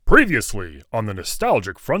Previously on the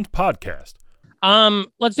Nostalgic Front podcast.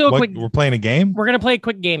 Let's do a quick. We're playing a game. We're gonna play a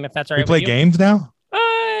quick game if that's all right. We play games now.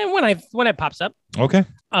 When it pops up. Okay.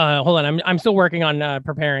 Hold on. I'm still working on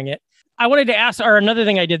preparing it. I wanted to ask, or another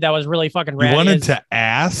thing I did that was really fucking rad. You wanted to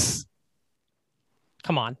ask?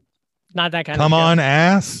 Come on, not that kind. Come of show. on,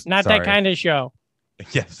 ass. Not Sorry. that kind of show.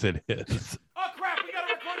 Yes, it is. Oh crap, we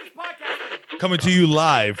gotta record this podcast. Coming to you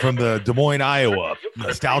live from the Des Moines, Iowa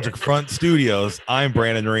Nostalgic Front Studios. I'm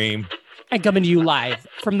Brandon Ream. And coming to you live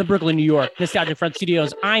from the Brooklyn, New York Nostalgic Front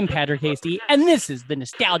Studios. I'm Patrick Hasty, and this is the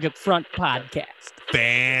Nostalgic Front podcast.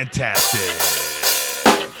 Fantastic.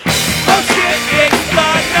 Oh shit, it's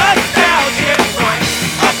the Nostalgic Front,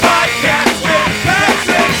 a podcast with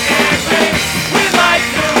Patrick and Ray. We like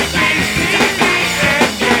movies, TV, and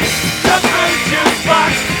games. Jump through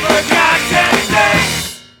jukebox for God's sake.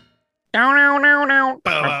 Oh,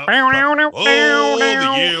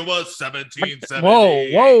 the year was 1770.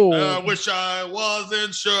 Whoa. I wish I was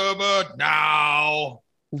in Sherwood now.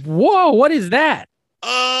 Whoa, what is that?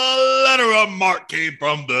 A letter of marque came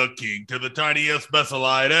from the king to the tiniest vessel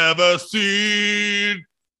I'd ever seen.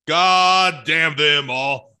 God damn them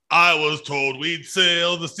all. I was told we'd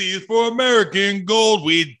sail the seas for American gold.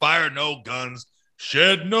 We'd fire no guns,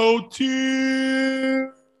 shed no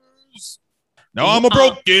tears. Now I'm a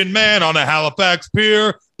broken man on a Halifax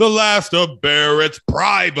pier, the last of Barrett's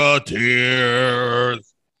privateers.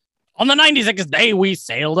 On the 96th day, we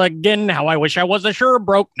sailed again. How I wish I was a sure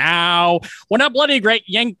broke now. When a bloody great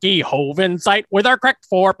Yankee hove in sight, with our cracked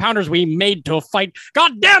 4-pounders we made to fight.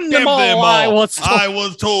 God damn them all. I was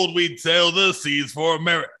told we'd sail the seas for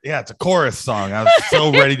America. Yeah, it's a chorus song. I was so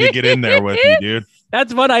ready to get in there with you, dude.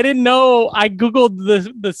 That's what I didn't know. I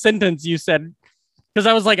Googled the sentence you said because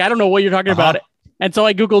I was like, I don't know what you're talking about. And so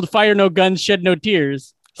I Googled fire no guns, shed no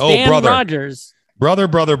tears. Stan Rogers.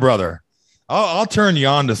 Brother. I'll turn you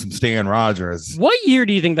on to some Stan Rogers. What year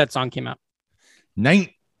do you think that song came out?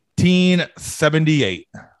 1978.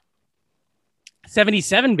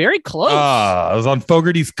 77, very close. It was on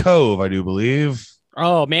Fogarty's Cove, I do believe.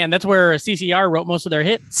 Oh, man, that's where CCR wrote most of their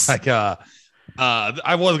hits. I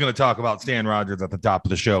was going to talk about Stan Rogers at the top of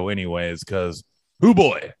the show anyways, because,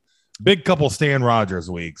 boy, big couple Stan Rogers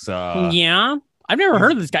weeks. Yeah, I've never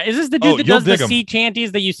heard of this guy. Is this the dude that does the sea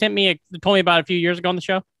chanties that you sent me, told me about a few years ago on the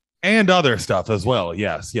show? And other stuff as well.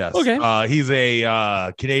 Yes. Okay. He's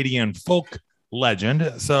a Canadian folk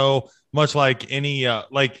legend. So much like any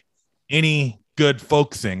good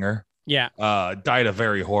folk singer. Yeah. Died a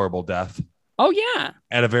very horrible death. Oh yeah.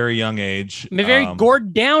 At a very young age. Very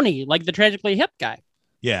Gord Downey, like the Tragically Hip guy.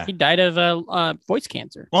 Yeah. He died of voice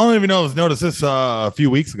cancer. Well, I don't even know. I noticed this a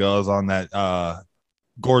few weeks ago. I was on that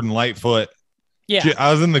Gordon Lightfoot. Yeah.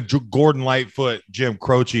 I was in the Gordon Lightfoot, Jim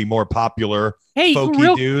Croce, more popular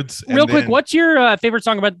folky dudes. Real quick, what's your favorite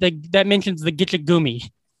song about that mentions the Gitcha Gumi?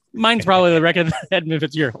 Mine's probably the Record of the Head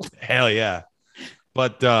Fitzgerald. Hell yeah.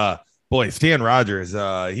 But boy, Stan Rogers,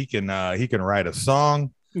 he can write a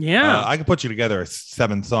song. Yeah. I can put you together a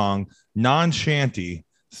 7-song non-shanty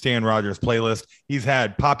Stan Rogers playlist. He's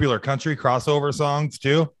had popular country crossover songs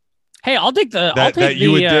too. Hey, I'll take the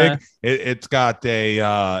dig. It's got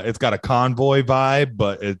a convoy vibe,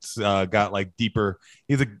 but it's got like deeper.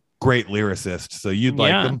 He's a great lyricist, so you'd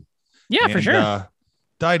like him. Yeah, for sure.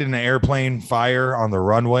 Died in an airplane fire on the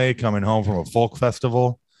runway coming home from a folk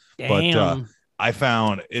festival. Damn. But I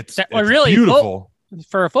found it's really beautiful.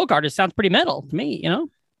 For a folk artist, sounds pretty metal to me, you know?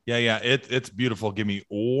 Yeah. It's beautiful. Give me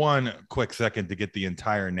one quick second to get the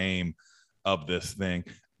entire name of this thing.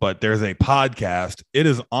 But there's a podcast. It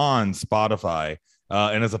is on Spotify,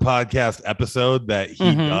 and it's a podcast episode that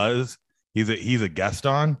he does. He's a guest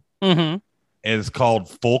on. Mm-hmm. It's called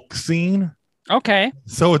Folk Scene. Okay.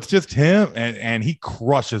 So it's just him, and he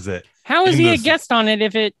crushes it. How is he a guest on it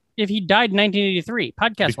if he died in 1983?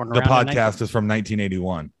 Podcast one. The podcast is from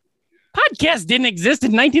 1981. Podcast didn't exist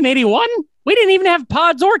in 1981. We didn't even have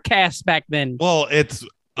pods or casts back then. Well, Is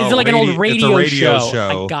it like an old radio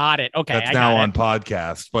show? I got it. Okay. That's now on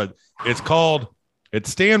podcast, but it's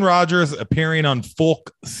Stan Rogers appearing on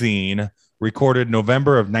Folk Scene, recorded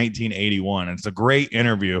November of 1981. It's a great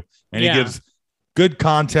interview, and he gives good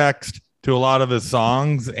context to a lot of his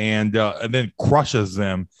songs and then crushes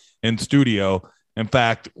them in studio. In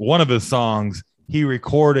fact, one of his songs, he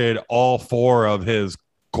recorded all 4 of his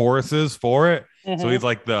choruses for it. So he's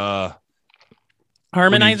like the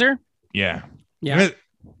harmonizer. Yeah.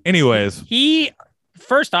 Anyways, he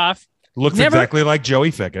first off looks exactly like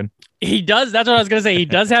Joey Ficken. He does. That's what I was gonna say. He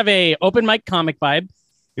does have a open mic comic vibe.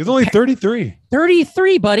 He's only 33.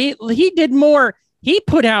 33, buddy. He did more. He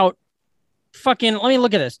put out fucking. Let me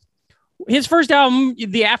look at this. His first album,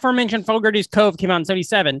 the aforementioned Fogarty's Cove, came out in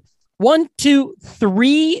 1977. 1, 2,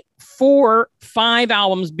 3, 4, 5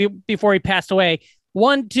 albums before he passed away.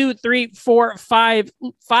 1, 2, 3, 4, 5,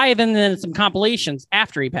 and then some compilations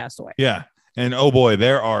after he passed away. Yeah. And oh boy,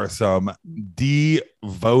 there are some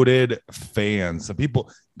devoted fans. The people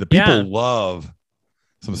love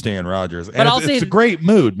some Stan Rogers. And it's a great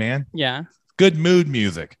mood, man. Yeah. Good mood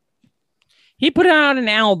music. He put out an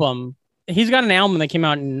album. He's got an album that came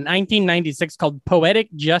out in 1996 called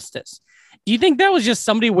Poetic Justice. Do you think that was just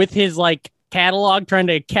somebody with his like catalog trying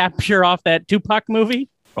to capture off that Tupac movie?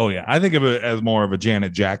 Oh yeah, I think of it as more of a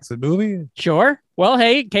Janet Jackson movie. Sure. Well,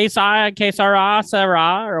 hey, que sera,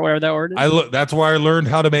 or whatever that word is. That's where I learned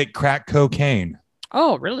how to make crack cocaine.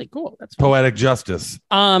 Oh, really? Cool. That's fun. Poetic Justice.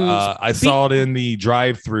 I saw it in the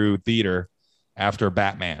drive-through theater after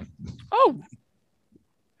Batman. Oh,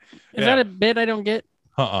 is that a bit I don't get?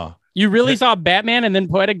 You really saw Batman and then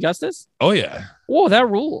Poetic Justice? Oh yeah. Whoa, that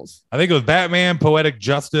rules. I think it was Batman, Poetic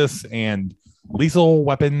Justice, and Lethal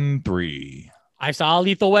Weapon 3. I saw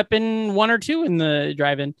Lethal Weapon 1 or 2 in the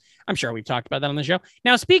drive-in. I'm sure we've talked about that on the show.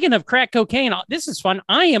 Now, speaking of crack cocaine, this is fun.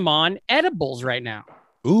 I am on edibles right now.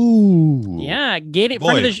 Ooh. Yeah.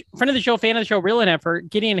 Friend of the show, fan of the show, Real and Effort,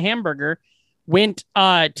 Gideon Hamburger, went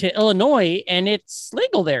to Illinois, and it's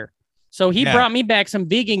legal there. So he brought me back some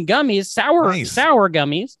vegan gummies, sour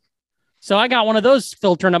gummies. So I got one of those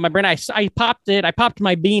filtering up my brain. I popped it. I popped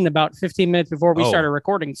my bean about 15 minutes before we started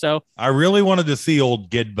recording. So I really wanted to see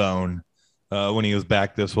old Gidbone when he was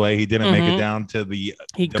back this way. He didn't make it down to the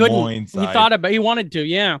Des Moines side. He thought about. He wanted to.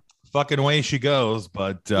 Yeah. Fucking way she goes.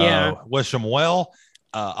 But wish him well.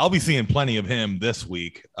 I'll be seeing plenty of him this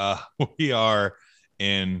week. We are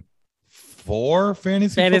in 4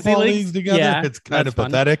 fantasy football leagues together. Yeah, it's kind of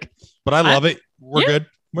pathetic, but I love it. We're good.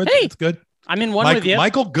 It's good. I'm in one with you.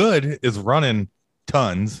 Michael Good is running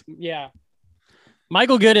tons. Yeah.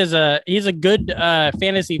 Michael Good he's a good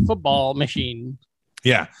fantasy football machine.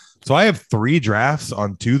 Yeah. So I have 3 drafts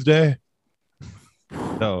on Tuesday.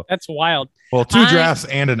 So that's wild. Well, 2 drafts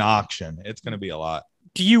and an auction. It's going to be a lot.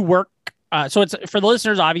 Do you work? So it's for the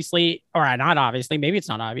listeners, obviously, or not obviously. Maybe it's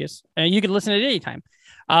not obvious. You can listen at any time.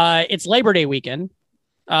 It's Labor Day weekend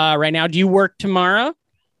right now. Do you work tomorrow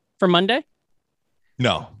for Monday?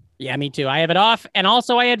 No. Yeah, me too. I have it off. And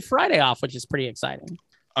also I had Friday off, which is pretty exciting.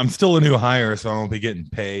 I'm still a new hire, so I won't be getting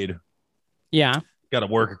paid. Yeah. Got to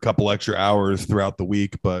work a couple extra hours throughout the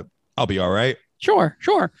week, but I'll be all right. Sure.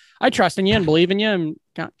 I trust in you and believe in you.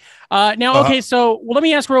 Okay, so let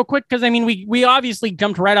me ask real quick, because I mean, we obviously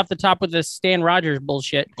jumped right off the top with this Stan Rogers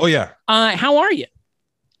bullshit. Oh, yeah. How are you?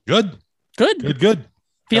 Good. Feeling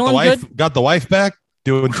good? Got the wife back,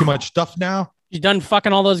 doing too much stuff now. You done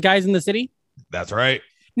fucking all those guys in the city? That's right.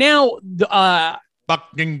 Now,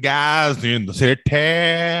 fucking guys in the city.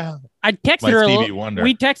 I texted her.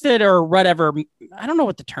 We texted or whatever. I don't know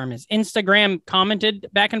what the term is. Instagram commented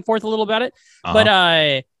back and forth a little about it.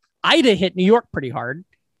 But Ida hit New York pretty hard.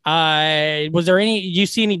 Was there did you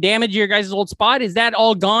see any damage to your guys' old spot? Is that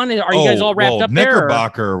all gone? Are you guys all wrapped up there?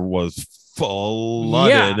 Knickerbocker was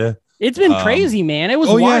flooded. Yeah. It's been crazy, man. It was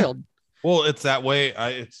wild. Yeah. Well, it's that way.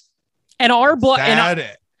 It's and our blood.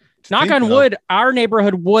 Knock on wood, our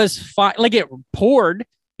neighborhood was fine. Like it poured,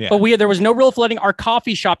 but there was no real flooding. Our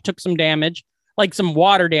coffee shop took some damage, like some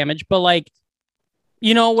water damage, but like,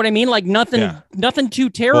 you know what I mean? Like nothing too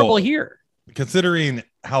terrible here. Considering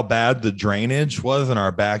how bad the drainage was in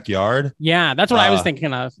our backyard. Yeah, that's what I was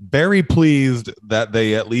thinking of. Very pleased that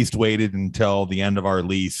they at least waited until the end of our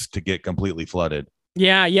lease to get completely flooded.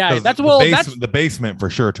 Yeah. The basement for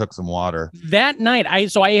sure took some water. That night, I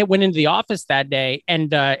went into the office that day,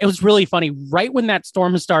 and it was really funny. Right when that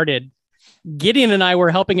storm started, Gideon and I were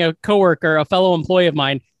helping a coworker, a fellow employee of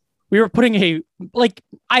mine. We were putting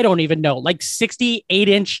I don't even know,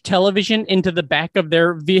 68-inch television into the back of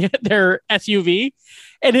their SUV,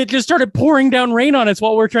 and it just started pouring down rain on us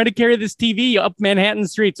while we're trying to carry this TV up Manhattan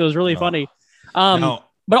streets. It was really funny. But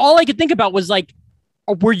all I could think about was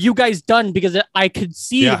were you guys done? Because I could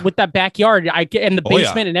see it with that backyard, and the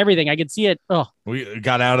basement and everything. I could see it. Oh, we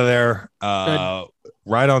got out of there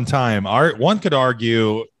right on time. One could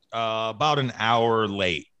argue about an hour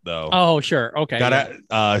late, though. Oh, sure. Okay.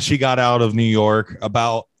 She got out of New York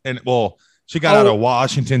she got out of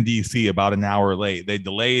Washington, D.C. about an hour late. They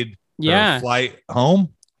delayed her flight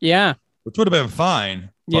home. Yeah. Which would have been fine.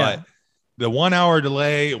 But the 1 hour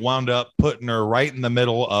delay wound up putting her right in the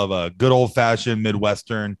middle of a good old fashioned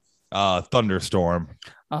Midwestern thunderstorm.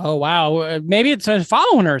 Oh, wow. Maybe it's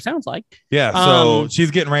following her, sounds like. Yeah. So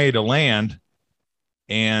she's getting ready to land.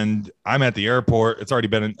 and I'm at the airport. It's already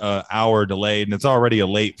been an hour delayed, and it's already a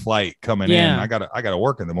late flight coming in. I gotta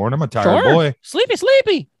work in the morning. I'm a tired boy.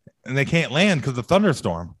 Sleepy. And they can't land because of the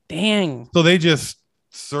thunderstorm. Dang. So they just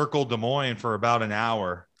circled Des Moines for about an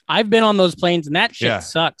hour. I've been on those planes, and that shit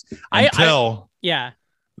sucks. Until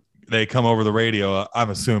they come over the radio, I'm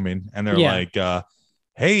assuming, and they're like,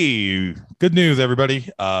 hey, good news, everybody.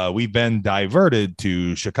 We've been diverted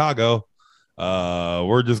to Chicago.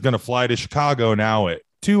 We're just going to fly to Chicago now at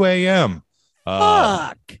 2 a.m.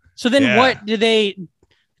 Fuck. So then what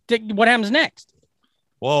what happens next?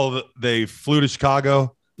 Well, they flew to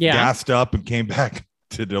Chicago, gassed up, and came back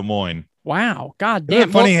to Des Moines. Wow. God damn. Isn't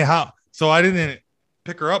it funny how? So I didn't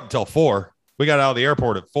pick her up until 4. We got out of the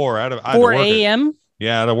airport at 4. I had 4 a.m.? I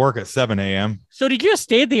had to work at 7 a.m. So did you just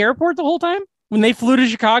stay at the airport the whole time when they flew to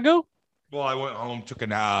Chicago? Well, I went home, took a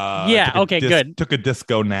good. Took a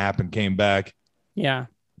disco nap and came back. Yeah.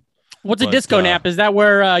 What's a disco nap? Is that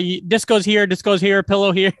where disco's here,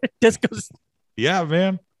 pillow here, disco's? Yeah,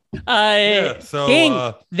 man. So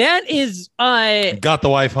dang, that is got the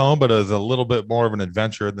wife home, but it was a little bit more of an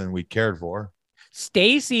adventure than we cared for.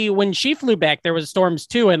 Stacy, when she flew back, there was storms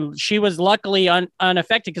too, and she was luckily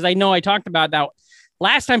unaffected because I know I talked about that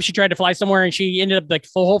last time she tried to fly somewhere and she ended up the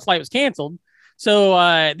whole flight was canceled.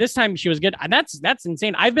 So this time she was good. And that's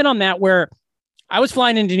insane. I've been on that where I was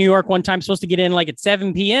flying into New York one time, supposed to get in like at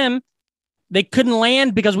 7 p.m. They couldn't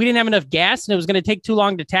land because we didn't have enough gas and it was going to take too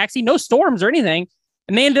long to taxi. No storms or anything.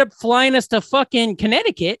 And they ended up flying us to fucking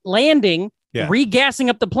Connecticut, landing, regassing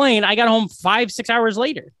up the plane. I got home 5-6 hours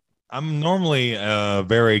later. I'm normally a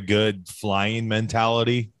very good flying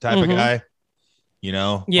mentality type of guy. You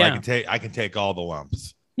know, I can take all the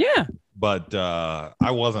lumps. Yeah. But I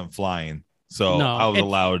wasn't flying. So I was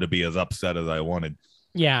allowed to be as upset as I wanted.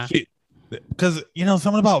 Yeah. Because, you know,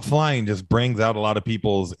 something about flying just brings out a lot of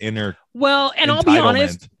people's inner. Well, and I'll be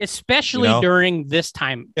honest, especially during this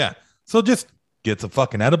time. Yeah. So just get some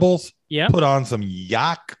fucking edibles. Yeah. Put on some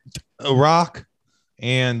yak rock.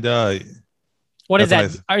 And what is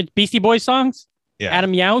that? Are Beastie Boys songs? Yeah.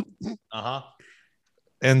 Adam Yow? Uh-huh.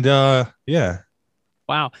 And yeah.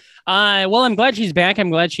 Wow. Well, I'm glad she's back. I'm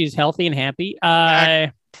glad she's healthy and happy.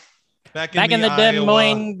 Back in the Des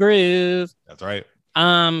Moines groove. That's right.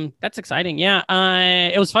 That's exciting. Yeah.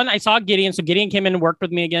 It was fun. I saw Gideon. So Gideon came in and worked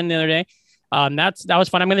with me again the other day. That was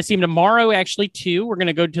fun. I'm going to see him tomorrow, actually, too. We're going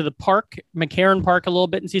to go to the park, McCarran Park, a little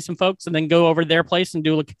bit and see some folks, and then go over to their place and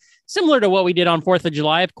do like similar to what we did on 4th of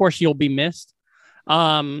July. Of course, you'll be missed.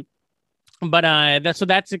 But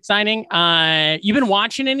that's exciting. You've been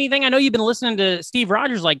watching anything? I know you've been listening to Steve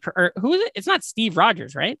Rogers. Or who is it? It's not Steve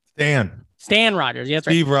Rogers, right? Stan Rogers. Yeah, that's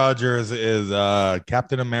right. Steve Rogers is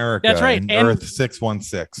Captain America. That's right. And Earth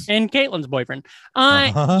 616. And Caitlin's boyfriend.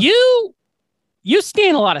 You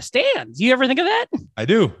stand a lot of stands. You ever think of that? I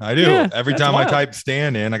do. Yeah, every time I type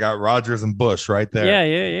Stan in, I got Rogers and Bush right there.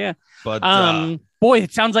 Yeah. But boy,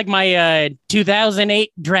 it sounds like my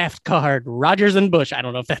 2008 draft card, Rogers and Bush. I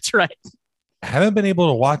don't know if that's right. I haven't been able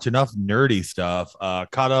to watch enough nerdy stuff.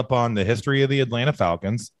 Caught up on the history of the Atlanta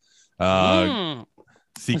Falcons.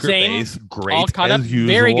 Secret Base, great. All caught up, usual.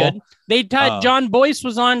 Very good. They John Boyce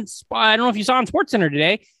was on. I don't know if you saw on SportsCenter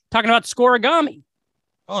today talking about scoregami.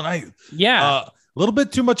 Oh, nice. Yeah, a little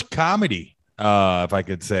bit too much comedy, if I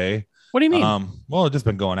could say. What do you mean? Well, it's just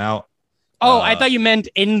been going out. Oh, I thought you meant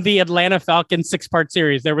in the Atlanta Falcons 6-part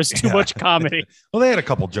series. There was too much comedy. Well, they had a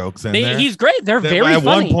couple jokes in there. He's great. They're very funny. At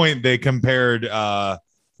one point, they compared.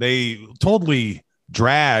 They totally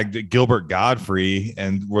dragged Gilbert Gottfried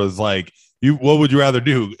and was like, what would you rather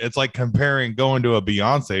do? It's like comparing going to a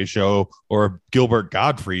Beyonce show or a Gilbert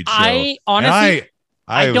Gottfried show. I honestly,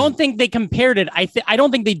 I don't think they compared it. I don't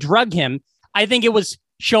think they drug him. I think it was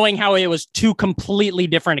showing how it was two completely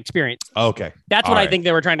different experiences. Okay. That's what I think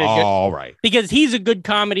they were trying to do. All right. Because he's a good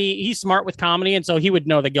comedy. He's smart with comedy. And so he would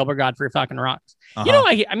know that Gilbert Gottfried fucking rocks. You know,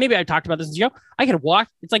 maybe I talked about this in the show. I could walk.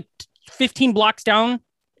 It's like 15 blocks down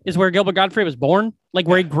is where Gilbert Gottfried was born. Like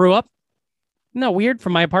where he grew up. Isn't that weird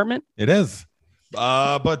from my apartment? It is.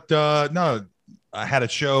 But no, I had a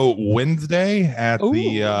show Wednesday at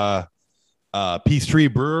the Peachtree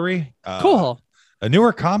Brewery. Cool. A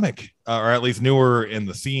newer comic, or at least newer in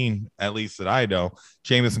the scene, at least that I know.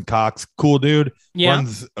 Jameson Cox, cool dude. Yeah.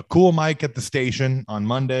 Runs a cool mic at the station on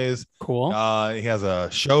Mondays. Cool. He has a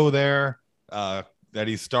show there that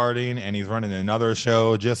he's starting, and he's running another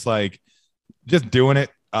show, just doing it.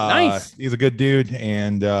 Nice. He's a good dude,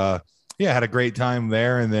 and had a great time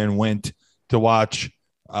there, and then went to watch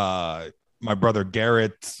my brother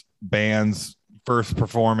Garrett's band's first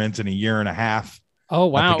performance in a year and a half. Oh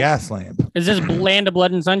Not wow. the gas lamp. Is this Land of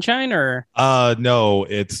Blood and Sunshine or? No,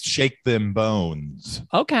 it's Shake Them Bones.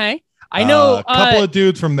 Okay. I know a couple of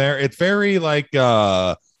dudes from there. It's very like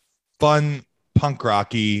fun punk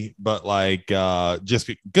rocky, but like just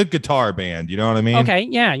good guitar band. You know what I mean? Okay.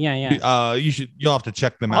 Yeah. You'll have to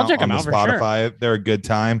check them I'll out check on them the out for Spotify. They're a good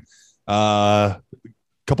time.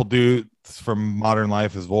 Couple dudes from Modern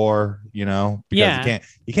Life is War, because Yeah.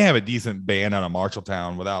 you can't have a decent band out of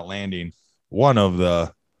Marshalltown without landing one of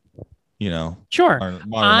the Sure. Modern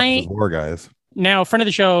Life is War guys. Now, friend of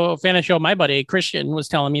the show, fan of the show, my buddy Christian was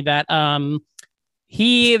telling me that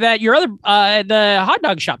that your other the hot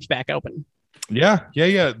dog shop's back open. Yeah.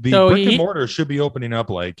 The brick and mortar should be opening up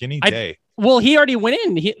like any day. Well, he already went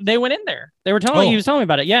in. They went in there. They were telling he was telling me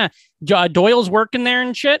about it. Yeah, Doyle's working there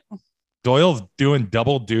and shit. Doyle's doing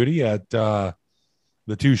double duty at the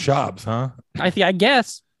two shops, huh? I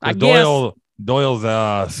guess.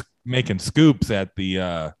 Doyle's making scoops at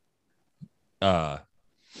the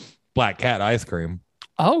Black Cat ice cream.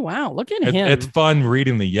 Oh wow, look at him. It's fun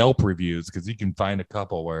reading the Yelp reviews because you can find a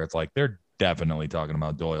couple where it's like they're definitely talking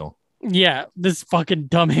about Doyle. Yeah, this fucking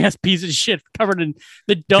dumbass piece of shit covered in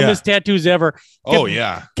the dumbest tattoos ever.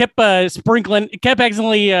 Kept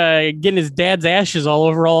accidentally getting his dad's ashes all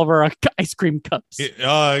over our ice cream cups.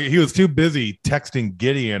 He was too busy texting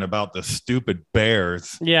Gideon about the stupid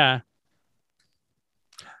bears. Yeah.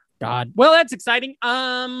 God. Well, that's exciting.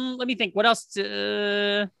 Let me think. What else?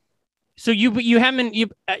 So you've been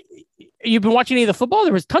watching any of the football?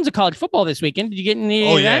 There was tons of college football this weekend. Did you get any?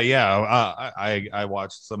 Oh yeah. I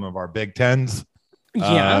watched some of our Big Tens.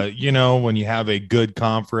 Yeah. When you have a good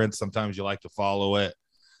conference, sometimes you like to follow it.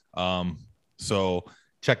 So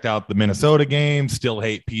checked out the Minnesota game. Still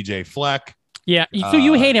hate PJ Fleck. Yeah. So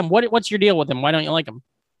you hate him. What's your deal with him? Why don't you like him?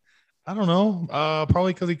 I don't know.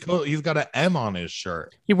 Probably because he's got an M on his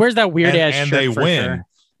shirt. He wears that weird ass shirt. And they win. Sure.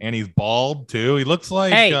 And he's bald too. He looks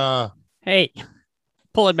like Hey,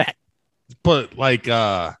 pull it back. But like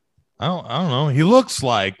I don't know. He looks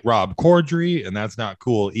like Rob Corddry, and that's not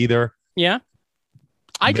cool either. Yeah.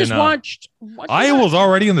 I just watched. Iowa's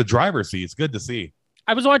already in the driver's seat. It's good to see.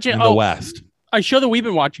 I was watching the West. A show that we've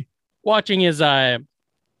been watching is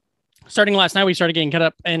starting last night. We started getting caught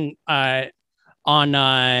up and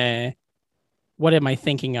on what am I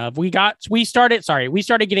thinking of? We started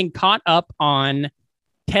getting caught up on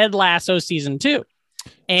Ted Lasso season 2.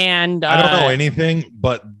 And I don't know anything,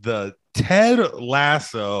 but the Ted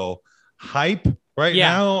Lasso hype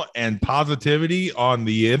now and positivity on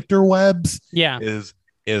the interwebs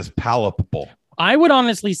is palpable. I would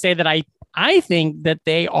honestly say that I think that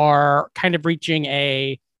they are kind of reaching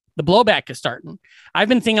the blowback is starting. I've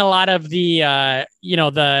been seeing a lot of the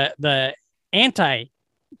the anti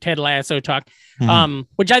Ted Lasso talk,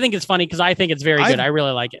 which I think is funny because I think it's very good. I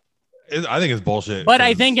really like it. I think it's bullshit. But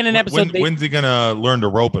I think in an episode, when's he gonna learn to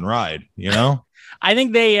rope and ride? I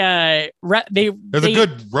think there's a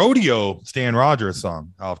good rodeo Stan Rogers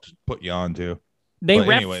song. I'll have to put you on to. They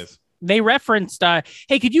referenced.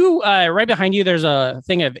 Hey, could you right behind you? There's a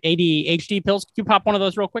thing of ADHD pills. Could you pop one of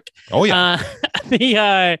those real quick? Oh yeah.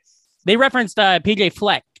 They referenced PJ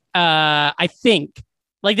Fleck. I think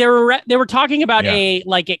like they were talking about a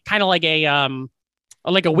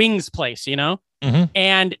wings place, Mm-hmm.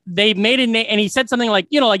 And they made a name, and he said something like,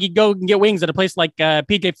 like you go and get wings at a place like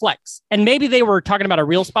PJ Flex. And maybe they were talking about a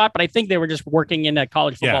real spot, but I think they were just working in a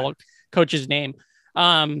college football coach's name.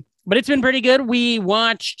 But it's been pretty good. We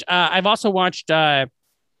watched, I've also watched, so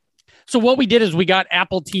what we did is we got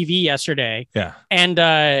Apple TV yesterday. Yeah.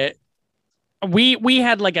 And we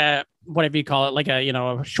had like whatever you call it, like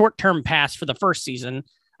a short-term pass for the first season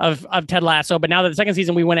of Ted Lasso. But now that the second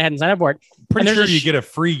season, we went ahead and signed up for it. Pretty sure you get a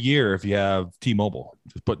free year if you have T-Mobile.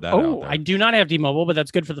 Just put that out there. I do not have T-Mobile, but that's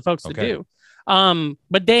good for the folks that do.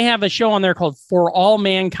 But they have a show on there called For All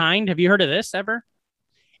Mankind. Have you heard of this ever?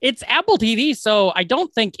 It's Apple TV, so I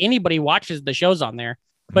don't think anybody watches the shows on there.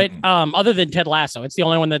 But other than Ted Lasso, it's the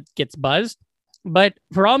only one that gets buzzed. But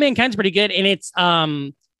For All Mankind's pretty good, and it's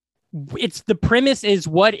the premise is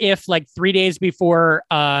what if like 3 days before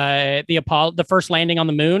the first landing on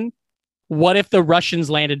the moon, what if the Russians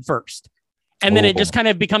landed first? And then it just kind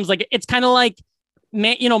of becomes like, it's kind of like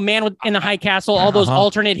Man in the High Castle, all those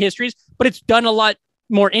alternate histories, but it's done a lot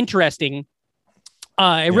more interesting.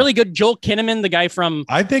 Really good. Joel Kinnaman, the guy from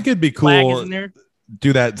I think it'd be cool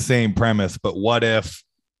do that same premise, but what if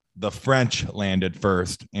the French landed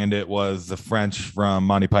first and it was the French from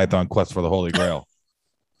Monty Python Quest for the Holy Grail?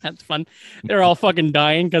 That's fun. They're all fucking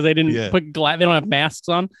dying because they didn't they don't have masks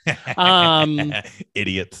on.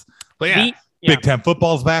 Idiots. But Big Ten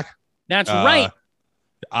football's back. That's right.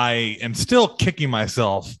 I am still kicking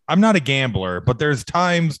myself. I'm not a gambler, but there's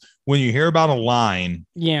times when you hear about a line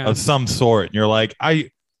of some sort and you're like, I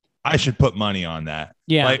should put money on that.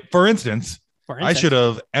 Yeah. Like, for instance, I should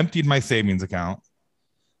have emptied my savings account,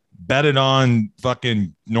 betted on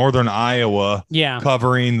fucking Northern Iowa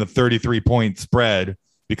covering the 33-point spread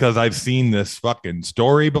because I've seen this fucking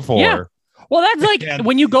story before. Yeah. Well, that's like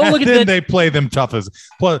when you go look at they play them tough as.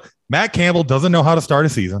 Plus, Matt Campbell doesn't know how to start a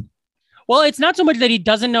season. Well, it's not so much that he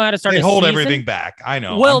doesn't know how to start a season. They hold everything back. I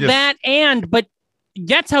know. Well, but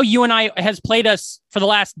that's how UNI has played us for the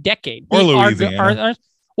last decade. Or Louisiana.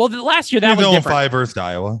 Last year that was different. 5 versus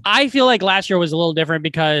Iowa. I feel like last year was a little different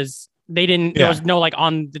because there was no like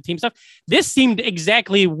on the team stuff. This seemed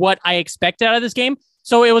exactly what I expected out of this game.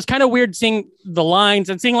 So it was kind of weird seeing the lines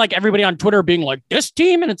and seeing like everybody on Twitter being like this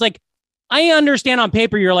team. And it's like, I understand on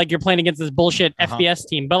paper you're playing against this bullshit FBS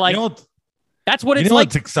team, but like that's what it's like.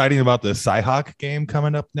 What's exciting about the Cy-Hawk game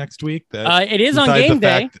coming up next week? It is on game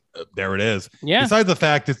day. There it is. Yeah. Besides the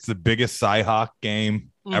fact it's the biggest Cy-Hawk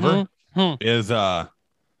game ever, is the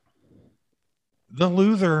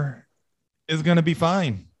loser is going to be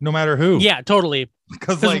fine no matter who. Yeah, totally.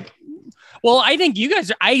 Because I think you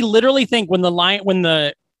guys. I literally think when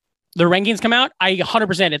the rankings come out,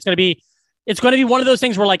 100% it's going to be one of those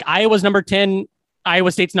things where like Iowa's number 10,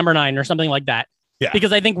 Iowa State's number 9 or something like that. Yeah.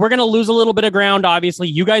 Because I think we're going to lose a little bit of ground. Obviously,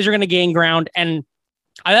 you guys are going to gain ground. And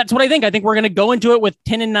that's what I think. I think we're going to go into it with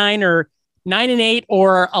 10-9 or 9-8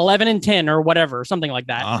 or 11-10 or whatever, something like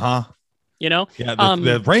that. You know? Yeah,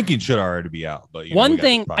 the ranking should already be out. But one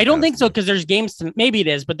thing, I don't think so because there's games. Maybe it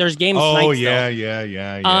is, but there's games. Oh,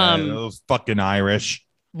 yeah. Those fucking Irish.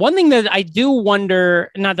 One thing that I do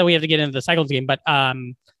wonder, not that we have to get into the Cyclones game, but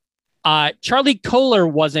Charlie Kohler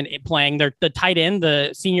wasn't playing. The tight end,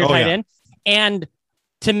 the senior tight end. And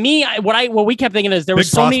to me, what we kept thinking is there was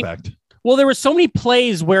so many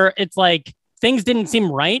plays where it's like things didn't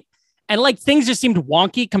seem right. And like things just seemed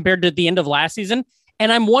wonky compared to the end of last season.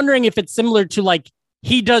 And I'm wondering if it's similar to like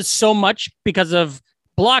he does so much because of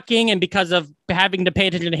blocking and because of having to pay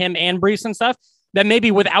attention to him and Brees and stuff that maybe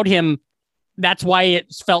without him, that's why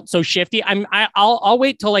it felt so shifty. I'll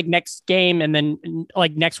wait till like next game and then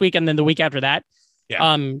like next week and then the week after that.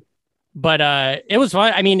 Yeah. But it was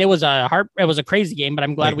fun. I mean, it was a crazy game, but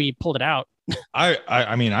I'm glad we pulled it out.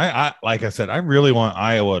 I mean, like I said, I really want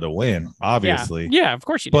Iowa to win, obviously. Yeah, of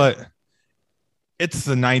course you do. But it's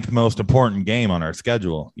the 9th most important game on our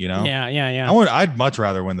schedule, you know? Yeah. I'd much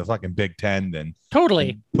rather win the fucking Big Ten than put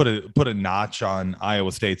a notch on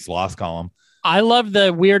Iowa State's loss column. I love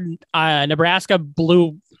the weird Nebraska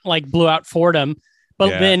blew out Fordham,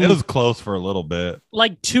 but then it was close for a little bit.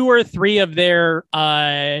 Like two or three of their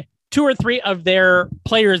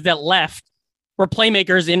players that left were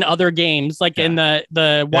playmakers in other games, like in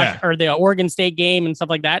the Oregon State game and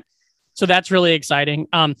stuff like that. So that's really exciting.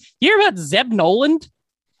 You hear about Zeb Noland?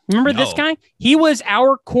 Remember this guy? He was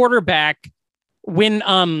our quarterback when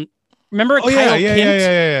remember Kyle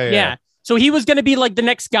Kemp? Yeah. So he was going to be like the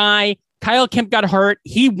next guy. Kyle Kemp got hurt.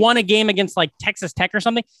 He won a game against like Texas Tech or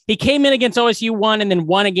something. He came in against OSU, won, and then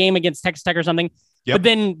won a game against Texas Tech or something. Yep. But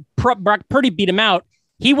then Brock Purdy beat him out.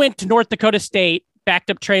 He went to North Dakota State,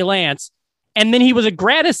 backed up Trey Lance, and then he was a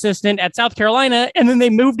grad assistant at South Carolina, and then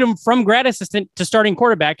they moved him from grad assistant to starting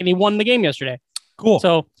quarterback, and he won the game yesterday. Cool.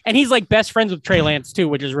 So, and he's like best friends with Trey Lance too,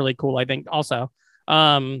 which is really cool, I think, also.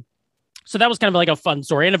 So that was kind of like a fun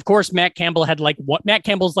story. And of course, Matt Campbell's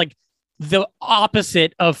like the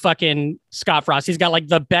opposite of fucking Scott Frost. He's got like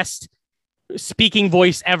the best speaking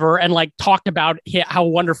voice ever and like talked about how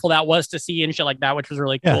wonderful that was to see and shit like that, which was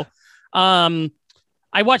really cool. Yeah.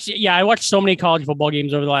 I watched so many college football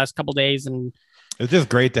games over the last couple of days, and it's just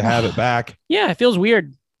great to have it back. Yeah, it feels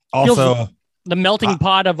weird. Also, the melting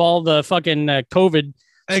pot of all the fucking COVID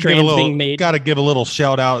strains being made. Got to give a little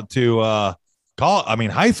shout out to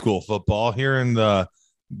high school football here in the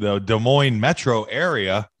Des Moines metro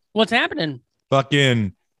area. What's happening?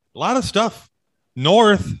 Fucking a lot of stuff.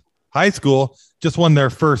 North High School just won their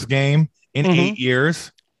first game in 8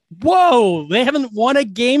 years. Whoa, they haven't won a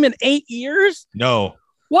game in 8 years? No.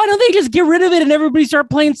 Why don't they just get rid of it and everybody start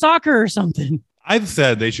playing soccer or something? I've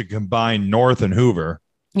said they should combine North and Hoover.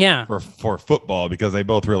 Yeah. For football because they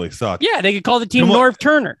both really suck. Yeah, they could call the team North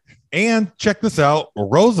Turner. And check this out.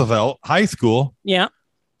 Roosevelt High School. Yeah.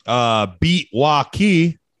 Beat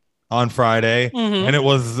Waukee on Friday. And it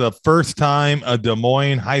was the first time a Des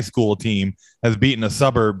Moines high school team has beaten a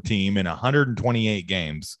suburb team in 128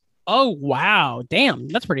 games. Oh, wow. Damn.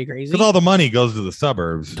 That's pretty crazy. Because all the money goes to the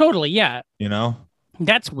suburbs. Totally. Yeah. You know?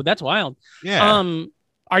 That's wild. Yeah.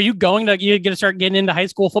 Are you going to start getting into high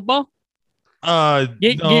school football?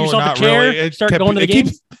 Get No, yourself a not chair, really. start going to the game?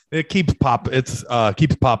 It keeps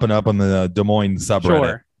popping up on the Des Moines subreddit.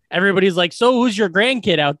 Sure. Everybody's like, so who's your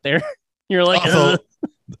grandkid out there? You're like, Also,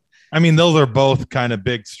 I mean, those are both kind of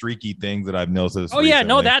big streaky things that I've noticed. oh yeah,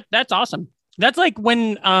 no, recently. that's awesome. That's like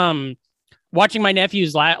when watching my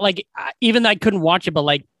nephews even though I couldn't watch it, but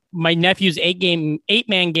like my nephew's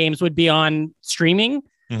 8-man games would be on streaming.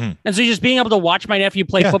 Mhm. And so just being able to watch my nephew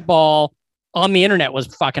play football on the internet was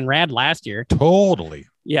fucking rad last year. Totally.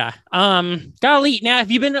 Yeah. Golly. Now,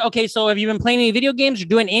 have you been playing any video games or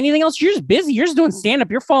doing anything else? You're just busy. You're just doing stand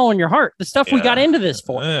up. You're following your heart. The stuff we got into this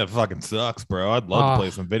for. It fucking sucks, bro. I'd love to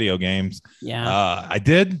play some video games. Yeah. I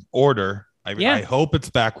did order. I hope it's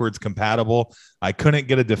backwards compatible. I couldn't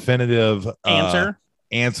get a definitive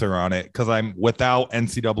answer on it because I'm without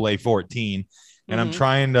NCAA 14. And I'm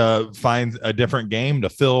trying to find a different game to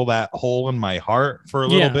fill that hole in my heart for a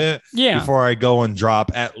little bit before I go and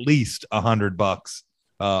drop at least $100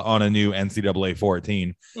 on a new NCAA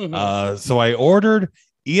 14. So I ordered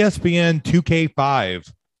ESPN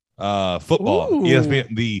 2K5 football. Ooh.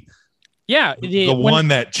 ESPN the one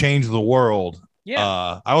that changed the world.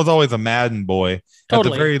 Yeah. I was always a Madden boy. Totally.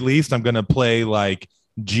 At the very least, I'm gonna play like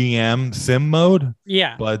GM sim mode.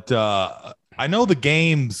 Yeah. But I know the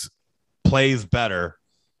games plays better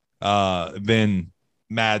than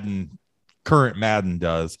current Madden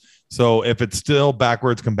does. So if it's still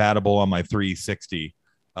backwards compatible on my 360,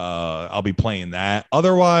 I'll be playing that.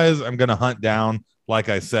 Otherwise, I'm going to hunt down, like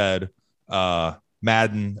I said,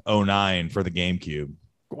 Madden 09 for the GameCube.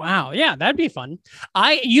 Wow. Yeah, that'd be fun.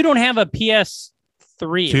 You don't have a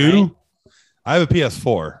PS3, 2? Right? I have a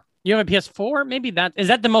PS4. You have a PS4? Maybe is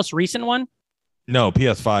that the most recent one? No,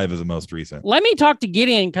 PS5 is the most recent. Let me talk to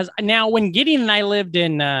Gideon, because now when Gideon and I lived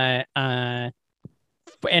in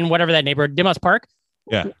whatever that neighborhood, Dimas Park,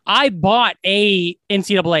 I bought a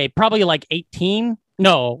NCAA probably like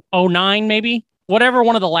 09 maybe, whatever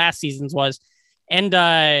one of the last seasons was. And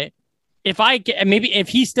if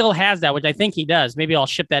he still has that, which I think he does, maybe I'll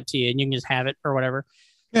ship that to you and you can just have it or whatever.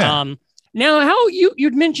 Yeah. Now how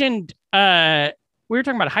you'd mentioned we were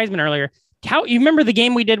talking about Heisman earlier. How you remember the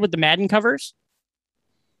game we did with the Madden covers?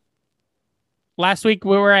 Last week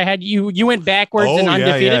where I had you went backwards and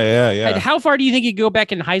undefeated. Yeah. How far do you think you go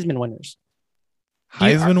back in Heisman winners?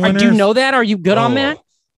 Winners? Do you know that? Are you good on that?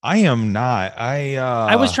 I am not.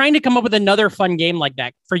 I was trying to come up with another fun game like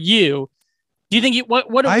that for you. Do you think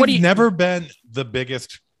I've never been the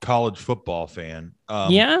biggest college football fan.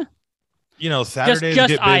 Yeah. You know, Saturdays just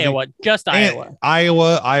get busy.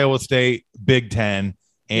 Iowa, State, Big Ten,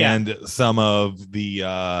 and some of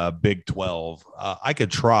the Big 12. I could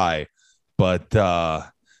try, but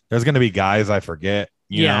there's going to be guys I forget.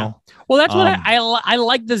 You know. Well, that's what I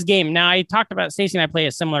like this game. Now I talked about Stacey and I play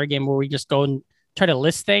a similar game where we just go and try to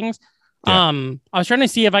list things. I was trying to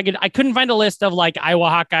see if I couldn't find a list of like Iowa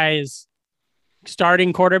Hawkeyes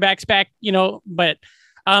starting quarterbacks back, but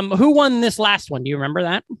who won this last one? Do you remember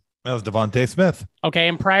that? That was Devontae Smith. Okay,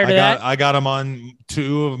 and prior to that, I got him on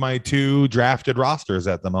 2 of my 2 drafted rosters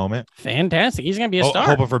at the moment. Fantastic. He's going to be a star.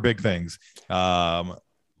 Hoping for big things. The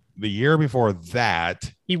year before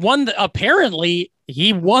that, he won the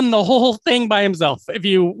whole thing by himself. If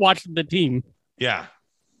you watch the team. Yeah.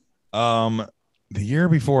 The year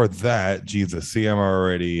before that, Jesus, see, I'm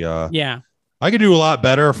already. I could do a lot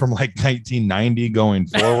better from like 1990 going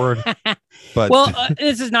forward. But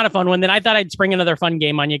this is not a fun one. Then I thought I'd spring another fun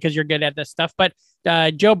game on you because you're good at this stuff. But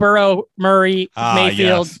Joe Burrow, Murray,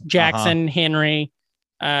 Mayfield, Jackson, Henry,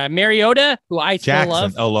 Mariota, who I still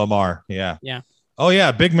love. Oh, Lamar. Yeah. Yeah. Oh,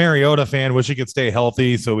 yeah. Big Mariota fan. Wish he could stay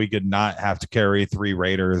healthy so we could not have to carry 3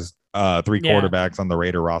 quarterbacks on the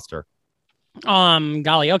Raider roster.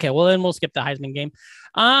 Golly. Okay. Well, then we'll skip the Heisman game.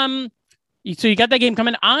 So you got that game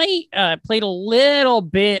coming. I played a little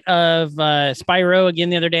bit of Spyro again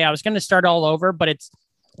the other day. I was going to start all over, but it's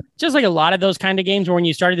just like a lot of those kind of games where when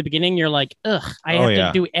you start at the beginning, you're like, ugh, I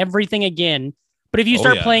have to do everything again. But if you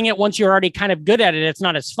start playing it once you're already kind of good at it, it's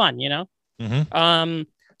not as fun, Mm-hmm.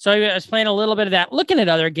 So I was playing a little bit of that, looking at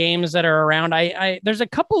other games that are around. There's a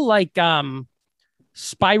couple like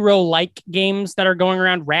Spyro-like games that are going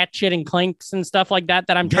around, Ratchet and Clanks and stuff like that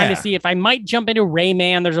I'm trying to see if I might jump into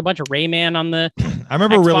Rayman. There's a bunch of Rayman on the I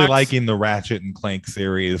remember Xbox. Really liking the Ratchet and Clank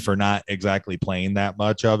series for not exactly playing that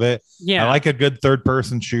much of it. Yeah. I like a good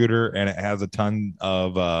third-person shooter, and it has a ton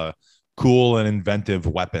of cool and inventive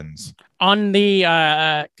weapons. On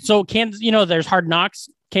the so Kansas, there's Hard Knocks.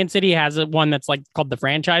 Kansas City has one that's like called The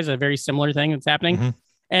Franchise, a very similar thing that's happening. Mm-hmm.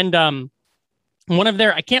 And one of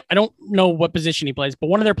their, I don't know what position he plays, but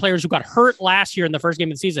one of their players who got hurt last year in the first game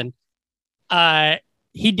of the season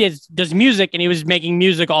he does music, and he was making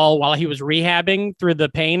music all while he was rehabbing through the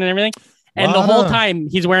pain and everything. And the whole time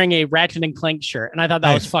he's wearing a Ratchet and Clank shirt, and I thought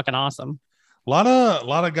that was fucking awesome. A lot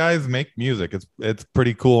of guys make music. It's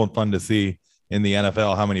pretty cool and fun to see in the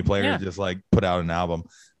NFL how many players just like put out an album.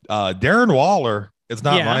 Darren Waller, it's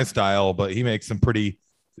not my style, but he makes some pretty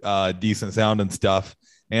decent sounding stuff.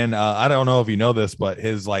 And I don't know if you know this, but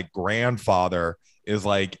his like grandfather is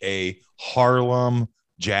like a Harlem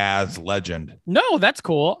jazz legend. No, that's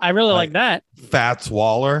cool. I really like that. Fats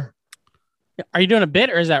Waller. Are you doing a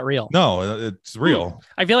bit or is that real? No, it's real.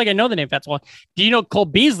 I feel like I know the name Fats Waller. Do you know Cole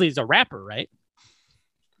Beasley's a rapper, right?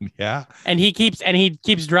 Yeah. And he keeps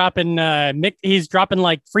dropping he's dropping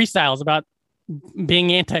like freestyles about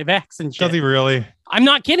being anti-vax and shit. Does he really? I'm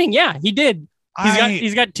not kidding. Yeah, he did.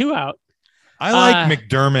 He's got 2 out. I like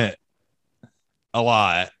McDermott a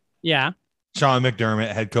lot. Yeah. Sean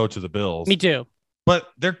McDermott, head coach of the Bills. Me too. But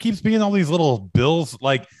there keeps being all these little Bills,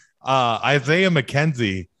 like Isaiah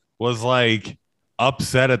McKenzie was like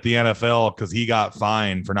upset at the NFL because he got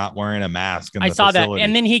fined for not wearing a mask. I saw that,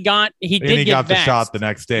 and then he got the shot the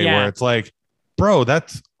next day. Where it's like, bro,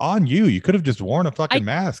 that's on you. You could have just worn a fucking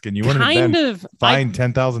mask, and you wouldn't have been fined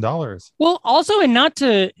 $10,000. Well, also, and not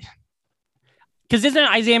to, because isn't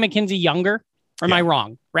Isaiah McKenzie younger? Or am I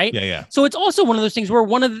wrong? Right? Yeah. So it's also one of those things where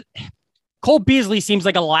Cole Beasley seems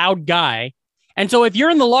like a loud guy. And so if you're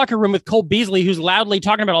in the locker room with Cole Beasley, who's loudly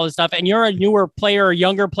talking about all this stuff, and you're a newer player or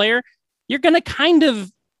younger player, you're going to kind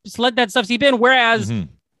of just let that stuff seep in. Whereas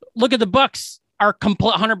look at the Bucks are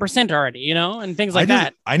 100% already, and things like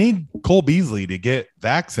that. I need Cole Beasley to get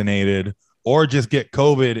vaccinated or just get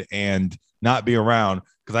COVID and not be around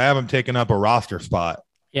because I have him taking up a roster spot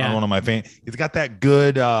on one of my fans. He's got that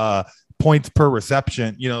good points per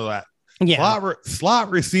reception, that. Yeah.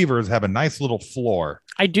 Slot receivers have a nice little floor.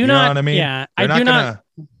 I do not. Know what I mean? Yeah.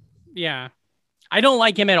 Yeah. I don't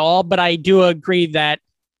like him at all, but I do agree that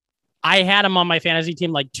I had him on my fantasy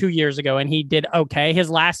team like 2 years ago and he did okay.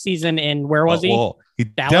 His last season where was he? Well, he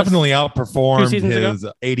Dallas? Definitely outperformed his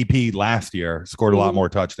ago? ADP last year, scored a lot more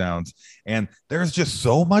touchdowns. And there's just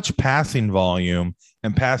so much passing volume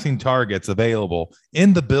and passing targets available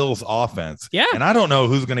in the Bills offense. Yeah. And I don't know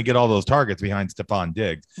who's going to get all those targets behind Stephon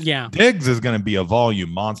Diggs. Yeah. Diggs is going to be a volume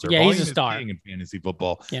monster. Yeah, volume he's a star in fantasy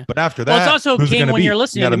football. Yeah. But after that, it's also king when you're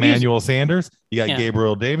listening. You got to Emmanuel Sanders, you got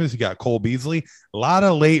Gabriel Davis, you got Cole Beasley. A lot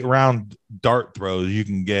of late round dart throws you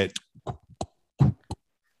can get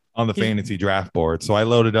on the fantasy draft board. So I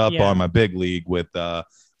loaded up on my big league with a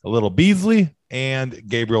little Beasley and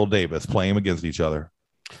Gabriel Davis playing against each other.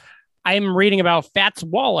 I'm reading about Fats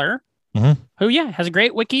Waller, who has a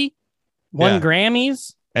great wiki, won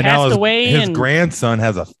Grammys, and passed now away. His grandson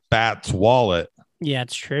has a Fats wallet. Yeah,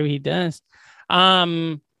 it's true. He does.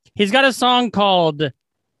 He's got a song called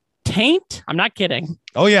Taint. I'm not kidding.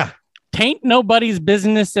 Oh, yeah. Taint nobody's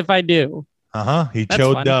business if I do. He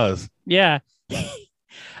does. Yeah.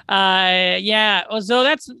 Yeah. So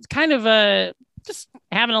that's kind of just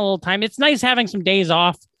having a little time. It's nice having some days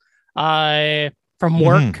off from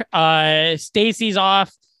work. Stacy's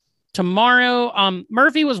off tomorrow.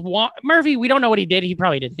 Murphy, we don't know what he did. He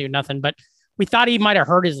probably didn't do nothing, but we thought he might have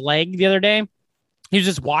hurt his leg the other day. He was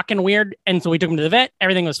just walking weird. And so we took him to the vet.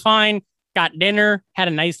 Everything was fine. Got dinner, had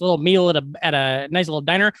a nice little meal at a nice little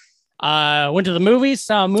diner. Went to the movies,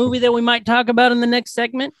 saw a movie that we might talk about in the next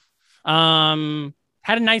segment.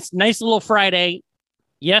 Had a nice little Friday.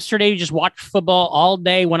 Yesterday, we just watched football all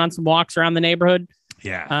day, went on some walks around the neighborhood.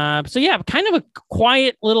 Yeah. So kind of a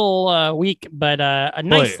quiet little week, but a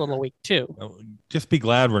nice little week too. Just be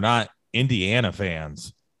glad we're not Indiana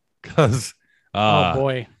fans because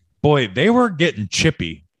boy, they were getting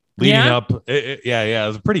chippy leading up. It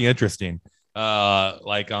was pretty interesting.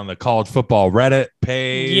 Like on the college football Reddit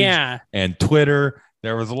page and Twitter,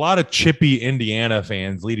 there was a lot of chippy Indiana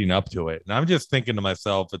fans leading up to it. And I'm just thinking to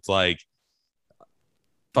myself, it's like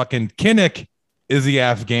fucking Kinnick is the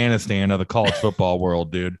Afghanistan of the college football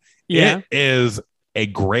world, dude. Yeah. It is a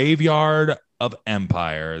graveyard of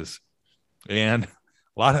empires. And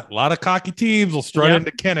a lot of cocky teams will strut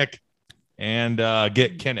into Kinnick and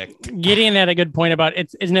get Kinnick. Gideon had a good point about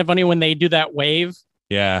it. Isn't it funny when they do that wave?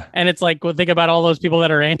 Yeah. And it's like, well, think about all those people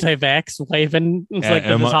that are anti-vax waving. It's like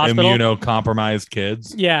this hospital. Immunocompromised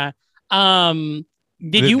kids. Yeah.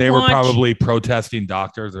 They were probably protesting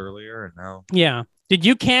doctors earlier. And now. Yeah. Did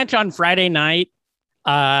you catch on Friday night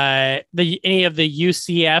any of the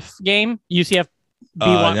UCF game? UCF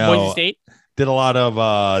no. Boise State? Did a lot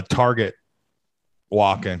of Target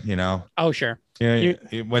walking, Oh, sure. Yeah,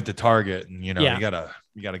 you went to Target and you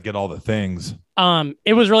gotta get all the things.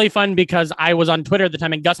 It was really fun because I was on Twitter at the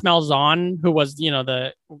time and Gus Malzahn, who was,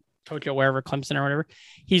 the coach at wherever, Clemson or whatever.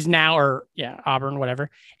 He's now, Auburn, whatever.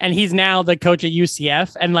 And he's now the coach at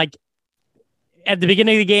UCF. And like at the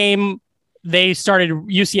beginning of the game,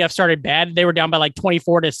 UCF started bad. They were down by like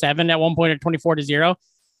 24-7 at one point, or 24-0.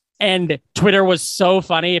 And Twitter was so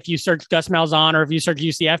funny. If you search Gus Malzahn or if you search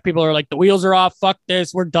UCF, people are like, the wheels are off. Fuck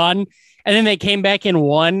this. We're done. And then they came back and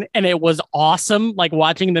won. And it was awesome. Like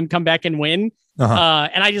watching them come back and win.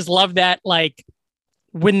 And I just love that. Like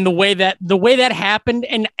when the way that happened.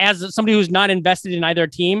 And as somebody who's not invested in either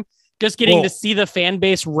team, just getting to see the fan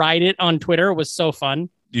base ride it on Twitter was so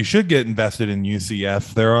fun. You should get invested in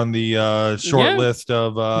UCF. They're on the short list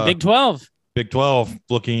of Big 12. Big 12,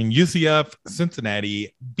 looking UCF,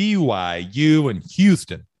 Cincinnati, BYU, and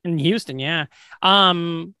Houston. In Houston, yeah.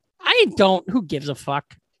 Who gives a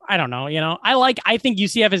fuck? I don't know. I think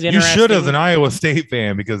UCF is interesting. You should as an Iowa State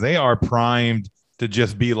fan, because they are primed to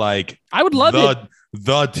just be like, I would love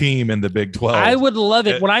the team in the Big 12. I would love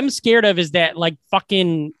it. What I'm scared of is that like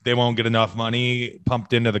fucking they won't get enough money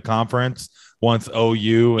pumped into the conference once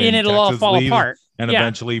OU and it'll Texas all fall leave, apart. and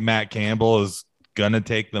eventually Matt Campbell is gonna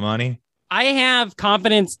take the money. I have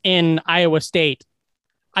confidence in Iowa State.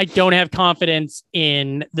 I don't have confidence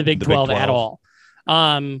in the Big 12 at all.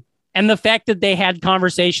 And the fact that they had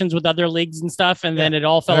conversations with other leagues and stuff, and then it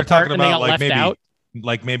all fell apart and they got left out.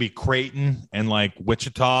 Like maybe Creighton and like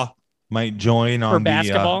Wichita might join on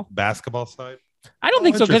the basketball side. I don't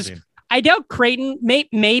think so, because I doubt Creighton.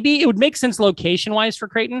 Maybe it would make sense location wise for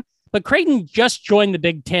Creighton, but Creighton just joined the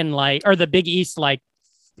Big Ten, or the Big East,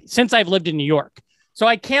 since I've lived in New York. So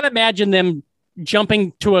I can't imagine them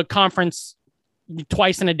jumping to a conference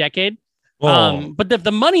twice in a decade. But if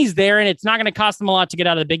the money's there and it's not going to cost them a lot to get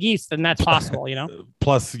out of the Big East, then that's possible,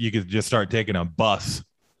 Plus, you could just start taking a bus.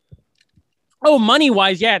 Oh,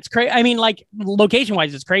 money-wise, yeah, it's crazy. I mean, like,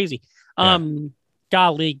 location-wise, it's crazy.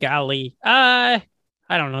 Golly. I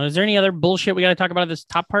don't know. Is there any other bullshit we got to talk about at this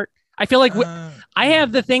top part? I feel like I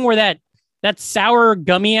have the thing where that sour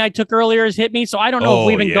gummy I took earlier has hit me, so I don't know if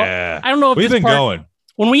we've been going. I don't know if we've been going.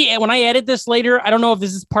 When I edit this later, I don't know if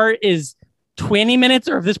this part is 20 minutes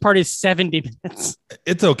or if this part is 70 minutes.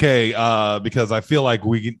 It's okay, because I feel like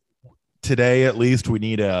today at least we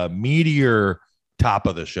need a meteor top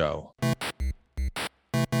of the show.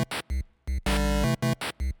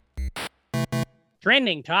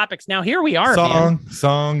 Trending topics. Now here we are.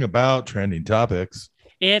 Song about trending topics.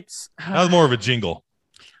 That was more of a jingle.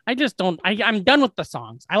 I just don't. I'm done with the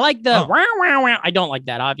songs. I like the wow, wow, wow. I don't like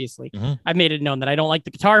that. Obviously, I've made it known that I don't like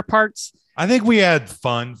the guitar parts. I think we had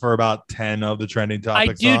fun for about 10 of the trending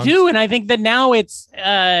topics. I do, and I think that now it's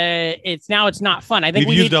not fun. I think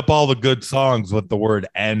we've used up all the good songs with the word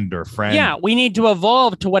 "end" or "friend." Yeah, we need to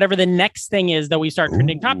evolve to whatever the next thing is that we start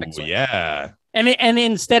trending topics with. Yeah. And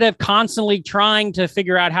instead of constantly trying to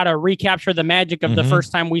figure out how to recapture the magic of the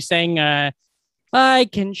first time we sang, I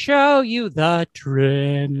can show you the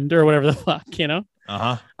trend or whatever the fuck,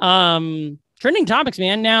 Trending topics,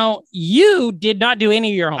 man. Now, you did not do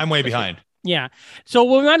any of your homework. I'm way behind. Yeah. So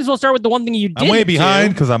we might as well start with the one thing you did. I'm way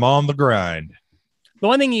behind because I'm on the grind. The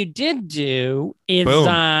one thing you did do is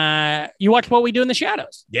you watched What We Do in the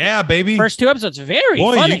Shadows. Yeah, baby. First 2 episodes. Very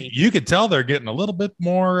funny. You could tell they're getting a little bit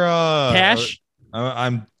more cash.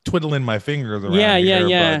 I'm twiddling my fingers around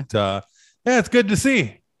here. But it's good to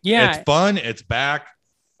see. Yeah. It's fun. It's back.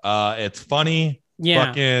 It's funny. Yeah.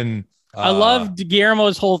 Fucking. I loved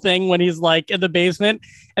Guillermo's whole thing when he's like in the basement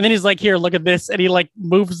and then he's like, here, look at this. And he like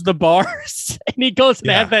moves the bars and he goes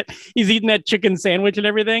and has that. He's eating that chicken sandwich and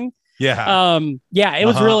everything. Yeah. It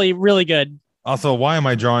was really, really good. Also, why am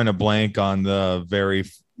I drawing a blank on the very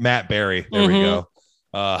Matt Berry? There we go.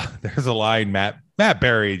 There's a line, Matt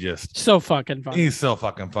Berry just so fucking funny. He's so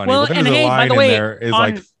fucking funny. Well, but and there's a line by the way, in there is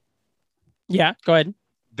like, yeah, go ahead.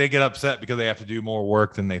 They get upset because they have to do more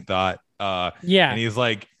work than they thought. And he's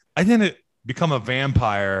like, I didn't become a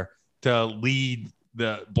vampire to lead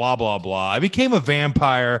the blah, blah, blah. I became a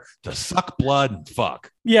vampire to suck blood and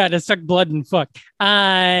fuck. Yeah, to suck blood and fuck.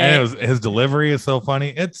 And his delivery is so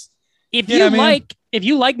funny. If you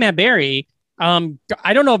like Matt Berry,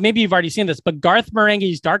 I don't know if maybe you've already seen this, but Garth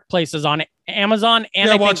Marenghi's Dark Place is on Amazon.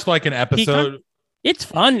 And I watched like an episode. It's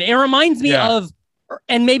fun. It reminds me of,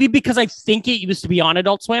 and maybe because I think it used to be on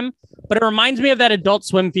Adult Swim, but it reminds me of that Adult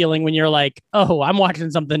Swim feeling when you're like, oh, I'm watching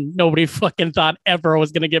something nobody fucking thought ever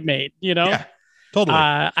was going to get made, Yeah, totally.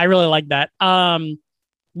 I really like that. I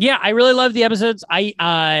really love the episodes.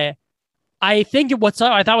 I think what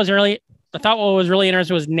was really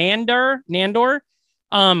interesting was Nandor.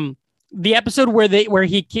 The episode where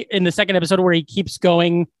he in the second episode where he keeps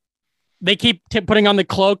going, they keep putting on the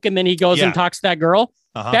cloak and then he goes and talks to that girl.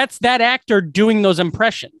 That's that actor doing those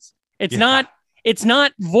impressions. It's not it's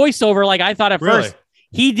not voiceover like I thought at Really? first.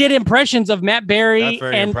 He did impressions of Matt Berry That's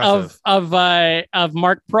very and impressive. of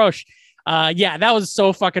Mark Prosh. Yeah, that was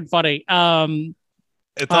so fucking funny.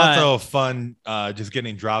 It's also fun just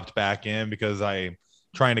getting dropped back in because I'm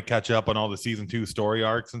trying to catch up on all the season 2 story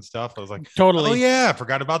arcs and stuff. I was like, totally. oh yeah, I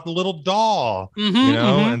forgot about the little doll,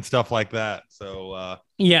 and stuff like that. So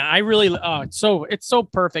yeah, I really it's so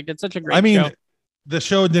perfect. It's such a great show. The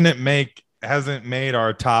show hasn't made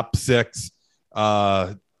our top 6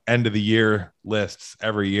 end of the year lists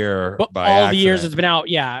every year, but by all accident. the years it's been out,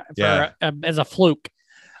 as a fluke.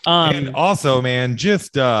 And also, man,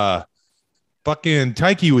 just fucking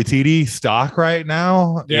Taiki Waititi stock right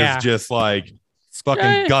now is just like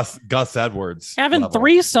fucking Gus Edwards having level.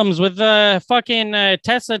 threesomes with fucking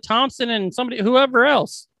Tessa Thompson and whoever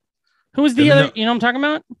else. Who was the other? You know what I'm talking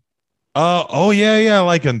about? Oh yeah,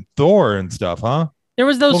 like in Thor and stuff, huh? There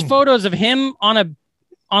was those photos of him on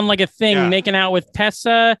like a thing making out with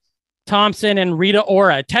Tessa Thompson and Rita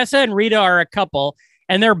Ora. Tessa and Rita are a couple,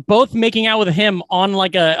 and they're both making out with him on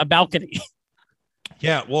like a balcony.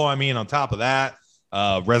 Yeah, well, I mean, on top of that,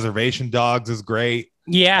 Reservation Dogs is great.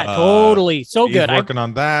 Yeah, totally. So he's good. Working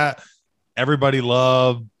on that. Everybody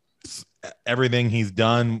loves everything he's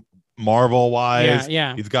done Marvel wise.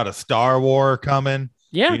 Yeah. He's got a Star War coming.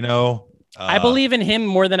 Yeah. I believe in him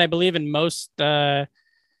more than I believe in most young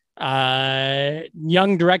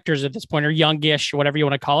directors at this point, or youngish, whatever you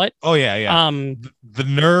want to call it. Oh yeah. The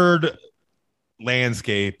nerd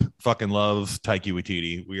landscape fucking loves Taiki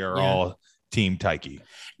Waititi. We are all Team Taiki.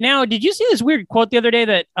 Now, did you see this weird quote the other day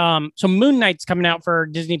that so Moon Knight's coming out for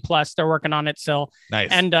Disney Plus? They're working on it still. Nice.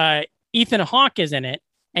 And Ethan Hawke is in it.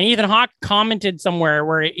 And Ethan Hawke commented somewhere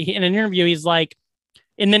where in an interview, he's like,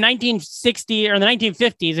 in the 1960s or the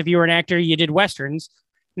 1950s, if you were an actor, you did Westerns.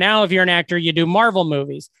 Now, if you're an actor, you do Marvel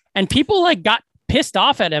movies. And people like got pissed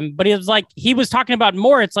off at him, but he was talking about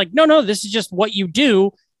more. It's like, no, this is just what you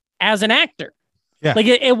do as an actor. Yeah. Like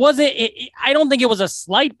it wasn't, I don't think it was a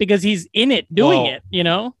slight because he's in it doing it,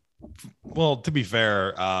 Well, to be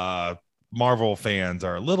fair, Marvel fans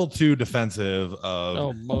are a little too defensive of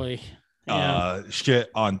oh boy.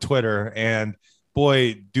 Shit on Twitter. And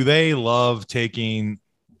boy, do they love taking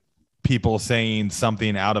people saying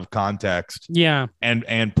something out of context. Yeah.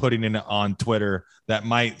 And putting it on Twitter that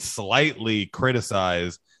might slightly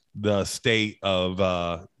criticize the state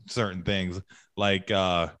of certain things. Like,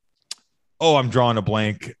 I'm drawing a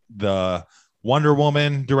blank. The Wonder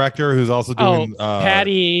Woman director who's also doing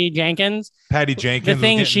Patty Jenkins. The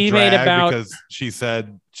thing she made about because she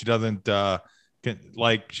said she doesn't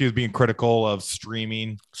she was being critical of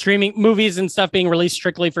streaming movies and stuff being released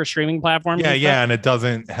strictly for streaming platforms. And it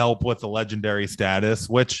doesn't help with the legendary status,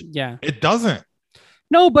 which it doesn't.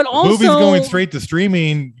 No, but also movies going straight to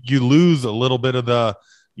streaming, you lose a little bit of the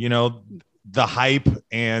the hype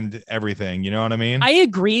and everything. You know what I mean? I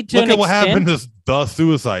agree to Look an at what extent. happened to the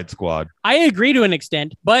Suicide Squad. I agree to an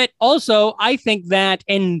extent, but also I think that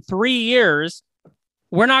in 3 years,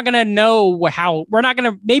 we're not going to know how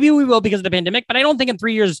maybe we will because of the pandemic, but I don't think in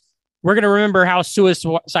 3 years, we're going to remember how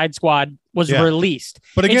Suicide Squad was released.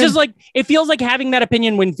 But again, it's just like, it feels like having that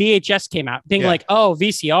opinion when VHS came out, being like, oh,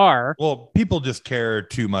 VCR. Well, people just care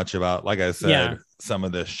too much about, like I said, some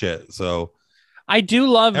of this shit. So I do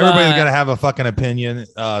love everybody's got to have a fucking opinion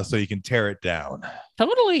so you can tear it down.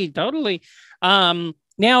 Totally.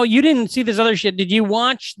 Now you didn't see this other shit. Did you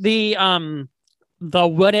watch the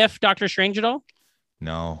What If Doctor Strange at all?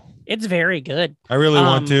 No. It's very good. I really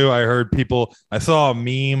want to. I saw a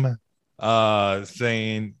meme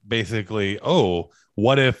saying basically,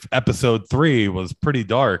 what if episode 3 was pretty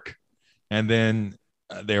dark? And then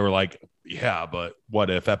they were like, yeah, but what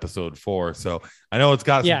if episode 4? So I know it's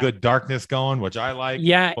got some good darkness going, which I like.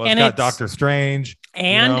 Yeah. Well, it's got Doctor Strange.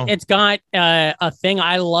 And it's got a thing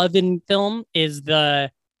I love in film is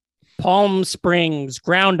the Palm Springs,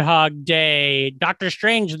 Groundhog Day, Doctor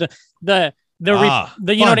Strange, the you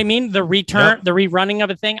know what I mean? The return, the rerunning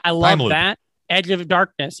of a thing. I love that. Edge of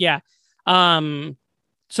Darkness. Yeah.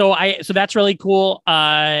 So that's really cool.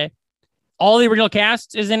 All the original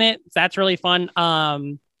cast is in it. That's really fun.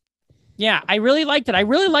 Yeah, I really liked it. I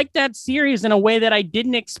really liked that series in a way that I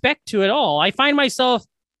didn't expect to at all. I find myself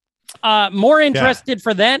more interested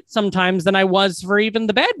for that sometimes than I was for even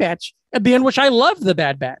the Bad Batch at the end, which I love the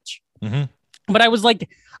Bad Batch. Mm-hmm. But I was like,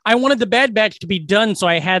 I wanted the Bad Batch to be done, so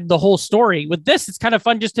I had the whole story. With this, it's kind of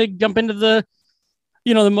fun just to jump into the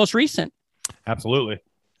most recent. Absolutely.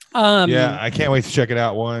 I can't wait to check it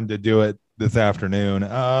out. Wanted to do it this afternoon.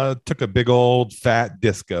 Took a big old fat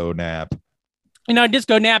disco nap.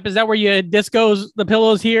 Disco nap, is that where you discos the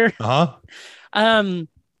pillows here? Uh-huh.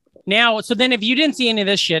 Now, so then if you didn't see any of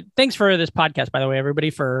this shit, thanks for this podcast, by the way, everybody,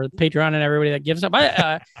 for Patreon and everybody that gives up.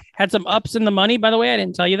 I had some ups in the money, by the way. I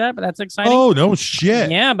didn't tell you that, but that's exciting. Oh, no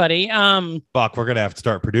shit. Yeah, buddy. Fuck, we're going to have to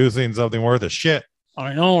start producing something worth of shit.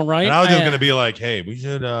 I know, right? And I was just going to be like, hey, we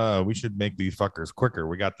should make these fuckers quicker.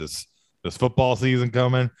 We got this football season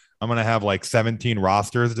coming. I'm going to have like 17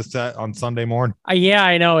 rosters to set on Sunday morning. Yeah,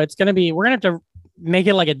 I know. We're going to have to make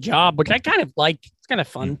it like a job, which I kind of like. It's kind of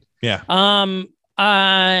fun. Yeah. Well,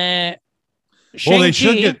 they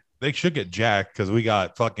should get jacked because we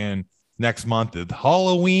got fucking next month is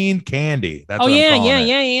Halloween candy. That's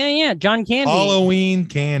yeah. John Candy. Halloween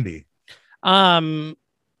candy.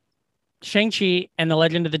 Shang-Chi and the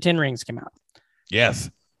Legend of the Ten Rings came out.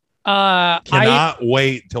 Yes. Cannot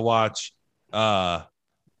wait to watch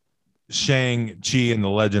Shang-Chi and the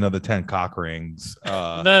Legend of the Ten Cock Rings.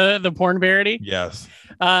 The porn parody. Yes.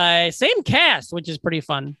 Same cast, which is pretty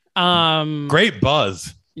fun. Great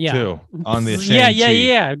buzz. Yeah. Too on the Shang-Chi.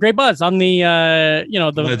 Yeah. Great buzz on the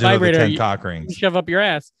the Legend vibrator. Of the 10 cock rings. Shove up your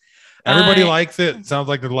ass. Everybody likes it. Sounds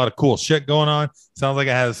like there's a lot of cool shit going on. Sounds like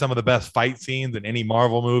it has some of the best fight scenes in any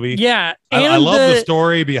Marvel movie. Yeah. I love the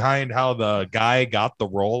story behind how the guy got the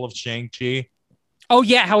role of Shang-Chi. Oh,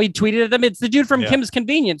 yeah. How he tweeted at them. It's the dude from Kim's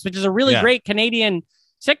Convenience, which is a really great Canadian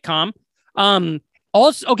sitcom.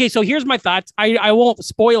 Also, okay, so here's my thoughts. I won't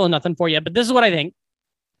spoil nothing for you, but this is what I think.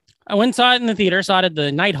 I went and saw it in the theater, saw it at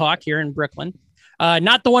the Nighthawk here in Brooklyn.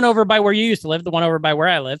 Not the one over by where you used to live, the one over by where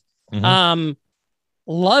I live. Mm-hmm.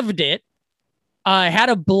 Loved it. Had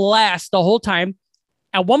a blast the whole time.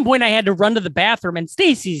 At one point, I had to run to the bathroom, and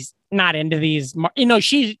Stacy's not into these.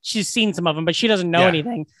 She's seen some of them, but she doesn't know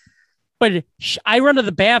anything. But I run to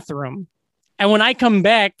the bathroom, and when I come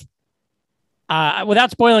back,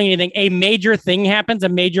 without spoiling anything, a major thing happens. A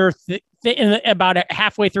major about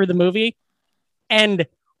halfway through the movie, and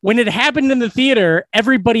when it happened in the theater,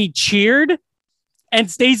 everybody cheered,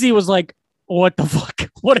 and Stacy was like, "What the fuck?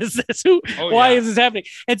 What is this? Why is this happening?"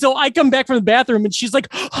 And so I come back from the bathroom and she's like,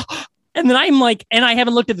 and then I'm like, and I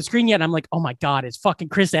haven't looked at the screen yet. And I'm like, oh my God, is fucking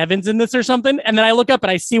Chris Evans in this or something? And then I look up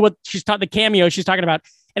and I see what the cameo she's talking about.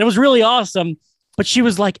 And it was really awesome. But she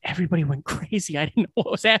was like, everybody went crazy. I didn't know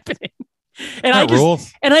what was happening.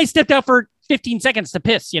 And I stepped out for 15 seconds to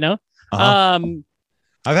piss, Uh-huh. I've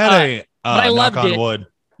had I loved knock on it. wood.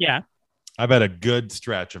 Yeah. I've had a good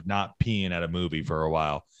stretch of not peeing at a movie for a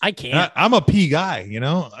while. I can't. I'm a pee guy,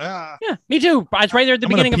 Yeah, me too. I was right there at the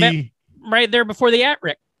beginning of it, right there before the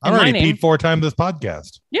 @Rick. I already peed 4 times this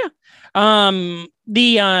podcast. Yeah. So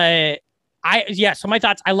my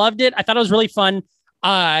thoughts. I loved it. I thought it was really fun.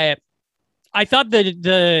 I thought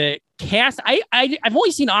the cast. I've only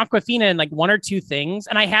seen Awkwafina in like 1 or 2 things,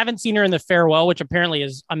 and I haven't seen her in The Farewell, which apparently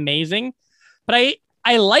is amazing. But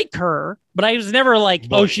I like her, but I was never like,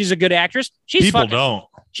 oh, she's a good actress. She's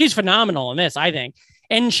phenomenal in this, I think.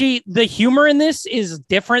 And the humor in this is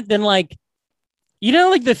different than like,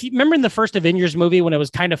 remember in the first Avengers movie when it was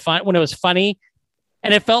kind of fun, when it was funny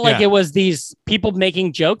and it felt like it was these people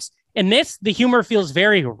making jokes. In this, the humor feels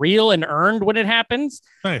very real and earned when it happens.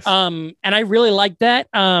 Nice. And I really liked that.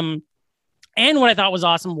 And what I thought was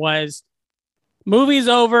awesome was movie's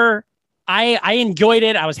over. I enjoyed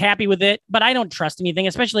it. I was happy with it, but I don't trust anything,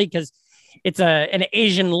 especially because it's an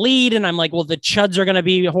Asian lead. And I'm like, well, the chuds are going to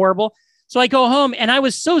be horrible. So I go home and I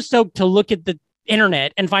was so stoked to look at the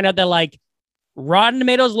internet and find out that like Rotten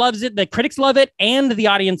Tomatoes loves it. The critics love it. And the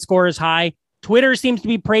audience score is high. Twitter seems to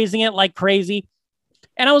be praising it like crazy.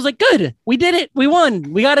 And I was like, good, we did it. We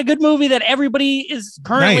won. We got a good movie that everybody is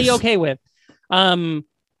currently okay with.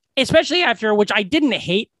 Especially after, which I didn't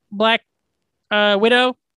hate Black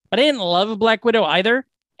Widow, but I didn't love Black Widow either.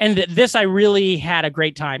 And this, I really had a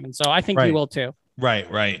great time. And so I think you will too.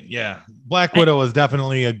 Right. Yeah. Black Widow was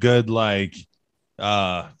definitely a good, like,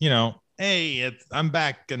 hey, I'm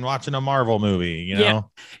back and watching a Marvel movie, you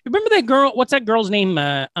know? Remember that girl? What's that girl's name?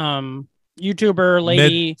 YouTuber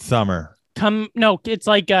lady. Midsummer. It's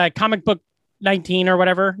like Comic Book 19 or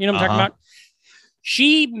whatever. You know what I'm talking about?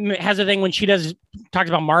 She has a thing when she talks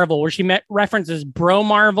about Marvel where she references Bro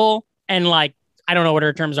Marvel and like, I don't know what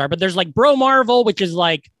her terms are, but there's like Bro Marvel, which is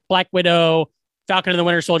like Black Widow, Falcon and the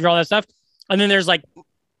Winter Soldier, all that stuff. And then there's like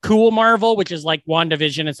Cool Marvel, which is like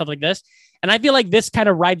WandaVision and stuff like this. And I feel like this kind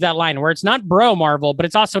of rides that line where it's not Bro Marvel, but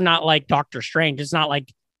it's also not like Doctor Strange. It's not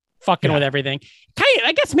like fucking with everything.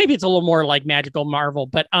 I guess maybe it's a little more like magical Marvel,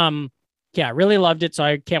 but really loved it. So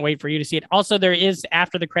I can't wait for you to see it. Also, there is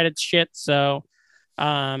after the credits shit. So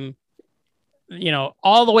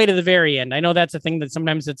all the way to the very end. I know that's a thing that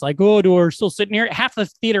sometimes it's like, oh, we're still sitting here. Half the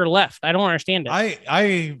theater left. I don't understand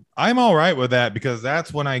it. I'm all right with that because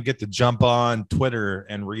that's when I get to jump on Twitter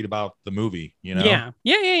and read about the movie, Yeah.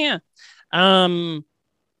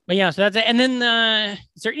 But yeah, so that's it. And then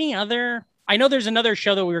is there any other? I know there's another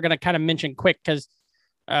show that we were going to kind of mention quick because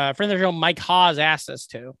friend of the show Mike Hawes asked us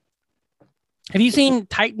to. Have you seen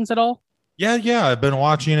Titans at all? Yeah. I've been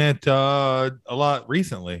watching it a lot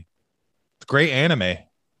recently. It's great anime.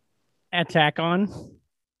 Attack on.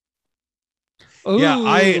 Ooh. Yeah,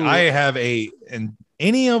 I have and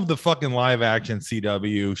any of the fucking live action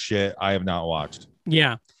CW shit I have not watched.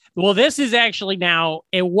 Yeah. Well, this is actually now,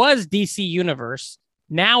 it was DC Universe.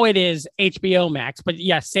 Now it is HBO Max, but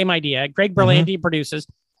yes, same idea. Greg Berlanti produces.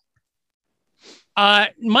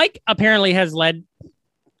 Mike apparently has led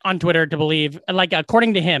on Twitter to believe, like,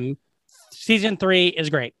 according to him, season 3 is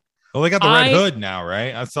great. Well, they got the Red Hood now,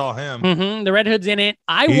 right? I saw him. Mm-hmm, the Red Hood's in it.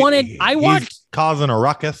 I watched causing a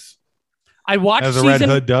ruckus. I watched as a Red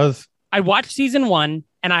Hood does. I watched season 1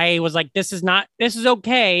 and I was like, this is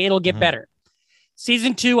okay. It'll get better.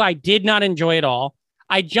 Season 2, I did not enjoy it all.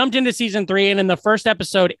 I jumped into season 3 and in the first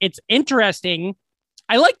episode, it's interesting.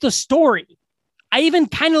 I like the story. I even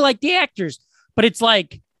kind of like the actors, but it's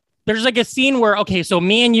like, there's like a scene where, okay, so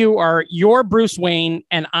me and you're Bruce Wayne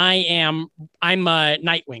and I'm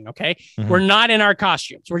Nightwing. Okay. Mm-hmm. We're not in our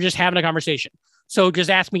costumes. We're just having a conversation. So just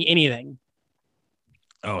ask me anything.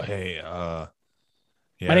 Oh, hey, yeah.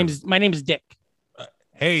 My name is Dick.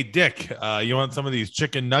 Hey, Dick, you want some of these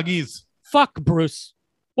chicken nuggies? Fuck, Bruce.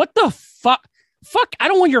 What the fuck? Fuck. I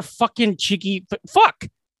don't want your fucking cheeky. Fuck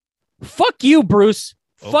you, Bruce.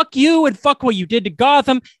 Oh. Fuck you and fuck what you did to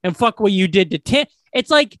Gotham and fuck what you did to Tim.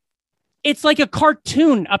 It's like a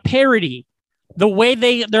cartoon, a parody. The way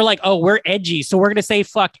they're like, oh, we're edgy, so we're going to say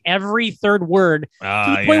fuck every third word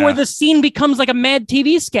to the point where the scene becomes like a Mad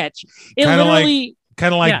TV sketch. It literally...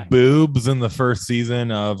 Kind of like boobs in the first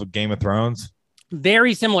season of Game of Thrones.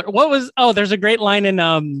 Very similar. There's a great line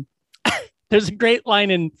in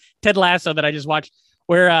Ted Lasso that I just watched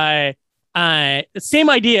where same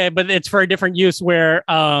idea, but it's for a different use where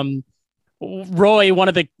Roy, one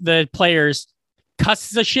of the players,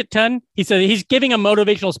 cusses a shit ton. He said he's giving a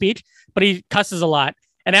motivational speech, but he cusses a lot.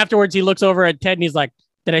 And afterwards he looks over at Ted and he's like,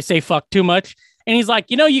 did I say fuck too much? And he's like,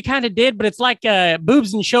 you kind of did, but it's like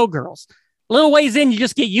boobs and showgirls. Little ways in, you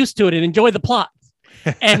just get used to it and enjoy the plot.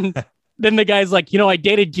 And then the guy's like, I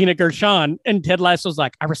dated Gina Gershon. And Ted Lasso's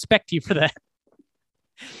like, I respect you for that.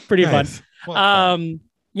 Pretty nice. Fun.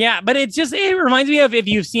 Yeah, but it reminds me of, if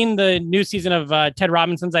you've seen the new season of Ted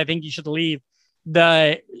Robinson's I Think You Should Leave,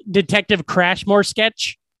 the Detective Crashmore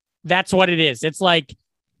sketch. That's what it is. It's like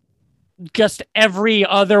just every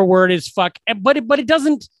other word is fuck. But it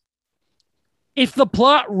doesn't. If the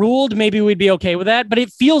plot ruled, maybe we'd be okay with that. But it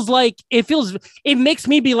makes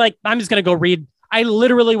me be like, I'm just going to go read. I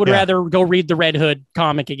literally would rather go read the Red Hood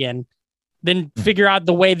comic again than figure out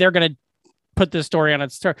the way they're going to put this story on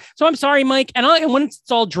its turn. So I'm sorry, Mike. And when it's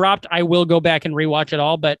all dropped, I will go back and rewatch it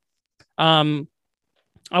all. But I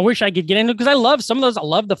wish I could get into it because I love some of those. I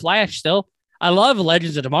love The Flash still. I love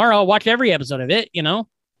Legends of Tomorrow. I'll watch every episode of it,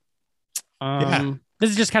 This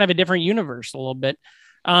is just kind of a different universe a little bit.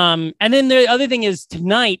 And then the other thing is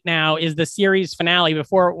tonight now is the series finale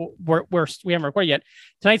before we haven't recorded yet.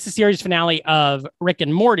 Tonight's the series finale of Rick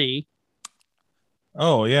and Morty.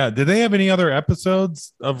 Oh yeah. Did they have any other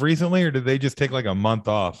episodes of recently or did they just take like a month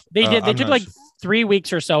off? They did. They took like 3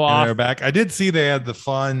 weeks or so off. They're back. I did see they had the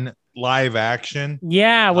fun live action.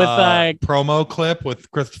 Yeah. With promo clip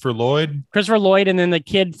with Christopher Lloyd. And then the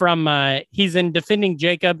kid from he's in Defending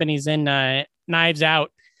Jacob and he's in Knives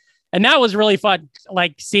Out. And that was really fun,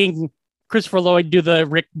 like seeing Christopher Lloyd do the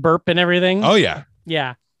Rick burp and everything. Oh, yeah.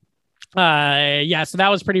 Yeah. So that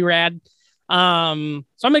was pretty rad. So I'm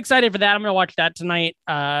excited for that. I'm going to watch that tonight.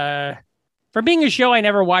 For being a show I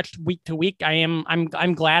never watched week to week,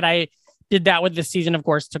 I'm glad I did that with this season. Of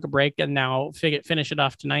course, took a break and now finish it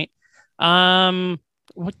off tonight.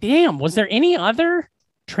 Was there any other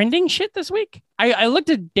trending shit this week? I looked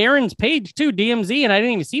at Darren's page too, DMZ, and I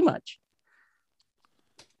didn't even see much.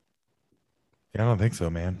 Yeah, I don't think so,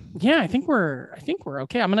 man. Yeah, I think we're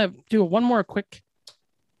okay. I'm gonna do one more quick.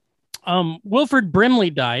 Wilford Brimley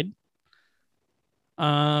died.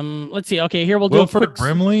 Let's see. Okay, here we'll do Wilford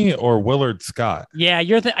Brimley or Willard Scott. Yeah,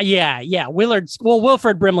 Willard. Well,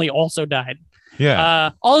 Wilford Brimley also died.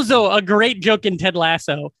 Yeah. Also a great joke in Ted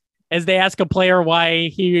Lasso as they ask a player why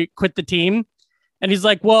he quit the team, and he's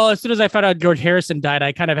like, "Well, as soon as I found out George Harrison died,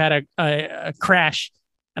 I kind of had a crash."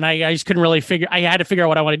 And I just couldn't really I had to figure out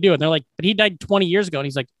what I want to do. And they're like, but he died 20 years ago. And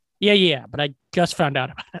he's like, yeah, but I just found out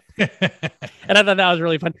about it. And I thought that was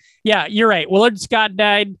really fun. Yeah, you're right. Willard Scott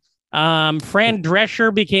died. Fran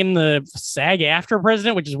Drescher became the SAG-AFTRA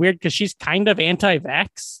president, which is weird because she's kind of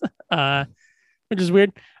anti-vax, which is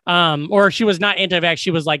weird. Or she was not anti-vax.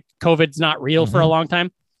 She was like, COVID's not real for a long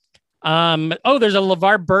time. There's a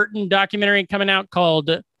LeVar Burton documentary coming out called,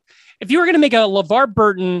 if you were going to make a LeVar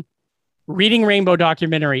Burton Reading Rainbow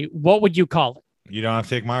documentary, what would you call it? You don't have to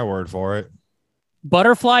take my word for it.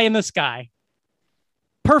 Butterfly in the Sky.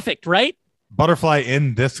 Perfect, right? Butterfly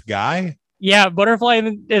in this guy? Yeah, butterfly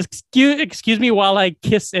in the, excuse me while I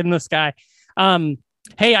kiss in the sky.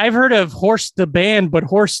 Hey, I've heard of Horse the Band, but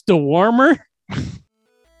Horse the Warmer.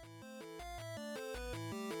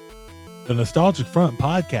 The Nostalgic Front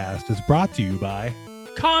podcast is brought to you by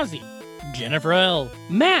Kazi, Jennifer L,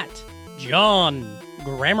 Matt, John,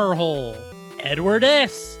 Grammar Hole, Edward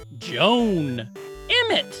S, Joan,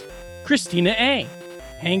 Emmett, Christina A,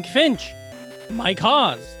 Hank Finch, Mike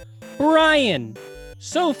Hawes, Brian,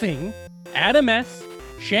 Sophing, Adam S,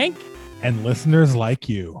 Shank, and listeners like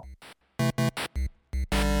you.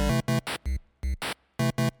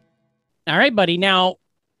 All right, buddy. Now,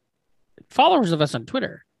 followers of us on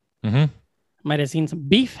Twitter might have seen some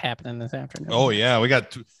beef happening this afternoon. Oh yeah, we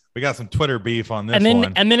got some Twitter beef on this and then,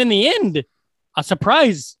 one. And then in the end, a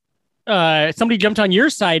surprise. Somebody jumped on your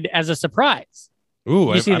side as a surprise.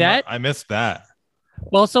 Ooh, you see that? I missed that.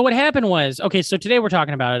 Well, so what happened was, okay, so today we're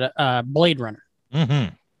talking about Blade Runner.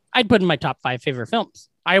 I'd put in my top 5 favorite films.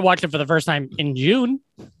 I watched it for the first time in June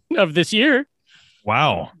of this year.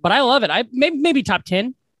 Wow. But I love it. I maybe top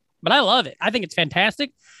 10, but I love it. I think it's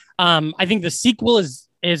fantastic. I think the sequel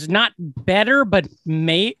is not better, but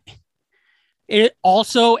it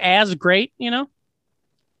also as great, you know?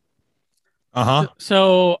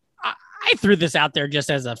 So I threw this out there just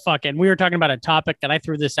as we were talking about a topic that I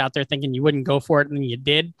threw this out there thinking you wouldn't go for it, and then you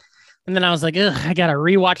did. And then I was like, ugh, I got to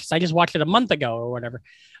rewatch this. I just watched it a month ago or whatever.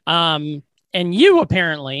 And you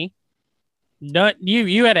apparently,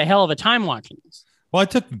 you had a hell of a time watching this. Well, I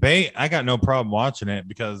took bait. I got no problem watching it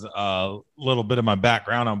because a little bit of my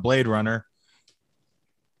background on Blade Runner,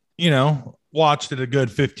 watched it a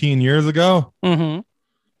good 15 years ago.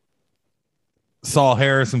 Saw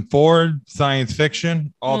Harrison Ford, science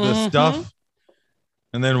fiction, all this stuff,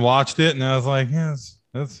 and then watched it, and I was like, yeah,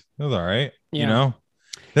 that's all right. Yeah.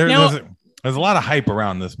 There's a lot of hype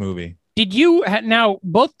around this movie. Did you now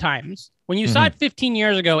both times when you saw it 15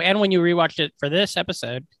 years ago and when you rewatched it for this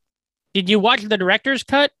episode? Did you watch the director's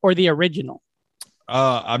cut or the original?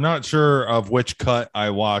 I'm not sure of which cut I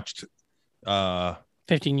watched.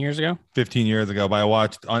 15 years ago, but I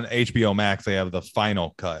watched on HBO Max. They have the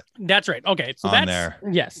final cut. That's right. Okay. So on that's there.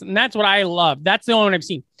 Yes. And that's what I love. That's the only one I've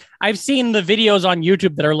seen. I've seen the videos on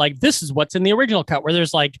YouTube that are like, this is what's in the original cut, where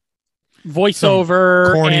there's like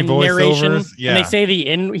voiceover and narration. Yeah. And they say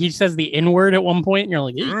he says the N word at one point and you're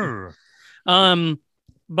like,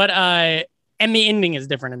 and the ending is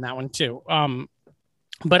different in that one too.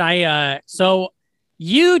 So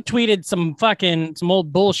you tweeted some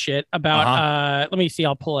old bullshit about, let me see.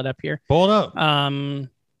 I'll pull it up here. Pull it up.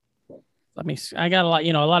 Let me see. I got a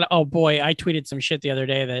lot of, oh boy, I tweeted some shit the other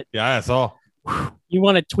day that. Yeah, I saw. You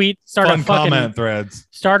want to tweet, start Fun a fucking comment threads.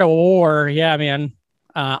 Start a war. Yeah, man.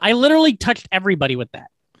 I literally touched everybody with that.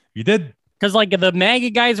 You did? Because like the MAGA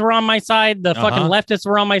guys were on my side. The fucking leftists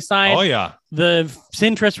were on my side. Oh yeah. The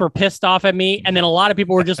centrists were pissed off at me. And then a lot of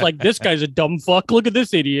people were just like, this guy's a dumb fuck. Look at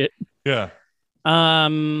this idiot. Yeah. Tell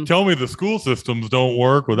me the school systems don't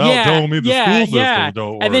work without telling me the school systems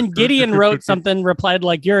don't work. And then Gideon replied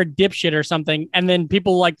like, you're a dipshit or something. And then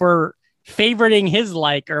people like were favoriting his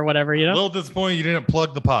like or whatever, A little disappointed you didn't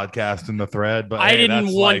plug the podcast in the thread, but I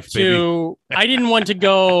didn't want to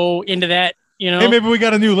go into that, Hey, maybe we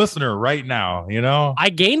got a new listener right now, I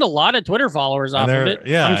gained a lot of Twitter followers off of it.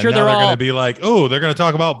 Yeah. I'm sure they're all going to be like, oh, they're going to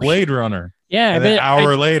talk about Blade Runner. Yeah. And an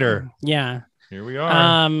hour later. Yeah. Here we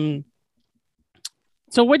are.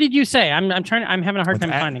 So what did you say? I'm having a hard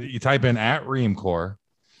time finding. You type in @Reamcore.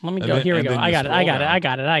 Let me go. Here we go. I got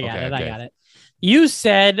it. You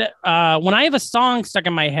said when I have a song stuck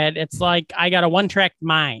in my head, it's like I got a one-track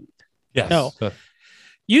mind. Yes. No.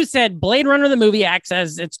 You said Blade Runner the movie acts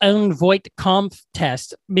as its own Voight-Kampff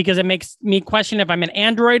test because it makes me question if I'm an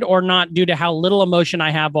android or not due to how little emotion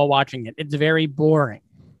I have while watching it. It's very boring.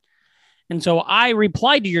 And so I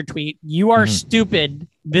replied to your tweet, you are stupid.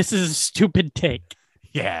 This is a stupid take.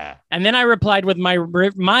 Yeah. And then I replied with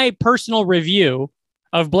my personal review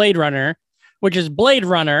of Blade Runner, which is Blade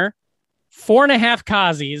Runner, 4.5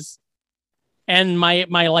 Kazis. And my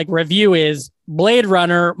like review is Blade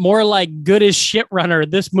Runner, more like good as shit runner.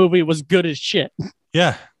 This movie was good as shit.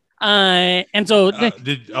 Yeah. And so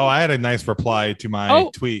I had a nice reply to my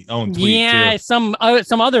own tweet yeah, too. some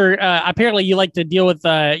other apparently you like to deal with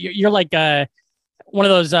you're like one of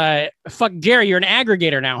those fuck Jerry, you're an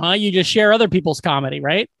aggregator now, huh? You just share other people's comedy,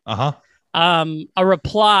 right? Uh-huh. A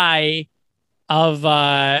reply of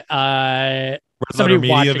somebody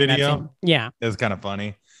media watching video. that scene. Yeah, it was kind of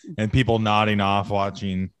funny, and people nodding off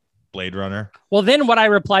watching Blade Runner. Well, then what I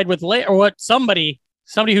replied with or what somebody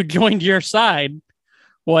who joined your side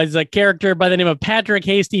was a character by the name of Patrick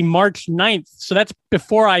Hasty, March 9th. So that's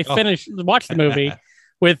before I watched the movie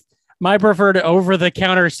with my preferred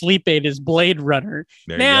over-the-counter sleep aid is Blade Runner.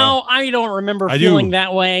 Now, I don't remember feeling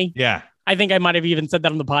that way. Yeah. I think I might have even said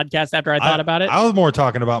that on the podcast after I thought about it. I was more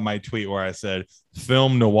talking about my tweet where I said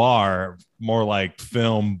film noir, more like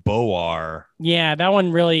film boar. Yeah, that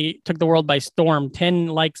one really took the world by storm. 10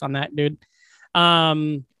 likes on that, dude.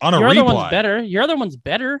 On a your reply. Other one's better. Your other one's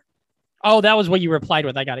better. Oh, that was what you replied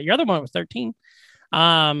with. I got it. Your other one was 13.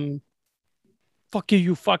 Fuck you,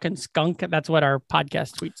 you fucking skunk. That's what our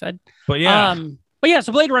podcast tweet said. But yeah.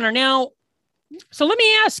 So Blade Runner now. So let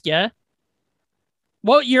me ask you,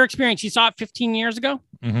 what your experience? You saw it 15 years ago?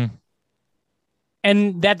 Mm-hmm.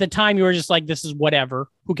 And at the time you were just like, this is whatever.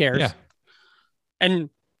 Who cares? Yeah. And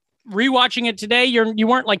rewatching it today, you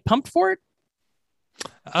weren't like pumped for it?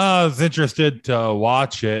 I was interested to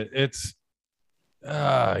watch it. It's,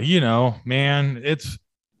 man, it's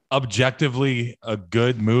objectively a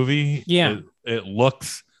good movie. Yeah. It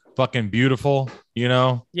looks fucking beautiful,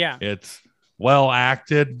 Yeah. It's well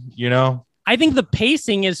acted, I think the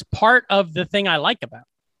pacing is part of the thing I like about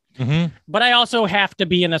it. Mm-hmm. But I also have to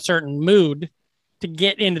be in a certain mood to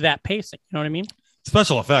get into that pacing. You know what I mean?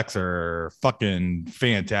 Special effects are fucking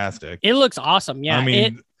fantastic. It looks awesome. Yeah. I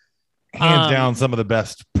mean, hands down, some of the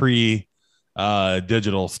best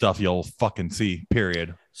digital stuff you'll fucking see,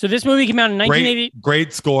 period. So this movie came out in 1980.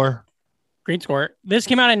 Great score. Great score. This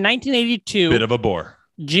came out in 1982. Bit of a bore.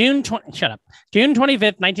 June 25th,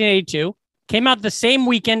 1982. Came out the same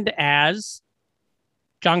weekend as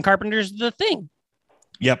John Carpenter's The Thing.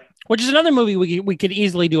 Yep. Which is another movie we could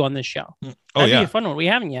easily do on this show. That'd be a fun one. We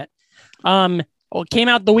haven't yet. It came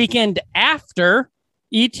out the weekend after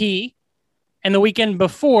E.T. and the weekend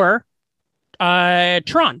before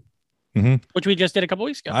Tron, which we just did a couple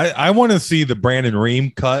weeks ago. I want to see the Brandon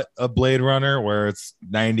Ream cut of Blade Runner where it's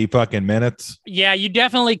 90 fucking minutes. Yeah, you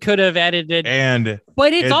definitely could have edited.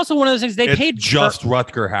 But it's also one of those things they paid just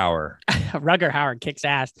Rutger Hauer. Rutger Hauer kicks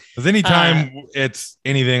ass. Because anytime it's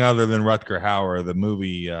anything other than Rutger Hauer, the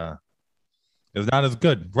movie is not as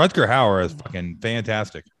good. Rutger Hauer is fucking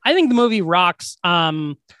fantastic. I think the movie rocks.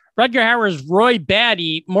 Rutger Hauer's Roy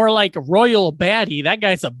Batty, more like Royal Batty. That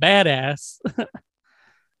guy's a badass.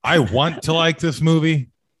 I want to like this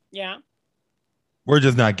movie. Yeah. We're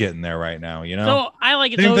just not getting there right now, So I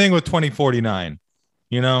like it. Same thing with 2049,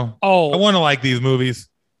 Oh, I want to like these movies.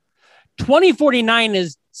 2049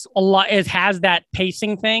 is a lot. It has that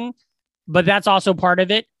pacing thing, but that's also part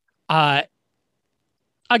of it.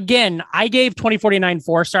 Again, I gave 2049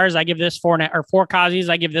 4 stars. I give this 4 Kazi's.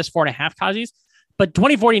 I give this 4.5 Kazi's. But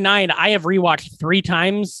 2049, I have rewatched 3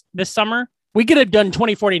 times this summer. We could have done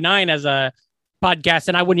 2049 as a podcast,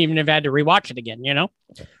 and I wouldn't even have had to rewatch it again.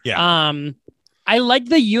 Yeah. I like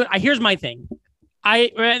here's my thing.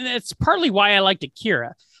 It's partly why I liked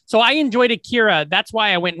Akira. So I enjoyed Akira. That's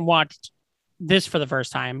why I went and watched this for the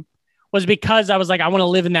first time. Was because I was like, I want to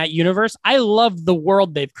live in that universe. I love the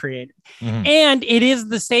world they've created. Mm-hmm. And it is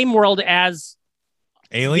the same world as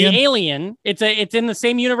Alien. The Alien. It's in the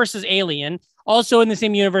same universe as Alien. Also in the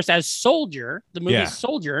same universe as Soldier, the movie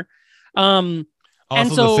Soldier. Also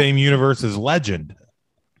the same universe as Legend.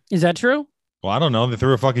 Is that true? Well, I don't know. They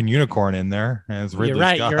threw a fucking unicorn in there as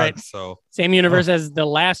Ridley Scott. You're right. So same universe as The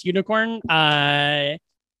Last Unicorn. So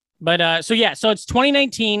it's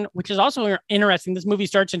 2019, which is also interesting. This movie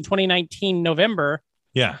starts in 2019, November.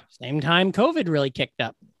 Yeah. Same time COVID really kicked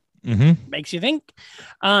up. Mm-hmm. Makes you think.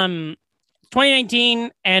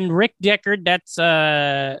 2019 and Rick Deckard, that's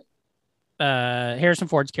Harrison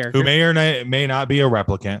Ford's character. Who may or may not be a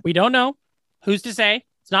replicant. We don't know. Who's to say?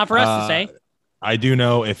 It's not for us to say. I do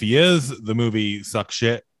know if he is, the movie sucks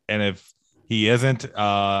shit. And if he isn't,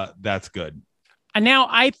 that's good. And now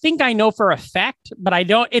I think I know for a fact, but I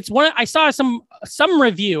don't. It's one I saw some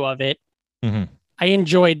review of it. Mm-hmm. I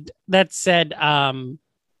enjoyed that said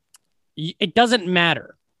it doesn't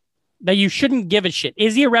matter, that you shouldn't give a shit.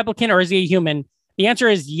 Is he a replicant or is he a human? The answer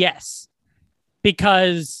is yes,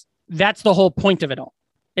 because that's the whole point of it all.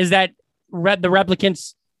 Is that the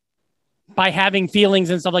replicants, by having feelings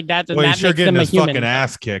and stuff like that, he's sure getting his fucking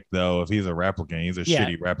ass kicked though. If he's a replicant, he's a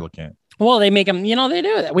shitty replicant. Well, they make him, they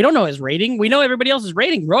do that. We don't know his rating. We know everybody else's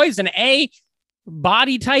rating. Roy's an A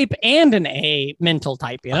body type and an A mental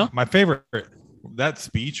type, My favorite, that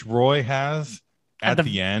speech Roy has at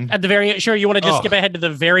the end. At the very, sure, you want to just skip ahead to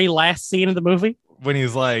the very last scene of the movie? When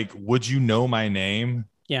he's like, would you know my name?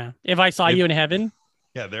 Yeah. If I saw you in heaven.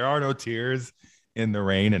 Yeah, there are no tears in the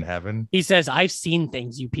rain in heaven. He says, I've seen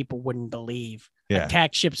things you people wouldn't believe. Yeah.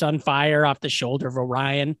 Attack ships on fire off the shoulder of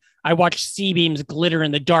Orion. I watched sea beams glitter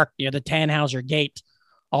in the dark near the Tannhauser Gate.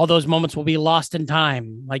 All those moments will be lost in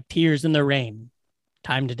time, like tears in the rain.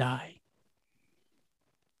 Time to die.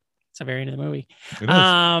 It's the very end of the movie. It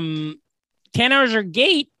is. Tannhauser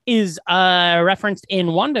Gate is referenced in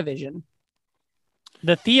WandaVision.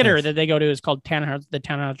 The theater that they go to is called the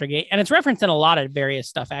Tannhauser Gate, and it's referenced in a lot of various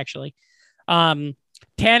stuff, actually. The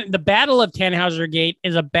Battle of Tannhauser Gate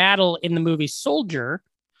is a battle in the movie Soldier.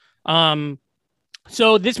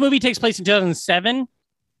 So this movie takes place in 2007.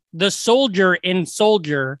 The soldier in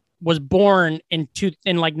Soldier was born in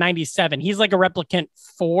 97. He's like a replicant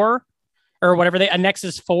 4 or whatever a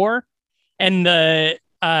Nexus 4, and the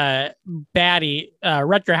baddie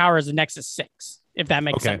Rutger Hauer is a Nexus 6. If that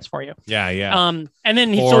makes sense for you. Yeah. And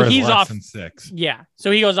then he's off. Than 6. Yeah.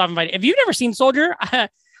 So he goes off and fights. If you've never seen Soldier,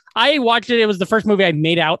 I watched it. It was the first movie I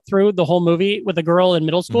made out through the whole movie with a girl in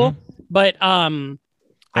middle school. Mm-hmm. But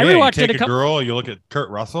I rewatched it. Girl, you look at Kurt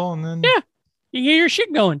Russell, and then you get your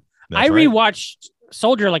shit going. I rewatched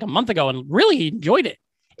Soldier like a month ago and really enjoyed it.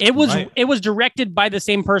 It was directed by the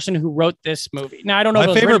same person who wrote this movie. Now I don't know.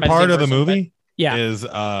 My favorite part of the movie, is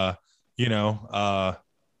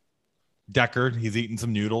Deckard. He's eating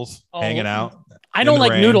some noodles, hanging out. I don't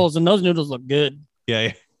like noodles, and those noodles look good.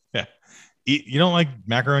 Yeah. You don't like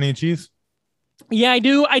macaroni and cheese? Yeah, I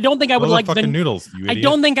do. I don't think I would like the noodles. I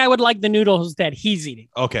don't think I would like the noodles that he's eating.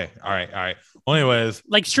 Okay. All right. Well, anyways,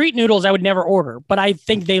 like street noodles, I would never order, but I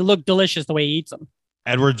think they look delicious the way he eats them.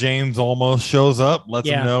 Edward James almost shows up, lets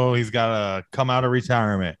him know he's got to come out of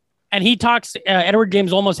retirement. And he talks. Edward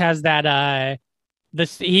James almost has that.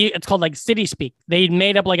 It's called like city speak. They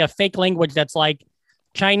made up like a fake language that's like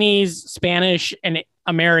Chinese, Spanish, and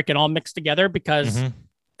American all mixed together because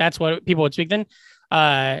that's what people would speak then.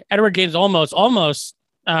 Edward James almost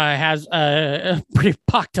has a pretty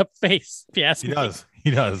pocked up face. If you ask me. He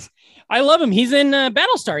does. I love him. He's in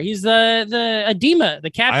Battlestar. He's the Adema, the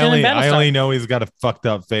captain in Battlestar. I only know he's got a fucked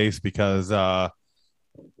up face because,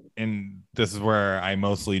 and this is where I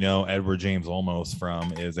mostly know Edward James Olmos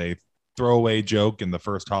from, is a throwaway joke in the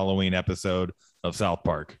first Halloween episode of South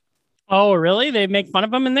Park. Oh, really? They make fun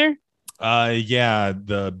of him in there? Yeah.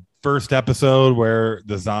 The first episode where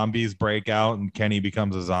the zombies break out and Kenny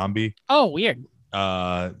becomes a zombie. Oh, weird.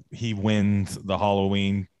 He wins the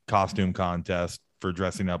Halloween costume contest for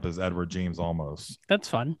dressing up as Edward James Olmos. That's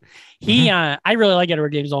fun. I really like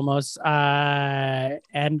Edward James Olmos.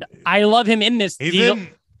 And I love him in this.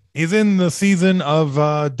 He's in the season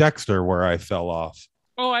of Dexter where I fell off.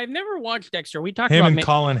 Oh, I've never watched Dexter. We talked him about and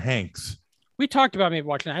Colin Hanks. We talked about maybe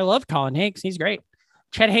watching it. I love Colin Hanks. He's great.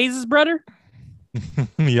 Chet Hayes' brother.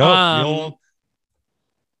 Yup.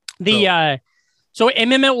 So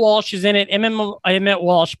Emmett Walsh is in it. Emmett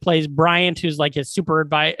Walsh plays Bryant, who's like his super.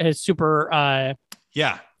 I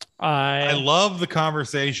love the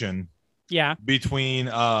conversation. Yeah. Between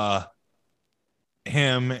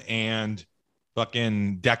him and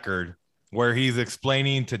fucking Deckard, where he's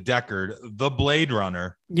explaining to Deckard, the Blade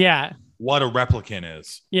Runner, what a replicant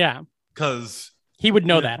is. Yeah. Because he would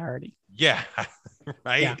know that already. Yeah.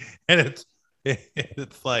 Right. Yeah. And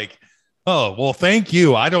it's like, oh, well, thank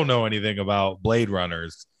you. I don't know anything about Blade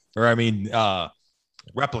Runners, or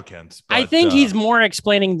replicants. But, I think he's more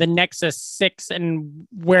explaining the Nexus 6 and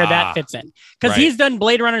where that fits in. Because he's done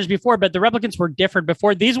Blade Runners before, but the replicants were different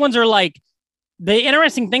before. These ones are like, the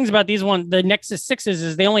interesting things about these the Nexus 6s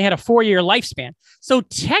is they only had a 4-year lifespan. So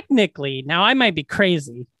technically, now I might be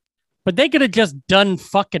crazy, but they could have just done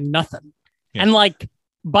fucking nothing. Yeah. And like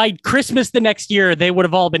by Christmas the next year, they would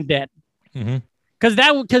have all been dead. Because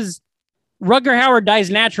Rutger Hauer dies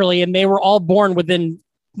naturally, and they were all born within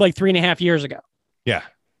like 3.5 years ago. Yeah.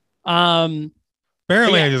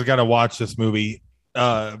 Apparently, I just got to watch this movie.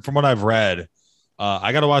 From what I've read,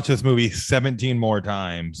 I got to watch this movie 17 more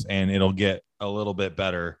times, and it'll get a little bit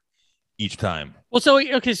better each time. Well, so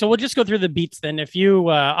we'll just go through the beats then. If you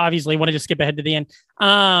obviously want to just skip ahead to the end.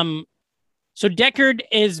 So Deckard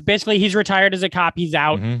is basically, he's retired as a cop. He's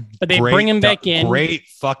out, but they bring him back in. Great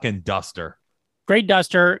fucking duster. Great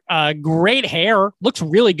duster. Great hair. Looks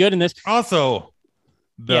really good in this. Also,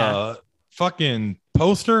 the fucking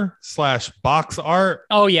poster / box art.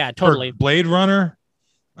 Oh, yeah, totally. Blade Runner.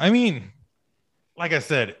 I mean, like I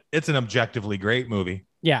said, it's an objectively great movie.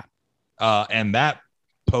 Yeah. And that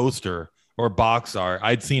poster or box art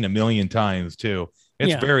I'd seen a million times too.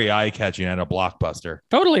 It's very eye-catching at a Blockbuster.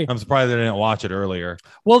 Totally. I'm surprised I didn't watch it earlier.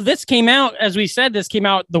 Well, this came out, as we said, this came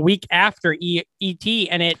out the week after E.T.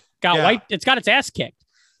 and it got it's got its ass kicked.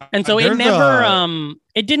 And so it never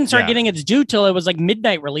it didn't start getting its due till it was like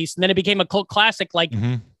midnight release, and then it became a cult classic. Like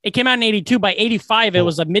it came out in 82. By 85, it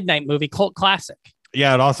was a midnight movie, cult classic.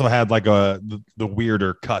 Yeah, it also had like the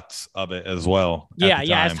weirder cuts of it as well.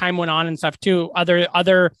 As time went on and stuff too.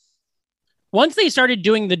 Other once they started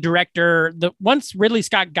doing the director, once Ridley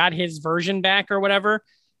Scott got his version back or whatever,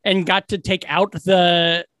 and got to take out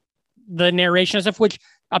the narration and stuff, which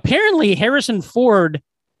apparently Harrison Ford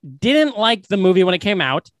didn't like the movie when it came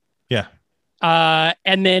out. Yeah.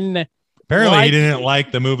 And then apparently he didn't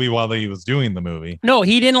like the movie while he was doing the movie. No,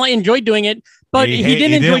 he didn't enjoy doing it, but he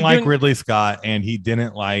didn't like Ridley Scott, and he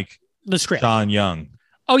didn't like the script. Sean Young.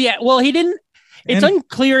 Oh yeah, well he didn't. It's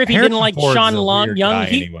unclear if he didn't like Sean Young.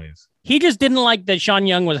 He just didn't like that Sean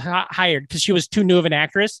Young was hired because she was too new of an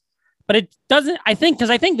actress. But it doesn't. I think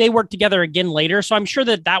they worked together again later, so I'm sure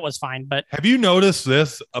that was fine. But have you noticed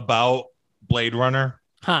this about Blade Runner?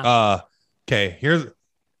 Huh. Okay, here's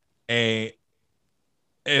anytime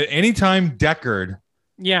Deckard,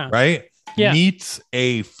 right, meets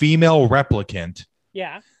a female replicant,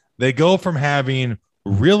 they go from having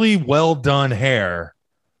really well done hair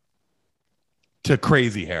to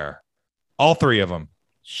crazy hair. All three of them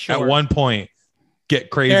at one point get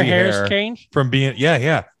crazy Their hair hair's changed from being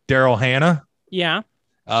Daryl Hannah.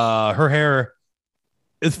 Her hair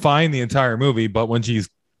is fine the entire movie, but when she's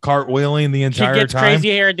cartwheeling the entire time, she gets crazy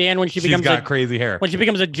hair at the end when she's got crazy hair. When she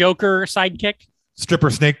becomes a Joker sidekick, stripper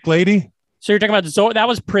snake lady. So you're talking about Zora. That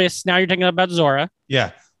was Pris. Now you're talking about Zora.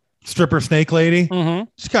 Yeah, stripper snake lady. Mm-hmm.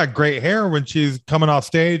 She's got great hair when she's coming off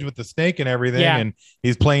stage with the snake and everything, and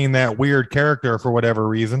he's playing that weird character for whatever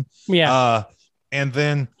reason. Yeah. And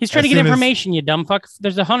then he's trying to get information. You dumb fuck.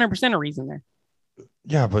 There's 100% a reason there.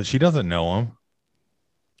 Yeah, but she doesn't know him.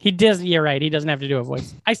 He does. You're right. He doesn't have to do a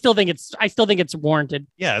voice. I still think it's warranted.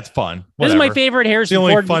 Yeah, it's fun. Whatever. This is my favorite Harrison Ford.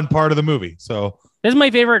 The only fun part of the movie. So this is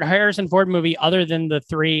my favorite Harrison Ford movie, other than the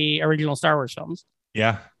 3 original Star Wars films.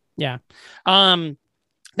 Yeah.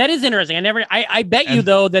 That is interesting. I bet you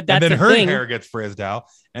though that's and then the her thing. hair gets frizzed out,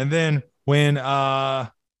 and then when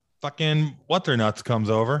fucking what's her nuts comes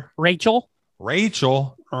over, Rachel,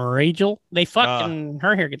 they fuck and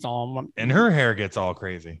her hair gets all and her hair gets all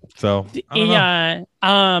crazy. So some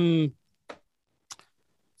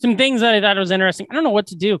things that I thought was interesting. I don't know what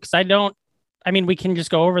to do because we can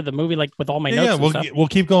just go over the movie like with all my notes. Yeah, we'll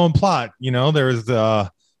keep going plot. There's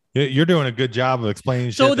you're doing a good job of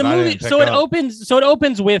explaining. So the movie, it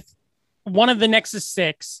opens with one of the Nexus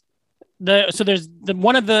 6. There's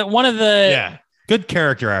one of the good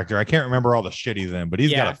character actor. I can't remember all the shit he's in, but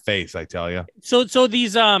he's got a face, I tell you. So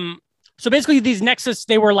these so basically these Nexus,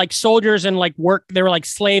 they were like soldiers and like work. They were like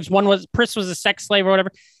slaves. Pris was a sex slave or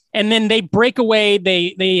whatever. And then they break away.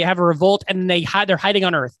 They have a revolt and they're hiding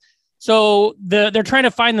on Earth. So they're trying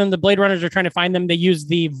to find them. The Blade Runners are trying to find them. They use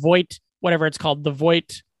the Voight, whatever it's called, the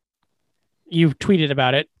Voight. You tweeted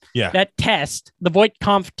about it. Yeah. That test, the Voight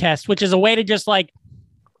Kampf test, which is a way to just like,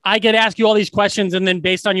 I could ask you all these questions, and then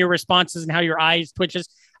based on your responses and how your eyes twitches,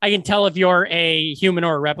 I can tell if you're a human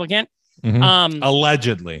or a replicant. Mm-hmm.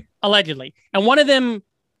 Allegedly. And one of them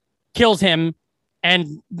kills him,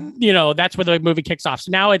 and that's where the movie kicks off.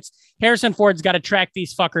 So now it's Harrison Ford's got to track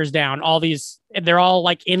these fuckers down. All these, they're all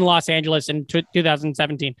like in Los Angeles in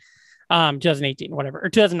 2017, 2018, whatever, or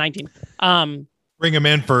 2019. Bring him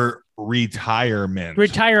in for retirement,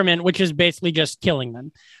 which is basically just killing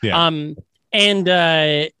them. Yeah.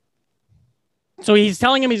 So he's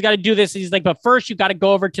telling him he's got to do this. He's like, but first you got to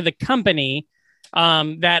go over to the company so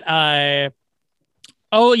the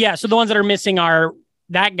ones that are missing are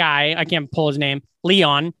that guy. I can't pull his name.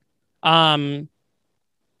 Leon,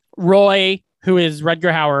 Roy, who is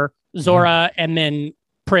Rutger Hauer, Zora, and then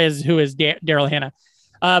Pris, who is Daryl Hannah.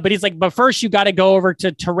 But he's like, but first you got to go over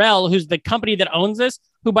to Terrell, who's the company that owns this,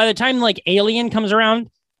 who by the time like Alien comes around,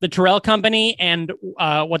 the Terrell company and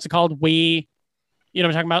what's it called? You know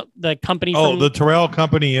what I'm talking about? The company. The Terrell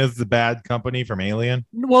company is the bad company from Alien.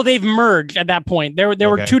 Well, they've merged at that point. There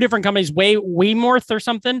were two different companies, Waymorth or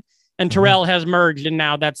something, and Terrell has merged, and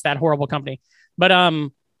now that's that horrible company. But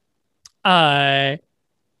they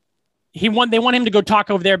want him to go talk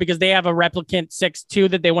over there because they have a replicant 6-2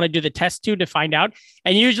 that they want to do the test to find out.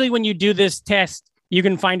 And usually when you do this test, you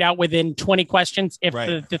can find out within 20 questions if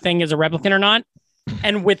the thing is a replicant or not.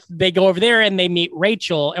 And they go over there and they meet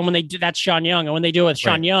Rachel, and when they do, that's Sean Young. And when they do it with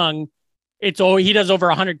Sean Young, he does over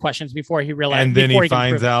 100 questions before he realizes. And then before he can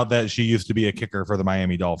finds prove it. out that she used to be a kicker for the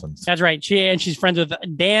Miami Dolphins. That's right. She's friends with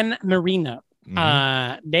Dan Marino.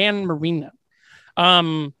 Dan Marino.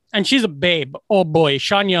 And she's a babe. Oh boy,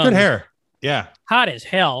 Sean Young. Good hair. Yeah. Hot as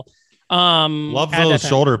hell. Love those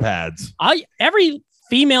shoulder pads. Every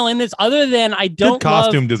female in this, other than I don't Good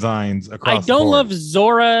costume designs across. I don't the board. love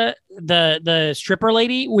Zora, the stripper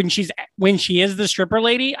lady, when she is the stripper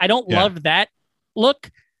lady. I don't love that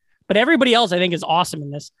look, but everybody else I think is awesome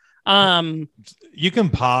in this. You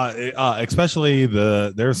can especially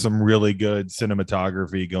there's some really good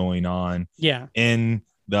cinematography going on. Yeah. In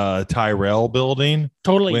the Tyrell building.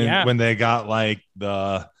 Totally. When they got like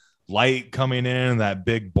the light coming in, that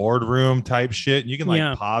big boardroom type shit, you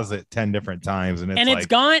can pause it 10 different times, and it's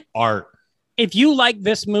got art. If you like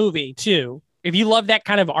this movie too, if you love that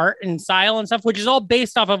kind of art and style and stuff, which is all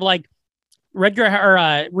based off of like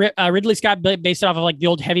Ridley Scott, based off of like the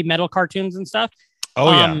old heavy metal cartoons and stuff. Oh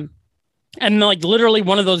yeah. And like literally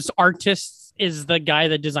one of those artists is the guy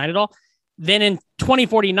that designed it all. Then in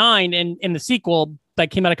 2049, in the sequel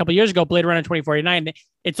that came out a couple of years ago, Blade Runner 2049,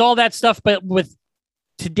 it's all that stuff, but with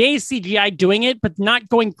today's CGI doing it, but not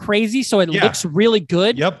going crazy, so it looks really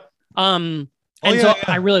good. Yep. I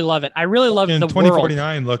really love it. I really love the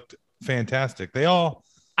 2049 looked fantastic.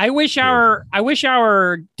 I wish our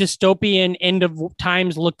dystopian end of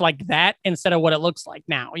times looked like that instead of what it looks like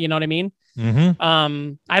now. You know what I mean?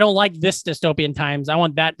 Mm-hmm. I don't like this dystopian times. I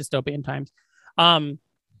want that dystopian times.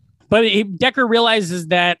 But Decker realizes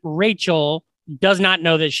that Rachel does not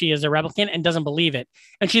know that she is a replicant and doesn't believe it.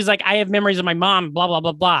 And she's like, I have memories of my mom, blah, blah,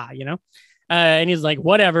 blah, blah, you know? And he's like,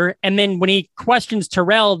 whatever. And then when he questions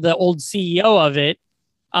Terrell, the old CEO of it,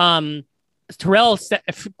 Terrell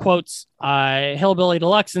quotes Hillbilly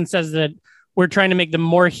Deluxe and says that we're trying to make them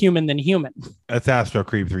more human than human. That's Astro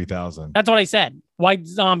Creep 3000. That's what I said. White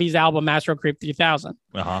Zombie's album, Astro Creep 3000.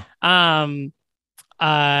 And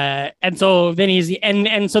so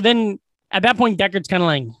then so then at that point, Deckard's kind of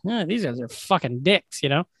like, these guys are fucking dicks, you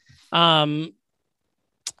know?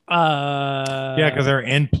 Because they're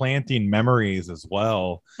implanting memories as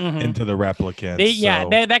well into the replicants.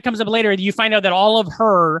 That comes up later. You find out that all of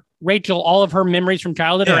her memories from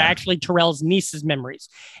childhood are actually Terrell's niece's memories.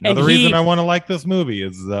 Now, the reason I want to like this movie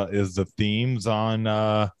is the themes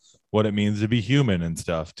on what it means to be human and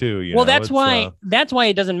stuff too. That's why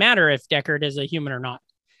it doesn't matter if Deckard is a human or not,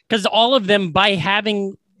 because all of them by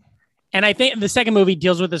having. And I think the second movie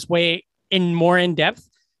deals with this way more in depth,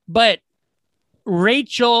 but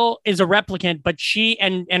Rachel is a replicant, but she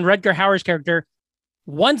and Rutger Hauer's character,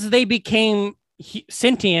 once they became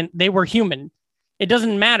sentient, they were human. It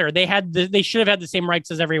doesn't matter. They should have had the same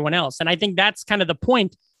rights as everyone else. And I think that's kind of the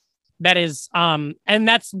point that is, and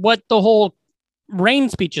that's what the whole Rain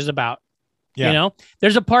speech is about. Yeah. You know,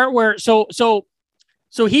 there's a part where,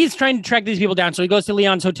 so he's trying to track these people down. So he goes to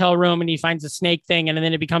Leon's hotel room and he finds a snake thing. And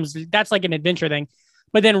then that's like an adventure thing.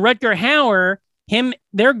 But then Rutger Hauer,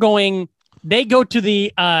 they go to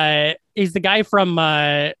he's the guy from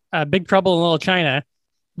Big Trouble in Little China.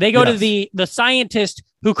 They go to the scientist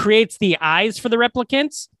who creates the eyes for the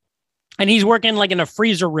replicants. And he's working like in a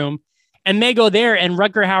freezer room. And they go there and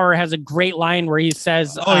Rutger Hauer has a great line where he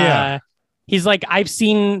says, he's like,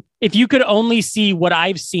 if you could only see what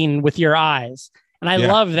I've seen with your eyes. And I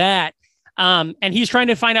love that. And he's trying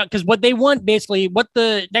to find out, because what they want, basically, what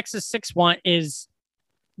the Nexus 6 want is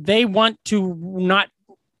they want to not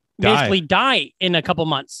basically die in a couple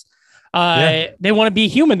months. They want to be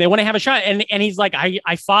human. They want to have a shot. And he's like,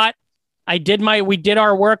 I fought. we did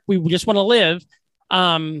our work. We just want to live.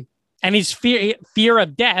 And he's fear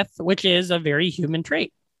of death, which is a very human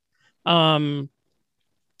trait. And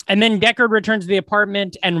then Deckard returns to the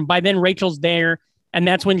apartment, and by then Rachel's there. And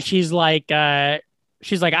that's when she's like, I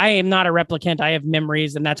am not a replicant. I have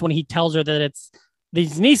memories. And that's when he tells her that it's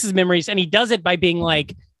these niece's memories. And he does it by being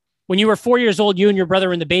like, when you were 4 years old, you and your brother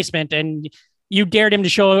were in the basement and you dared him to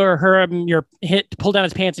show her your hit to pull down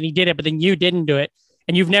his pants, and he did it, but then you didn't do it.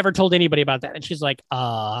 And you've never told anybody about that. And she's like,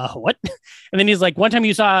 what? And then he's like, one time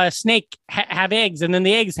you saw a snake have eggs, and then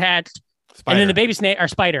the eggs hatched, and then the baby snake or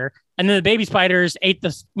spider, and then the baby spiders ate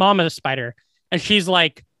the mom of the spider. And she's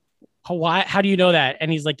like, how do you know that? And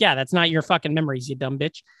he's like, yeah, that's not your fucking memories, you dumb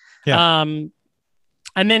bitch. Yeah. And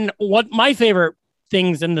then what my favorite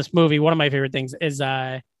things in this movie, one of my favorite things is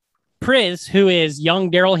Priz, who is young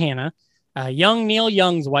Daryl Hannah, young Neil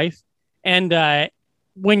Young's wife. And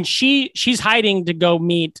when she's hiding to go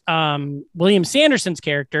meet William Sanderson's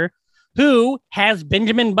character, who has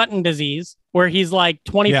Benjamin Button disease, where he's like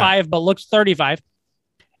 25 but looks 35.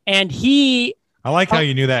 And he I like how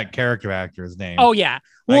you knew that character actor's name. Oh yeah.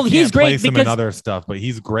 Well, I can't he's great place him because in other stuff, but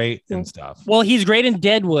he's great in stuff. well, he's great in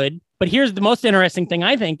Deadwood. But here's the most interesting thing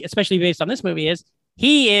I think, especially based on this movie, is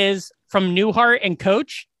he is from Newhart and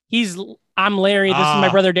Coach. I'm Larry. This is my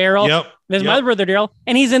brother Daryl. Yep. This is my other brother Daryl,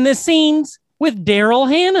 and he's in this scenes with Daryl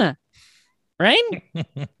Hannah. Right?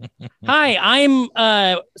 Hi, I'm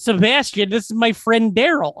Sebastian. This is my friend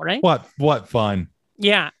Daryl. Right? What fun?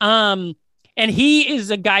 Yeah. And he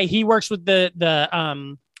is a guy. He works with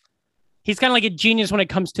the he's kind of like a genius when it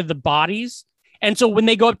comes to the bodies. And so when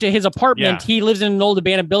they go up to his apartment, he lives in an old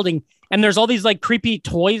abandoned building, and there's all these like creepy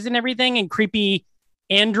toys and everything, and creepy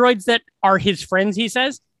androids that are his friends. He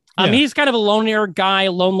says, he's kind of a lonely guy,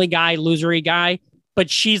 losery guy, but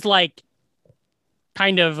she's like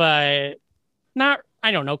kind of kind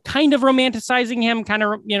of romanticizing him, kind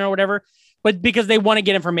of, whatever. But because they want to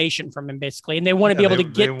get information from him, basically, and they want to be able to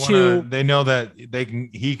get to. They know that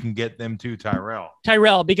he can get them to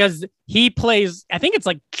Tyrell, because he plays. I think it's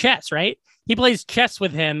like chess, right? He plays chess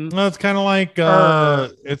with him. Well, it's kind of like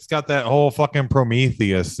it's got that whole fucking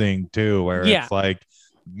Prometheus thing too, where it's like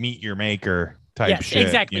meet your maker type shit.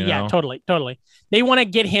 Exactly. Yeah, totally. They want to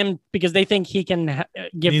get him because they think he can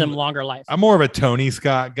give them longer life. I'm more of a Tony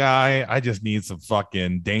Scott guy. I just need some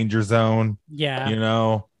fucking Danger Zone.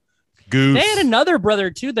 Yeah. Goose. They had another brother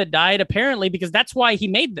too that died apparently, because that's why he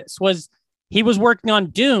made this. He was working on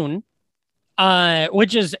Dune,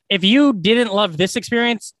 which is, if you didn't love this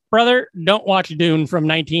experience, brother, don't watch Dune from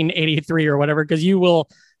 1983 or whatever, because you will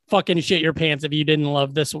fucking shit your pants if you didn't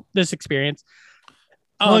love this experience.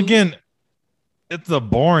 Well, again, it's a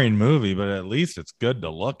boring movie, but at least it's good to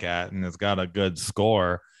look at, and it's got a good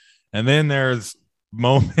score. And then there's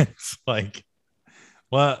moments like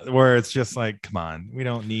where it's just like, come on, we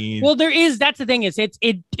don't need. Well, that's the thing is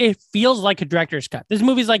it feels like a director's cut. This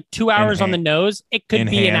movie's like 2 hours on the nose. It could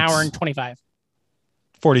be an hour and 25.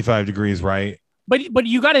 45 degrees, right? But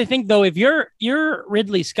you got to think though, if you're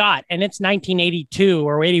Ridley Scott and it's 1982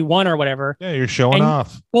 or 81 or whatever. Yeah, you're showing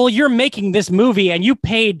off. Well, you're making this movie and you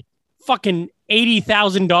paid fucking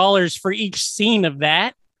 $80,000 for each scene of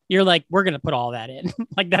that. You're like, we're gonna put all that in.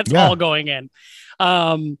 Like that's all going in.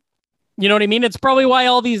 You know what I mean? It's probably why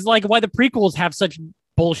all these, like, why the prequels have such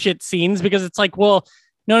bullshit scenes, because it's like, well,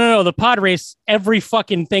 no, the pod race, every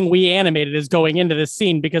fucking thing we animated is going into this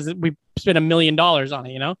scene because we spent $1 million on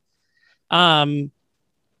it,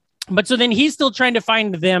 But so then he's still trying to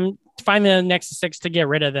find the Nexus 6 to get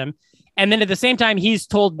rid of them. And then at the same time, he's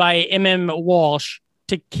told by M.M. Walsh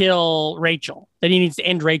to kill Rachel, that he needs to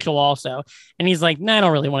end Rachel also. And he's like, nah, I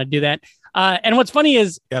don't really want to do that. And what's funny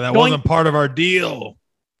is that wasn't part of our deal.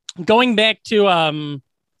 Going back to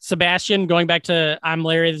Sebastian, going back to I'm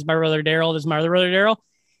Larry, this is my brother Daryl, this is my other brother Daryl.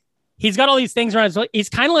 He's got all these things around. He's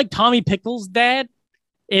kind of like Tommy Pickles' dad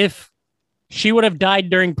if she would have died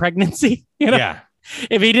during pregnancy. Yeah.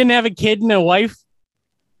 If he didn't have a kid and a wife,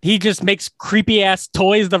 he just makes creepy ass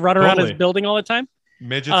toys that run around his building all the time.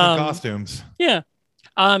 Midgets in costumes. Yeah.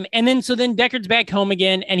 And then Deckard's back home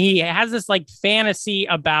again, and he has this like fantasy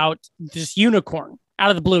about this unicorn out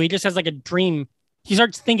of the blue. He just has like a dream. He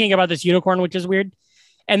starts thinking about this unicorn, which is weird.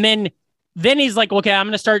 And then he's like, okay, I'm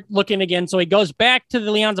going to start looking again. So he goes back to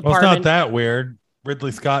the Leon's apartment. Well, it's not that weird.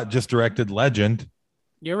 Ridley Scott just directed Legend.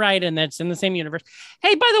 You're right. And that's in the same universe.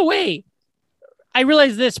 Hey, by the way, I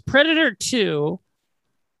realized this Predator 2,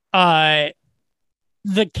 the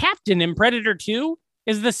captain in Predator 2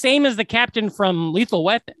 is the same as the captain from Lethal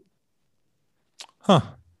Weapon. Huh.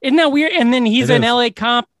 Isn't that weird? And then he's an LA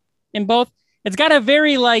cop in both. It's got a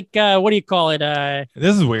very like, what do you call it?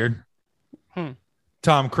 This is weird.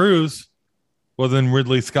 Tom Cruise was in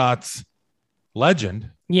Ridley Scott's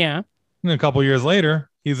Legend. Yeah. And a couple years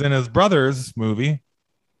later, he's in his brother's movie,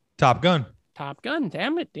 Top Gun. Top Gun.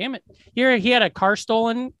 Damn it. Here, he had a car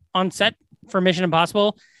stolen on set for Mission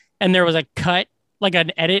Impossible, and there was a cut, like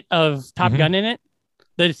an edit of Top Gun in it,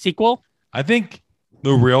 the sequel. I think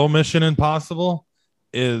the real Mission Impossible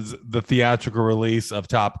is the theatrical release of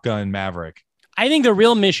Top Gun Maverick. I think the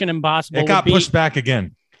real Mission Impossible it got pushed back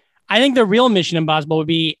again. I think the real Mission Impossible would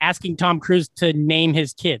be asking Tom Cruise to name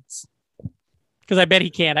his kids. Because I bet he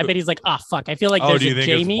can't. I bet he's like, oh, fuck. I feel like there's do you think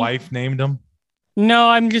Jamie. His wife named him? No,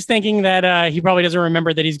 I'm just thinking that he probably doesn't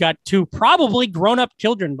remember that he's got 2 probably grown-up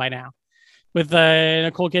children by now with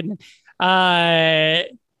Nicole Kidman.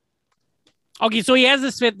 Okay, so he has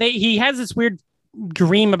this weird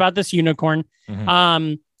dream about this unicorn.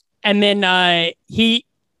 And then he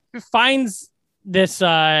finds this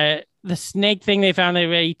the snake thing they found.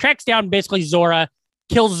 He tracks down basically Zora,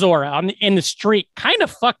 kills Zora in the street. Kind of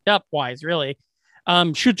fucked up wise, really.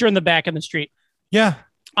 Shoots her in the back in the street. Yeah.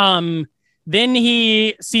 Then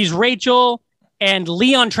he sees Rachel and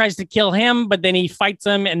Leon tries to kill him, but then he fights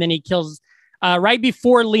him, and then he kills. Right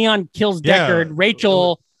before Leon kills Deckard,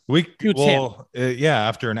 Rachel shoots him.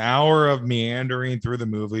 After an hour of meandering through the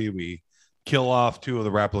movie, we kill off 2 of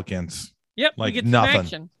the replicants. Yep, like we get some nothing.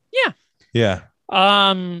 action. Yeah.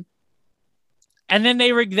 And then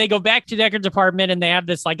they go back to Deckard's apartment, and they have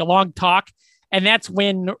this like a long talk, and that's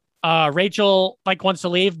when Rachel like wants to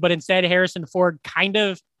leave, but instead Harrison Ford kind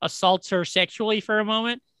of assaults her sexually for a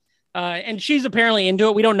moment, and she's apparently into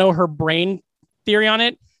it. We don't know her brain theory on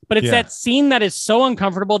it, but it's that scene that is so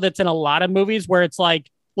uncomfortable that's in a lot of movies where it's like,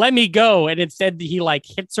 let me go, and instead he like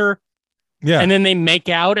hits her. Yeah. And then they make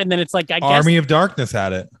out, and then it's like, I guess Army of Darkness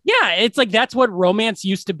had it. Yeah, it's like that's what romance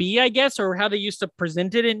used to be, I guess, or how they used to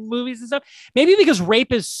present it in movies and stuff. Maybe because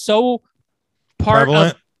rape is so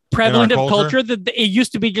prevalent of culture that it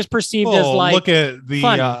used to be just perceived as like. Look at the.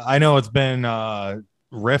 I know it's been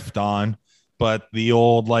riffed on, but the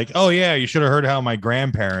old like, oh yeah, you should have heard how my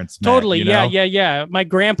grandparents met, totally, you know? yeah. My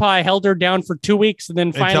grandpa held her down for 2 weeks, and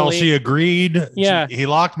then finally, until she agreed. Yeah, he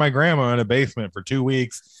locked my grandma in a basement for 2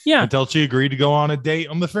 weeks. Yeah, until she agreed to go on a date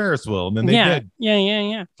on the Ferris wheel, and then they did.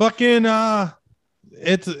 Yeah. Fucking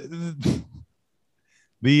it's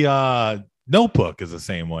the Notebook is the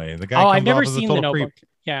same way. The guy. I've never seen the Notebook. Creep.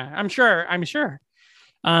 Yeah, I'm sure.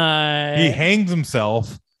 He hangs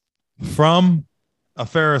himself from a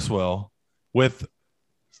Ferris wheel with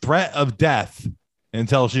threat of death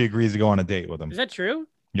until she agrees to go on a date with him. Is that true?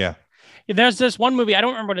 Yeah. There's this one movie, I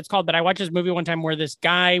don't remember what it's called, but I watched this movie one time where this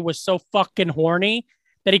guy was so fucking horny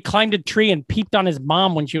that he climbed a tree and peeped on his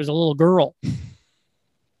mom when she was a little girl.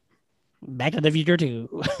 Back to the Future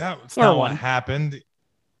 2. That's not what happened.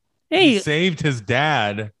 He saved his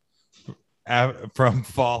dad from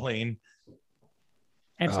falling.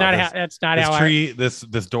 That's not how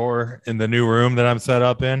this door in the new room that I'm set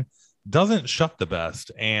up in doesn't shut the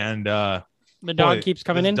best, and the dog keeps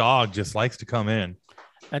coming in. Dog just likes to come in.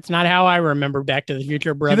 That's not how I remember Back to the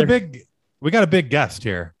Future, brother. We got a big guest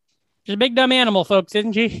here. She's a big dumb animal, folks,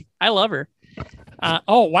 isn't she? I love her.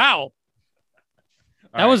 Oh wow,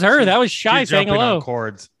 that was her. That was Shy saying hello. On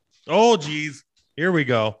cords. Oh geez, here we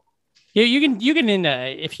go. Yeah, you can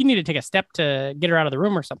if you need to take a step to get her out of the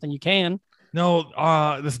room or something, you can.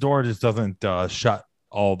 No, this door just doesn't shut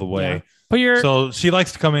all the way. Yeah. So she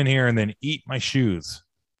likes to come in here and then eat my shoes.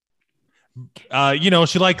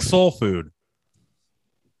 She likes soul food.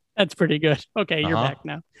 That's pretty good. Okay, you're back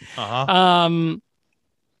now.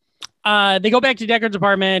 They go back to Deckard's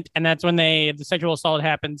apartment, and that's when the sexual assault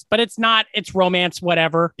happens. But it's romance,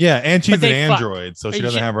 whatever. Yeah, and she's an android, so she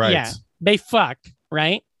doesn't have rights. Yeah, they fuck,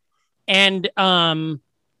 right? And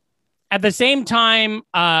at the same time,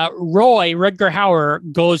 Roy, Rutger Hauer,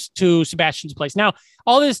 goes to Sebastian's place. Now,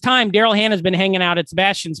 all this time, Daryl Hannah's been hanging out at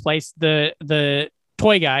Sebastian's place, the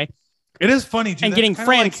toy guy. It is funny, too. And getting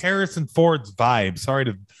friends. Like Harrison Ford's vibe. Sorry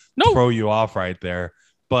to throw you off right there.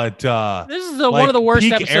 But this is one of the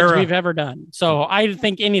worst episodes we've ever done. So I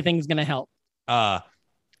think anything's going to help.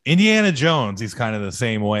 Indiana Jones, he's kind of the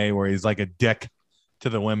same way, where he's like a dick to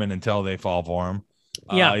the women until they fall for him.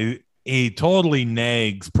 Yeah. He totally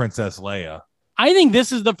nags Princess Leia. I think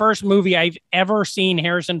this is the first movie I've ever seen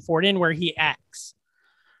Harrison Ford in where he acts.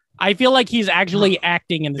 I feel like he's actually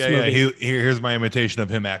acting in this movie. Yeah, here's my imitation of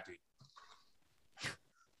him acting.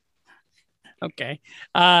 Okay.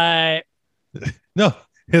 No,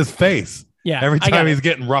 his face. Yeah. Every time he's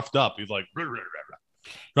getting roughed up, he's like,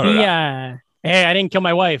 yeah. Hey, I didn't kill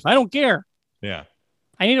my wife. I don't care. Yeah.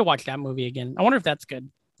 I need to watch that movie again. I wonder if that's good.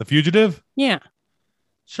 The Fugitive? Yeah.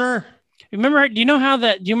 Sure. Do you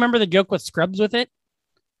remember the joke with Scrubs with it?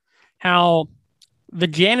 How the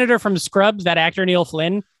janitor from Scrubs, that actor Neil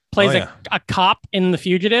Flynn, plays a cop in The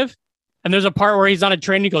Fugitive. And there's a part where he's on a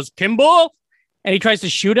train and he goes, Kimball! And he tries to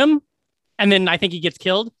shoot him. And then I think he gets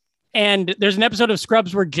killed. And there's an episode of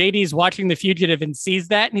Scrubs where JD's watching The Fugitive and sees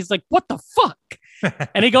that. And he's like, what the fuck?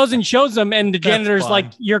 And he goes and shows him. And the janitor's like,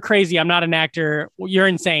 you're crazy. I'm not an actor. You're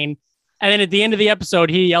insane. And then at the end of the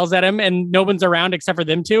episode, he yells at him and no one's around except for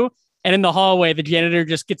them two. And in the hallway, the janitor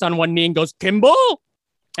just gets on one knee and goes, Kimball.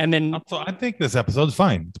 And then I think this episode's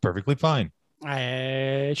fine. It's perfectly fine.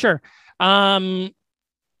 Sure. So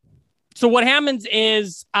what happens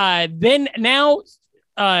is then now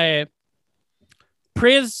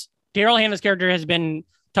Priz, Daryl Hannah's character, has been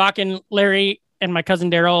talking Larry and my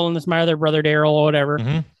cousin Daryl, and this my other brother Daryl or whatever.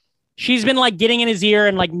 Mm-hmm. She's been like getting in his ear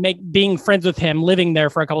and like being friends with him, living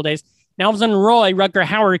there for a couple of days. Now all of a sudden Roy, Rutger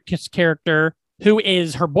Hauer's character, who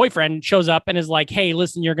is her boyfriend, shows up and is like, hey,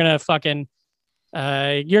 listen, you're going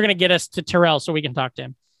to get us to Terrell so we can talk to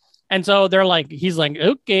him. And so he's like,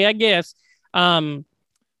 okay, I guess. Terrell's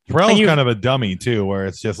kind of a dummy too, where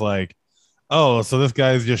it's just like, Oh, so this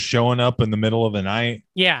guy's just showing up in the middle of the night.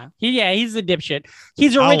 He's a dipshit.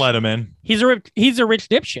 He's a I'll rich, let him in. he's a rich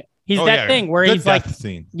dipshit. He's thing where Good he's like, death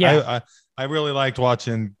scene. Yeah. I really liked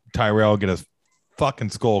watching Tyrell get his fucking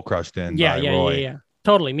skull crushed in by Roy. Yeah.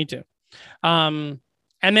 Totally, me too. And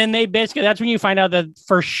then they basically, that's when you find out that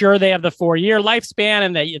for sure they have the 4-year lifespan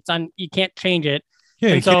and that you can't change it. Yeah,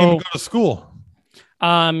 and he can't even go to school.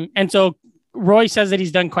 And so Roy says that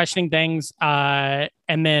he's done questioning things. And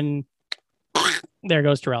then there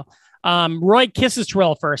goes Terrell. Roy kisses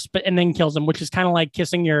Terrell first, and then kills him, which is kind of like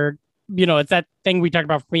kissing your, it's that thing we talked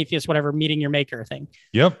about Prometheus, whatever, meeting your maker thing.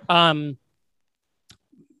 Yep.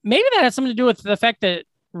 Maybe that has something to do with the fact that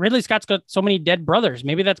Ridley Scott's got so many dead brothers.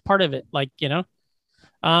 Maybe that's part of it. Deckard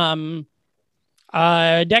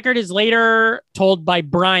is later told by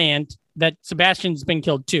Bryant that Sebastian's been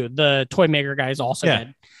killed too. The toy maker guy is also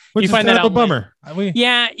dead. Which you is find kind that of a out bummer.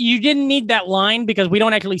 Yeah, you didn't need that line because we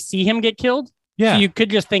don't actually see him get killed. Yeah. So you could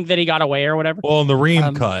just think that he got away or whatever. Well, in the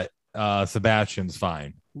Ream cut, Sebastian's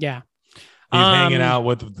fine. Yeah. He's hanging out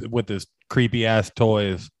with his creepy ass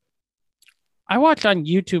toys. I watched on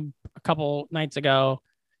YouTube a couple nights ago.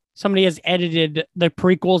 Somebody has edited the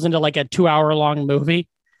prequels into like a 2-hour long movie,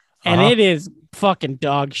 and it is fucking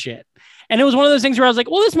dog shit. And it was one of those things where I was like,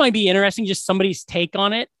 well, this might be interesting, just somebody's take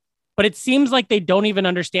on it. But it seems like they don't even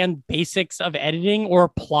understand basics of editing or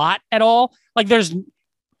plot at all. Like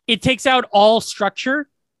it takes out all structure.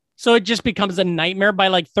 So it just becomes a nightmare by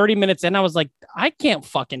like 30 minutes in. I was like, I can't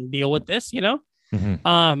fucking deal with this,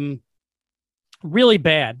 Mm-hmm. Really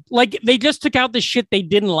bad. Like they just took out the shit they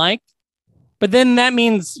didn't like, but then that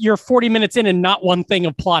means you're 40 minutes in and not one thing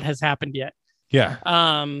of plot has happened yet. Yeah.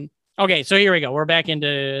 Okay. So here we go. We're back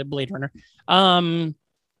into Blade Runner.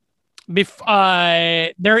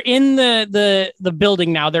 They're in the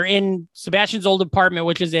building now. They're in Sebastian's old apartment,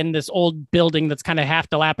 which is in this old building that's kind of half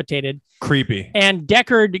dilapidated. Creepy. And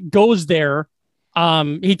Deckard goes there.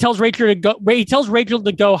 He tells Rachel to go. He tells Rachel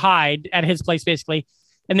to go hide at his place, basically,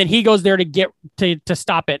 and then he goes there to get to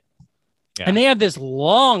stop it. Yeah. And they have this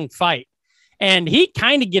long fight, and he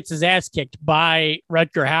kind of gets his ass kicked by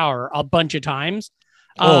Rutger Hauer a bunch of times.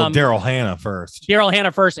 Daryl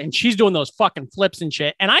Hannah first, and she's doing those fucking flips and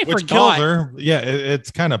shit. And Which forgot. kills her. Yeah,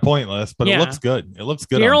 it's kind of pointless, but it looks good. It looks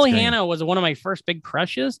good. Daryl Hannah was one of my first big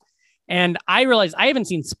crushes, and I realized I haven't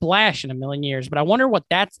seen Splash in a million years, but I wonder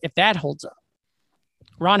if that holds up.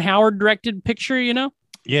 Ron Howard directed picture,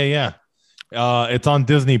 Yeah. It's on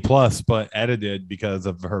Disney Plus, but edited because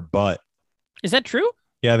of her butt. Is that true?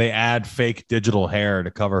 Yeah, they add fake digital hair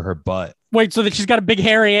to cover her butt. Wait, so that she's got a big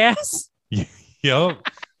hairy ass? Yep.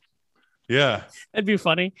 Yeah. That'd be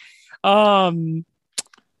funny. Okay,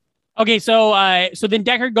 so then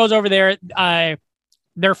Deckard goes over there.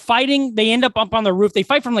 They're fighting. They end up on the roof. They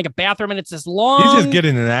fight from like a bathroom, and it's this long. He's just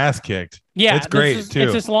getting an ass kicked. Yeah, it's great too.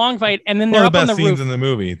 It's this long fight, and then one they're of the up on best the scenes roof. in the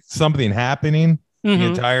movie. Something happening the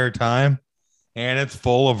entire time, and it's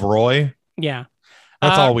full of Roy. Yeah,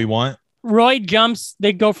 that's all we want. Roy jumps.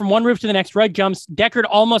 They go from one roof to the next. Roy jumps. Deckard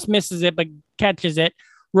almost misses it, but catches it.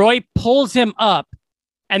 Roy pulls him up,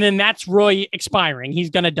 and then that's Roy expiring. He's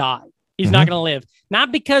gonna die. He's not gonna live.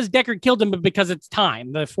 Not because Deckard killed him, but because it's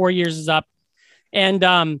time. The 4 years is up,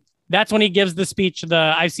 and that's when he gives the speech.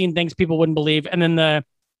 I've seen things people wouldn't believe, and then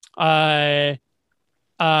I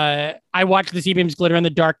watched the sea-beams glitter in the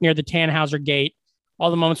dark near the Tannhauser Gate.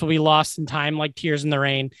 All the moments will be lost in time like tears in the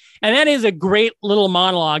rain. And that is a great little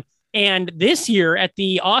monologue. And this year at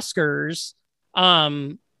the Oscars,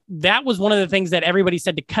 that was one of the things that everybody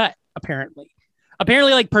said to cut, apparently.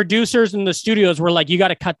 Apparently, like producers in the studios were like, you got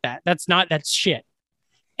to cut that. That's shit.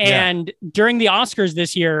 And during the Oscars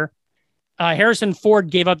this year, Harrison Ford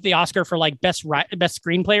gave up the Oscar for like best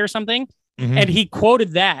screenplay or something. And he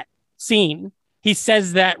quoted that scene. He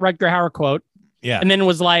says that Rutger Hauer quote. Yeah. And then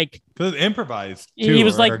was like, because improvised. Too, he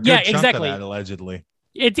was like, yeah, exactly. That, allegedly.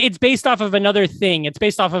 It's based off of another thing. It's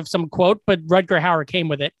based off of some quote, but Rutger Hauer came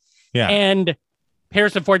with it. Yeah. And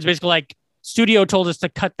Harrison Ford's basically like, studio told us to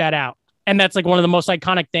cut that out. And that's like one of the most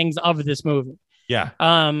iconic things of this movie. Yeah.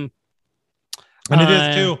 And it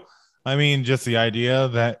is too. I mean, just the idea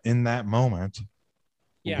that in that moment,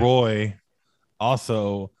 Roy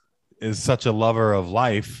also is such a lover of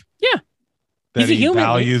life. Yeah. That he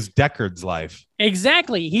values Deckard's life.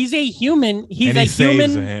 Exactly. He's a human. He's a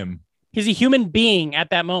human being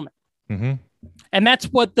at that moment. And that's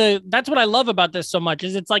what I love about this so much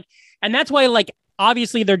is it's like, and that's why like,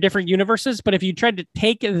 obviously they're different universes, but if you tried to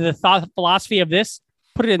take the thought philosophy of this,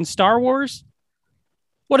 put it in Star Wars,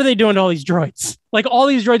 what are they doing to all these droids? Like all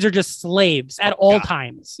these droids are just slaves at all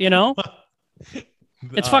times,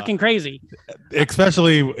 It's fucking crazy.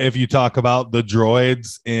 Especially if you talk about the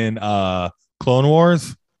droids in Clone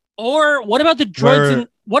Wars. Or what about the droids? Where-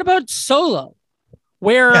 What about Solo,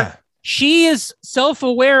 where Yeah. she is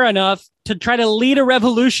self-aware enough to try to lead a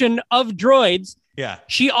revolution of droids? Yeah.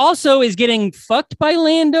 She also is getting fucked by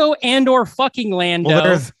Lando and or fucking Lando.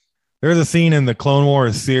 Well, there's a scene in the Clone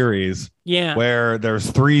Wars series yeah. where there's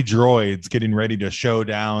 3 droids getting ready to show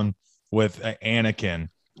down with Anakin,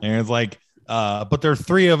 and it's like, but there's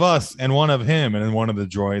 3 of us and 1 of him, and then one of the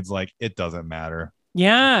droids like, it doesn't matter.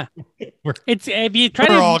 Yeah. It's if you try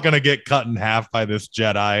We're to all gonna get cut in half by this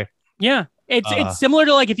Jedi. yeah. It's similar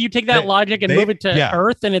to like if you take that logic and move it to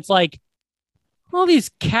Earth, and it's like all these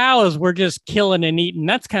cows were just killing and eating.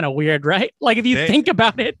 That's kind of weird, right? Like if you think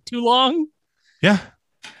about it too long. Yeah.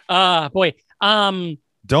 Boy.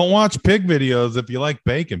 Don't watch pig videos if you like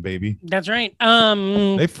bacon, baby. That's right.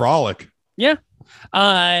 They frolic. Yeah.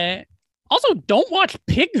 Also, don't watch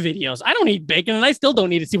pig videos. I don't eat bacon, and I still don't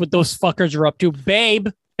need to see what those fuckers are up to.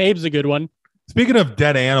 Babe's a good one. Speaking of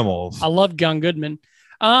dead animals, I love John Goodman.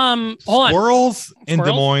 Hold on. Squirrels in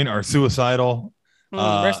Des Moines are suicidal.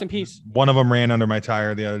 Rest in peace. One of them ran under my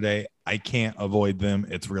tire the other day. I can't avoid them.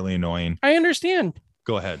 It's really annoying. I understand.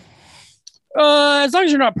 Go ahead. As long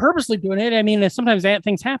as you're not purposely doing it. I mean, sometimes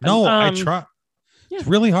things happen. No, I try. Yeah. It's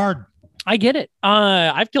really hard. I get it.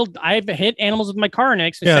 I've hit animals with my car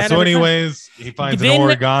next. Yeah. So, anyways, he finds an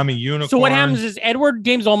origami unicorn. So what happens is Edward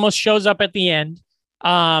James almost shows up at the end,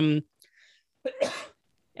 and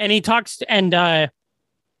he talks and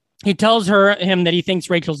he tells him that he thinks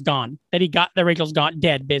Rachel's gone, that Rachel's gone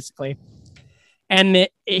dead, basically. And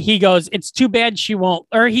he goes, "It's too bad she won't,"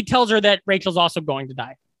 or he tells her that Rachel's also going to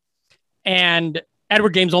die. And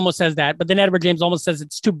Edward James almost says that, but then Edward James almost says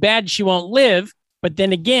it's too bad she won't live. But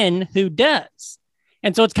then again, who does?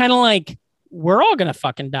 And so it's kind of like, we're all going to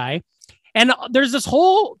fucking die. And there's this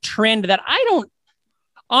whole trend that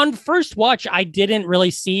on first watch, I didn't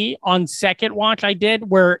really see. On second watch, I did,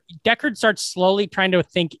 where Deckard starts slowly trying to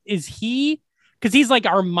think, because he's like,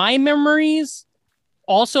 are my memories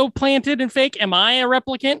also planted and fake? Am I a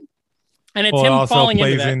replicant? And it's him also falling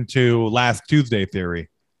plays into that. into Last Tuesday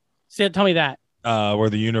theory. So tell me that. Where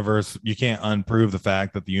the universe, you can't unprove the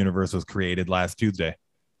fact that the universe was created last Tuesday.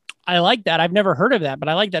 I like that. I've never heard of that, but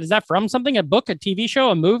I like that. Is that from something, a book, a TV show,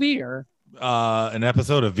 a movie, or an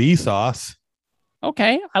episode of Vsauce?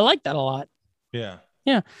 Okay, I like that a lot. Yeah.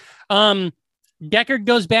 Yeah. Deckard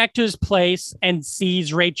goes back to his place and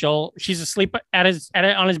sees Rachel. She's asleep on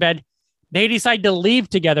his bed. They decide to leave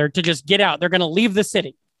together, to just get out. They're going to leave the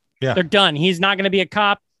city. Yeah. They're done. He's not going to be a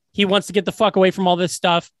cop. He wants to get the fuck away from all this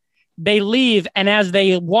stuff. They leave, and as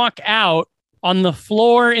they walk out, on the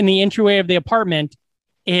floor in the entryway of the apartment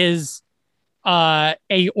is a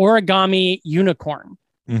origami unicorn.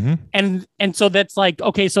 Mm-hmm. And so that's like,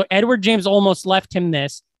 okay, so Edward James almost left him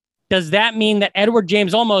this. Does that mean that Edward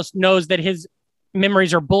James almost knows that his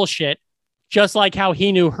memories are bullshit, just like how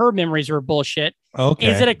he knew her memories were bullshit? Okay.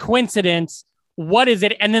 Is it a coincidence? What is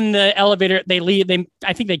it? And then the elevator, they leave.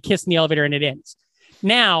 I think they kiss in the elevator, and it ends.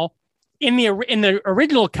 Now, in the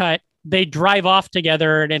original cut, they drive off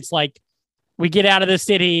together, and it's like, we get out of the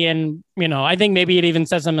city, and I think maybe it even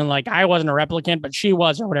says something like, I wasn't a replicant, but she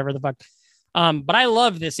was, or whatever the fuck. But I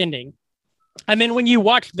love this ending. I mean, when you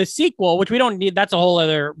watch the sequel, which we don't need, that's a whole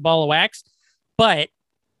other ball of wax, but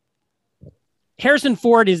Harrison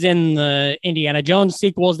Ford is in the Indiana Jones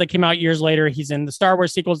sequels that came out years later. He's in the Star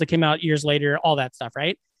Wars sequels that came out years later, all that stuff,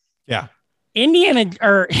 right? Yeah.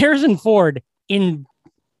 Harrison Ford in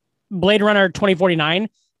Blade Runner 2049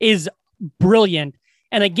 is brilliant.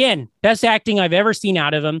 And again, best acting I've ever seen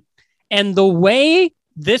out of him. And the way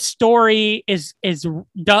this story is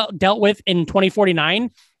dealt with in 2049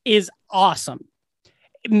 is awesome.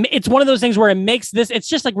 It's one of those things where it makes this, it's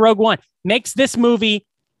just like Rogue One, makes this movie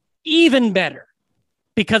even better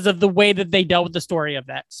because of the way that they dealt with the story of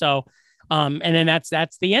that. So, and then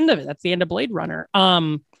that's the end of it. That's the end of Blade Runner.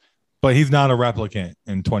 But he's not a replicant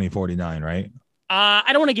in 2049, right? I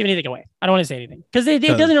don't want to give anything away. I don't want to say anything because it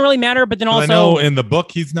doesn't really matter. But then also, I know in the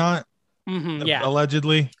book he's not. Yeah,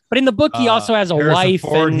 allegedly. But in the book, he also has a Harrison wife.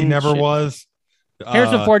 Ford, he never was.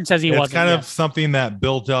 Harrison Ford says he wasn't. It's kind of something that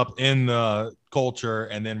built up in the culture,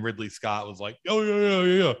 and then Ridley Scott was like, "Oh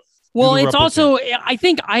yeah." Well, it's also, I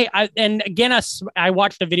think and again, I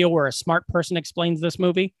watched a video where a smart person explains this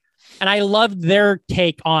movie, and I loved their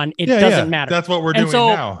take on it. Doesn't matter. That's what we're doing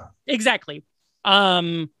now. Exactly.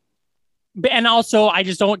 And also, I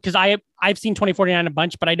just don't, because I've seen 2049 a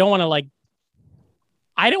bunch, but I don't want to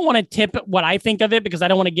I don't want to tip what I think of it because I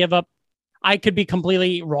don't want to give up. I could be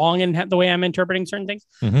completely wrong in the way I'm interpreting certain things,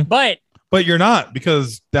 but you're not,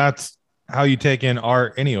 because that's how you take in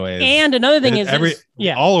art anyways. And another thing is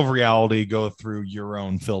all of reality go through your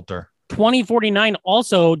own filter. 2049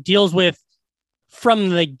 also deals with from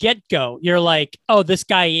the get-go. You're like, oh, this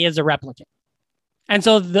guy is a replicant. And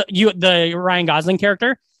so the Ryan Gosling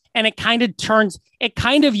character, and it kind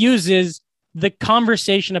of uses the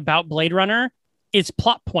conversation about Blade Runner is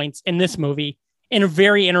plot points in this movie in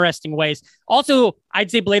very interesting ways. Also,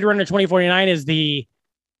 I'd say Blade Runner 2049 is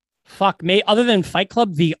other than Fight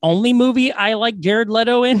Club, the only movie I like Jared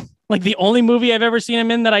Leto in. Like the only movie I've ever seen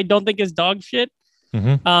him in that I don't think is dog shit.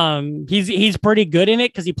 Mm-hmm. He's pretty good in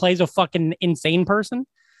it because he plays a fucking insane person.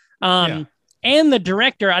 And the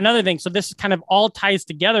director, another thing. So this kind of all ties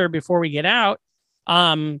together before we get out.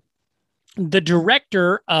 The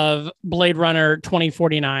director of Blade Runner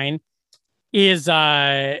 2049 is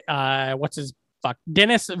Denis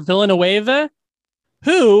Villeneuve,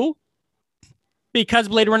 who, because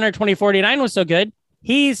Blade Runner 2049 was so good,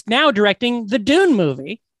 he's now directing the Dune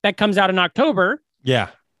movie that comes out in October. Yeah.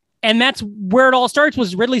 And that's where it all starts.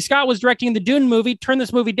 Was Ridley Scott was directing the Dune movie, turned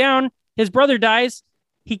this movie down. His brother dies.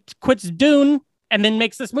 He quits Dune and then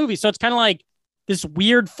makes this movie. So it's kind of like this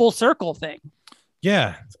weird full circle thing.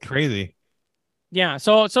 Yeah, it's crazy. Yeah.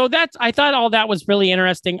 So that's, I thought all that was really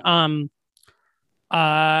interesting. I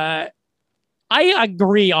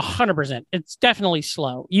agree 100%. It's definitely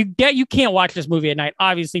slow. You can't watch this movie at night,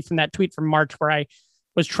 obviously, from that tweet from March where I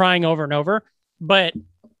was trying over and over. But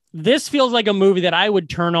this feels like a movie that I would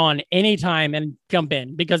turn on anytime and jump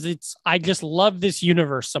in because I just love this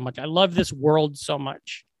universe so much. I love this world so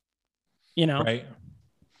much, Right.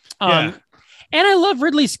 And I love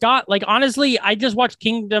Ridley Scott. Like, honestly, I just watched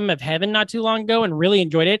Kingdom of Heaven not too long ago and really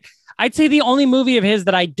enjoyed it. I'd say the only movie of his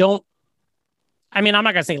that I'm not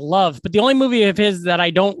going to say love, but the only movie of his that I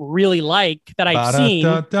don't really like that I've seen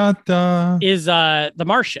is The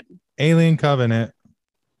Martian. Alien Covenant.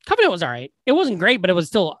 Covenant was all right. It wasn't great, but it was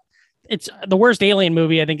still, it's the worst Alien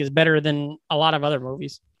movie I think is better than a lot of other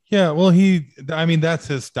movies. Yeah, well, that's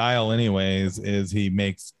his style anyways, is he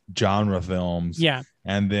makes genre films. Yeah.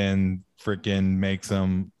 And then freaking makes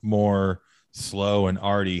them more slow and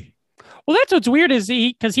arty. Well, that's what's weird is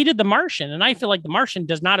because he did The Martian, and I feel like The Martian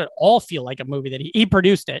does not at all feel like a movie that he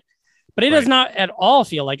produced it, but it does not at all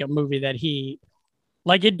feel like a movie that he,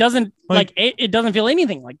 like, it doesn't it doesn't feel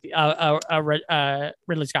anything like a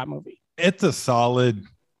Ridley Scott movie. It's a solid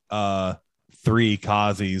 3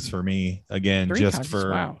 Kazi's for me again, just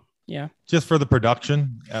for the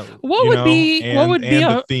production. What would be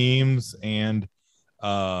the themes and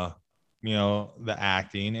the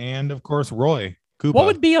acting and of course Roy Koopa. What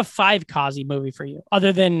would be a 5 Kazi movie for you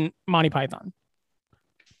other than Monty Python?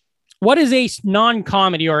 What is a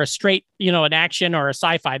non-comedy or a straight, an action or a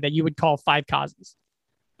sci-fi that you would call 5 Kazis?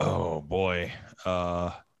 Oh boy.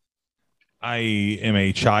 I am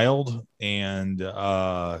a child and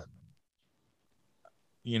this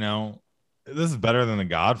is better than The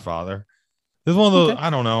Godfather. This is one of those,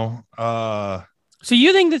 I don't know. So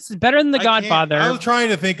you think this is better than The Godfather? I was trying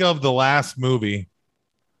to think of the last movie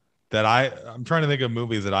that I'm trying to think of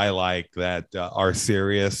movies that I like that are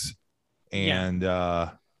serious and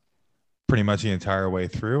pretty much the entire way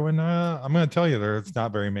through. And I'm going to tell you there's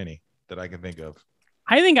not very many that I can think of.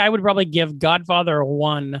 I think I would probably give Godfather a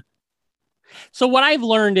 1. So what I've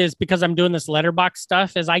learned is because I'm doing this letterbox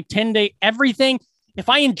stuff is I tend to everything. If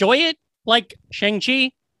I enjoy it, like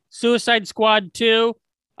Shang-Chi, Suicide Squad 2,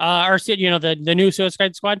 the new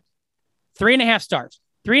Suicide Squad, 3.5 stars.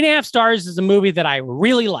 3.5 stars is a movie that I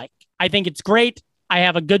really like. I think it's great. I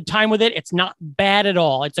have a good time with it. It's not bad at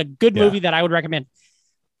all. It's a good movie that I would recommend.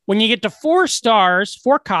 When you get to 4 stars,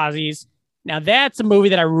 4 Kazis, now that's a movie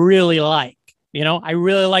that I really like. I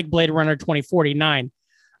really like Blade Runner 2049.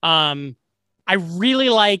 I really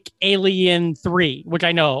like Alien 3, which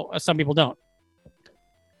I know some people don't.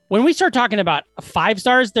 When we start talking about 5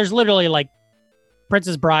 stars, there's literally like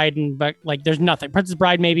Princess Bride but there's nothing. Princess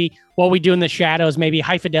Bride, maybe What We Do in the Shadows, maybe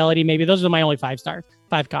High Fidelity, maybe those are my only 5 stars,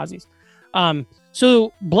 5 Kazis.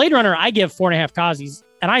 So Blade Runner, I give 4.5 Kazis,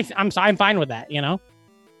 and I'm fine with that.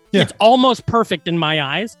 It's almost perfect in my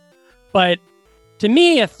eyes, but to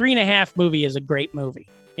me, a 3.5 movie is a great movie.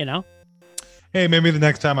 Hey, maybe the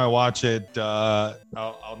next time I watch it,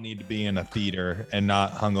 I'll need to be in a theater and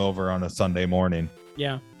not hungover on a Sunday morning.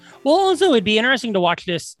 Yeah. Well, also, it'd be interesting to watch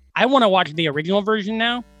this. I want to watch the original version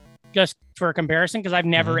now, just for a comparison, because I've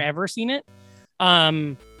never ever seen it.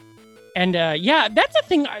 That's the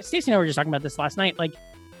thing. Stacey and I were just talking about this last night. Like,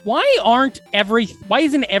 why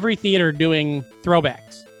isn't every theater doing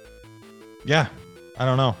throwbacks? Yeah, I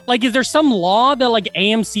don't know. Like, is there some law that like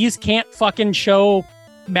AMC's can't fucking show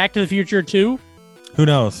Back to the Future 2? Who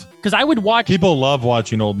knows? Because I would watch. People love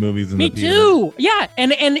watching old movies in the theater. Me too. Yeah,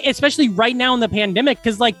 and especially right now in the pandemic,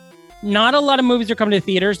 because like not a lot of movies are coming to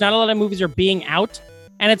theaters. Not a lot of movies are being out.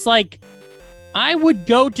 And it's like, I would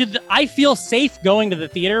go to I feel safe going to the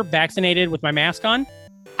theater, vaccinated with my mask on.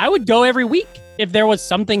 I would go every week if there was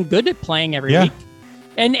something good playing every week.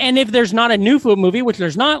 And if there's not a new food movie, which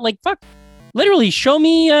there's not, like, fuck, literally show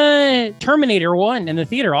me Terminator 1 in the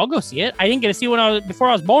theater. I'll go see it. I didn't get to see it before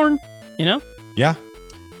I was born, you know? Yeah.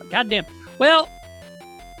 Goddamn. Well,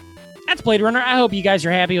 that's Blade Runner. I hope you guys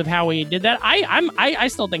are happy with how we did that. I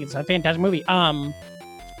still think it's a fantastic movie.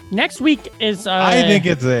 Next week is I think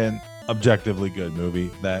it's an objectively good movie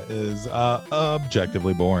that is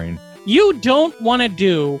objectively boring. You don't want to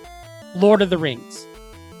do Lord of the Rings.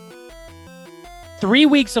 3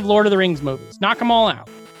 weeks of Lord of the Rings movies. Knock them all out.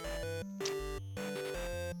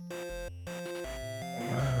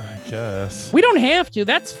 I guess. We don't have to.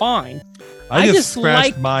 That's fine. I just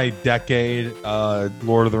scratched my decade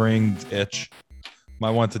Lord of the Rings itch. My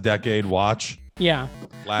once a decade watch. Yeah.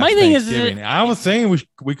 My thing is, I was saying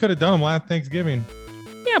we could have done them last Thanksgiving.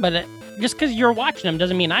 Yeah, but just because you're watching them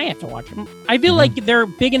doesn't mean I have to watch them. I feel like they're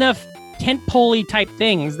big enough tent-pole-y type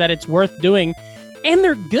things that it's worth doing, and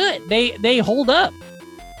they're good. They hold up.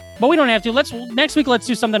 But we don't have to. Next week. Let's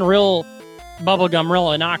do something real bubblegum,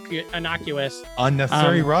 real innocuous.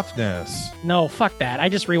 Unnecessary roughness. No, fuck that. I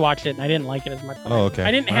just rewatched it and I didn't like it as much. Oh, okay.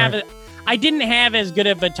 I didn't have as good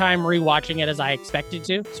of a time rewatching it as I expected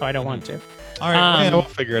to, so I don't want to. All right, we'll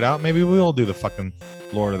figure it out. Maybe we'll do the fucking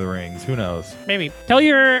Lord of the Rings. Who knows? Maybe. Tell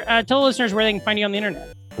the listeners where they can find you on the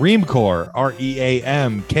internet. Reamcore,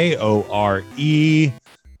 REAMKORE.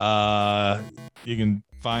 You can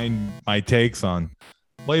find my takes on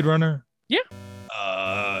Blade Runner. Yeah.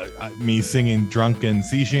 Me singing drunken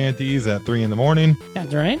sea shanties at 3 a.m.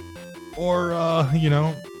 That's right. Or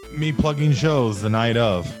me plugging shows the night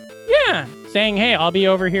of. Yeah. Saying, hey, I'll be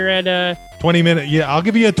over here at 20 minute. Yeah, I'll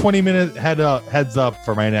give you a 20-minute heads up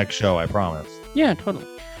for my next show. I promise. Yeah, totally.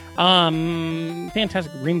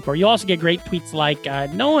 Fantastic Reamcore. You also get great tweets like,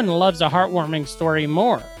 no one loves a heartwarming story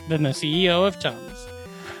more than the CEO of Tums.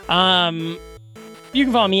 You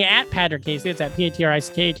can follow me at Patrick Hasty. It's at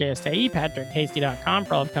PATRICKHASTE, PatrickHasty.com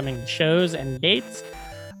for all upcoming shows and dates.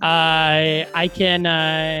 I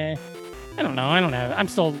don't know. I'm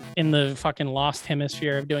still in the fucking lost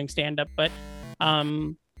hemisphere of doing stand-up, but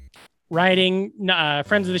writing.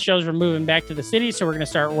 Friends of the shows are moving back to the city, so we're going to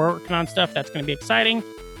start working on stuff. That's going to be exciting.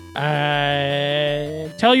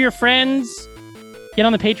 Tell your friends. Get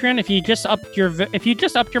on the Patreon. If you just upped your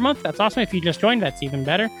month, that's awesome. If you just joined, that's even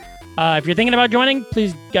better. If you're thinking about joining,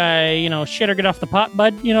 please, shit or get off the pot,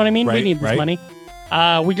 bud. You know what I mean? We need this money.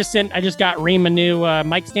 I just got Reem a new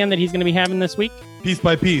mic stand that he's going to be having this week. Piece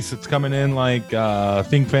by piece, it's coming in like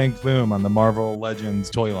Think Fang Foom on the Marvel Legends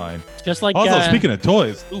toy line. Just like also, speaking of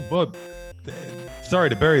toys, bud, sorry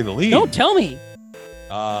to bury the lead. Don't tell me.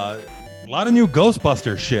 A lot of new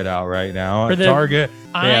Ghostbuster shit out right now at Target.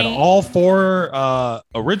 They had all 4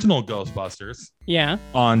 original Ghostbusters. Yeah.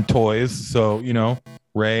 On toys, so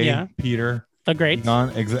Ray, Peter, the great,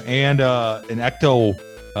 and an Ecto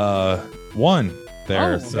 1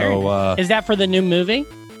 there. Is that for the new movie?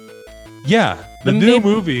 Yeah, the new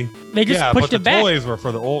movie. They just pushed it back. The toys were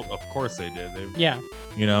for the old. Of course they did.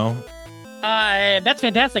 That's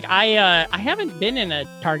fantastic. I haven't been in a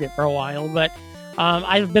Target for a while, but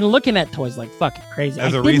I've been looking at toys like fucking crazy.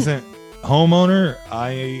 As a recent homeowner,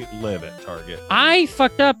 I live at Target. I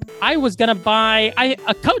fucked up. I was gonna buy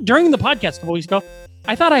during the podcast a couple weeks ago.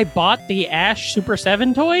 I thought I bought the Ash Super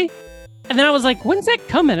 7 toy, and then I was like, "When's that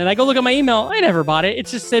coming?" And I go look at my email. I never bought it. It's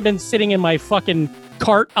just been sitting in my fucking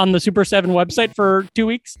cart on the Super 7 website for 2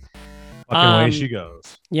 weeks. Fucking way she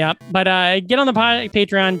goes. Yeah, but get on the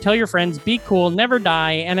Patreon, tell your friends, be cool, never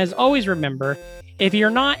die, and as always, remember, if you're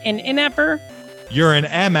not an NFer, you're an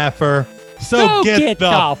MFer. So get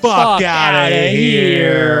the fuck out of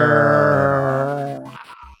here.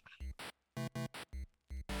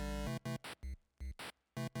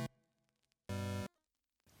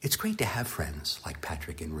 It's great to have friends like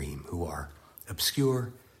Patrick and Reem who are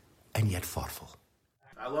obscure and yet thoughtful.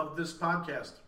 I love this podcast.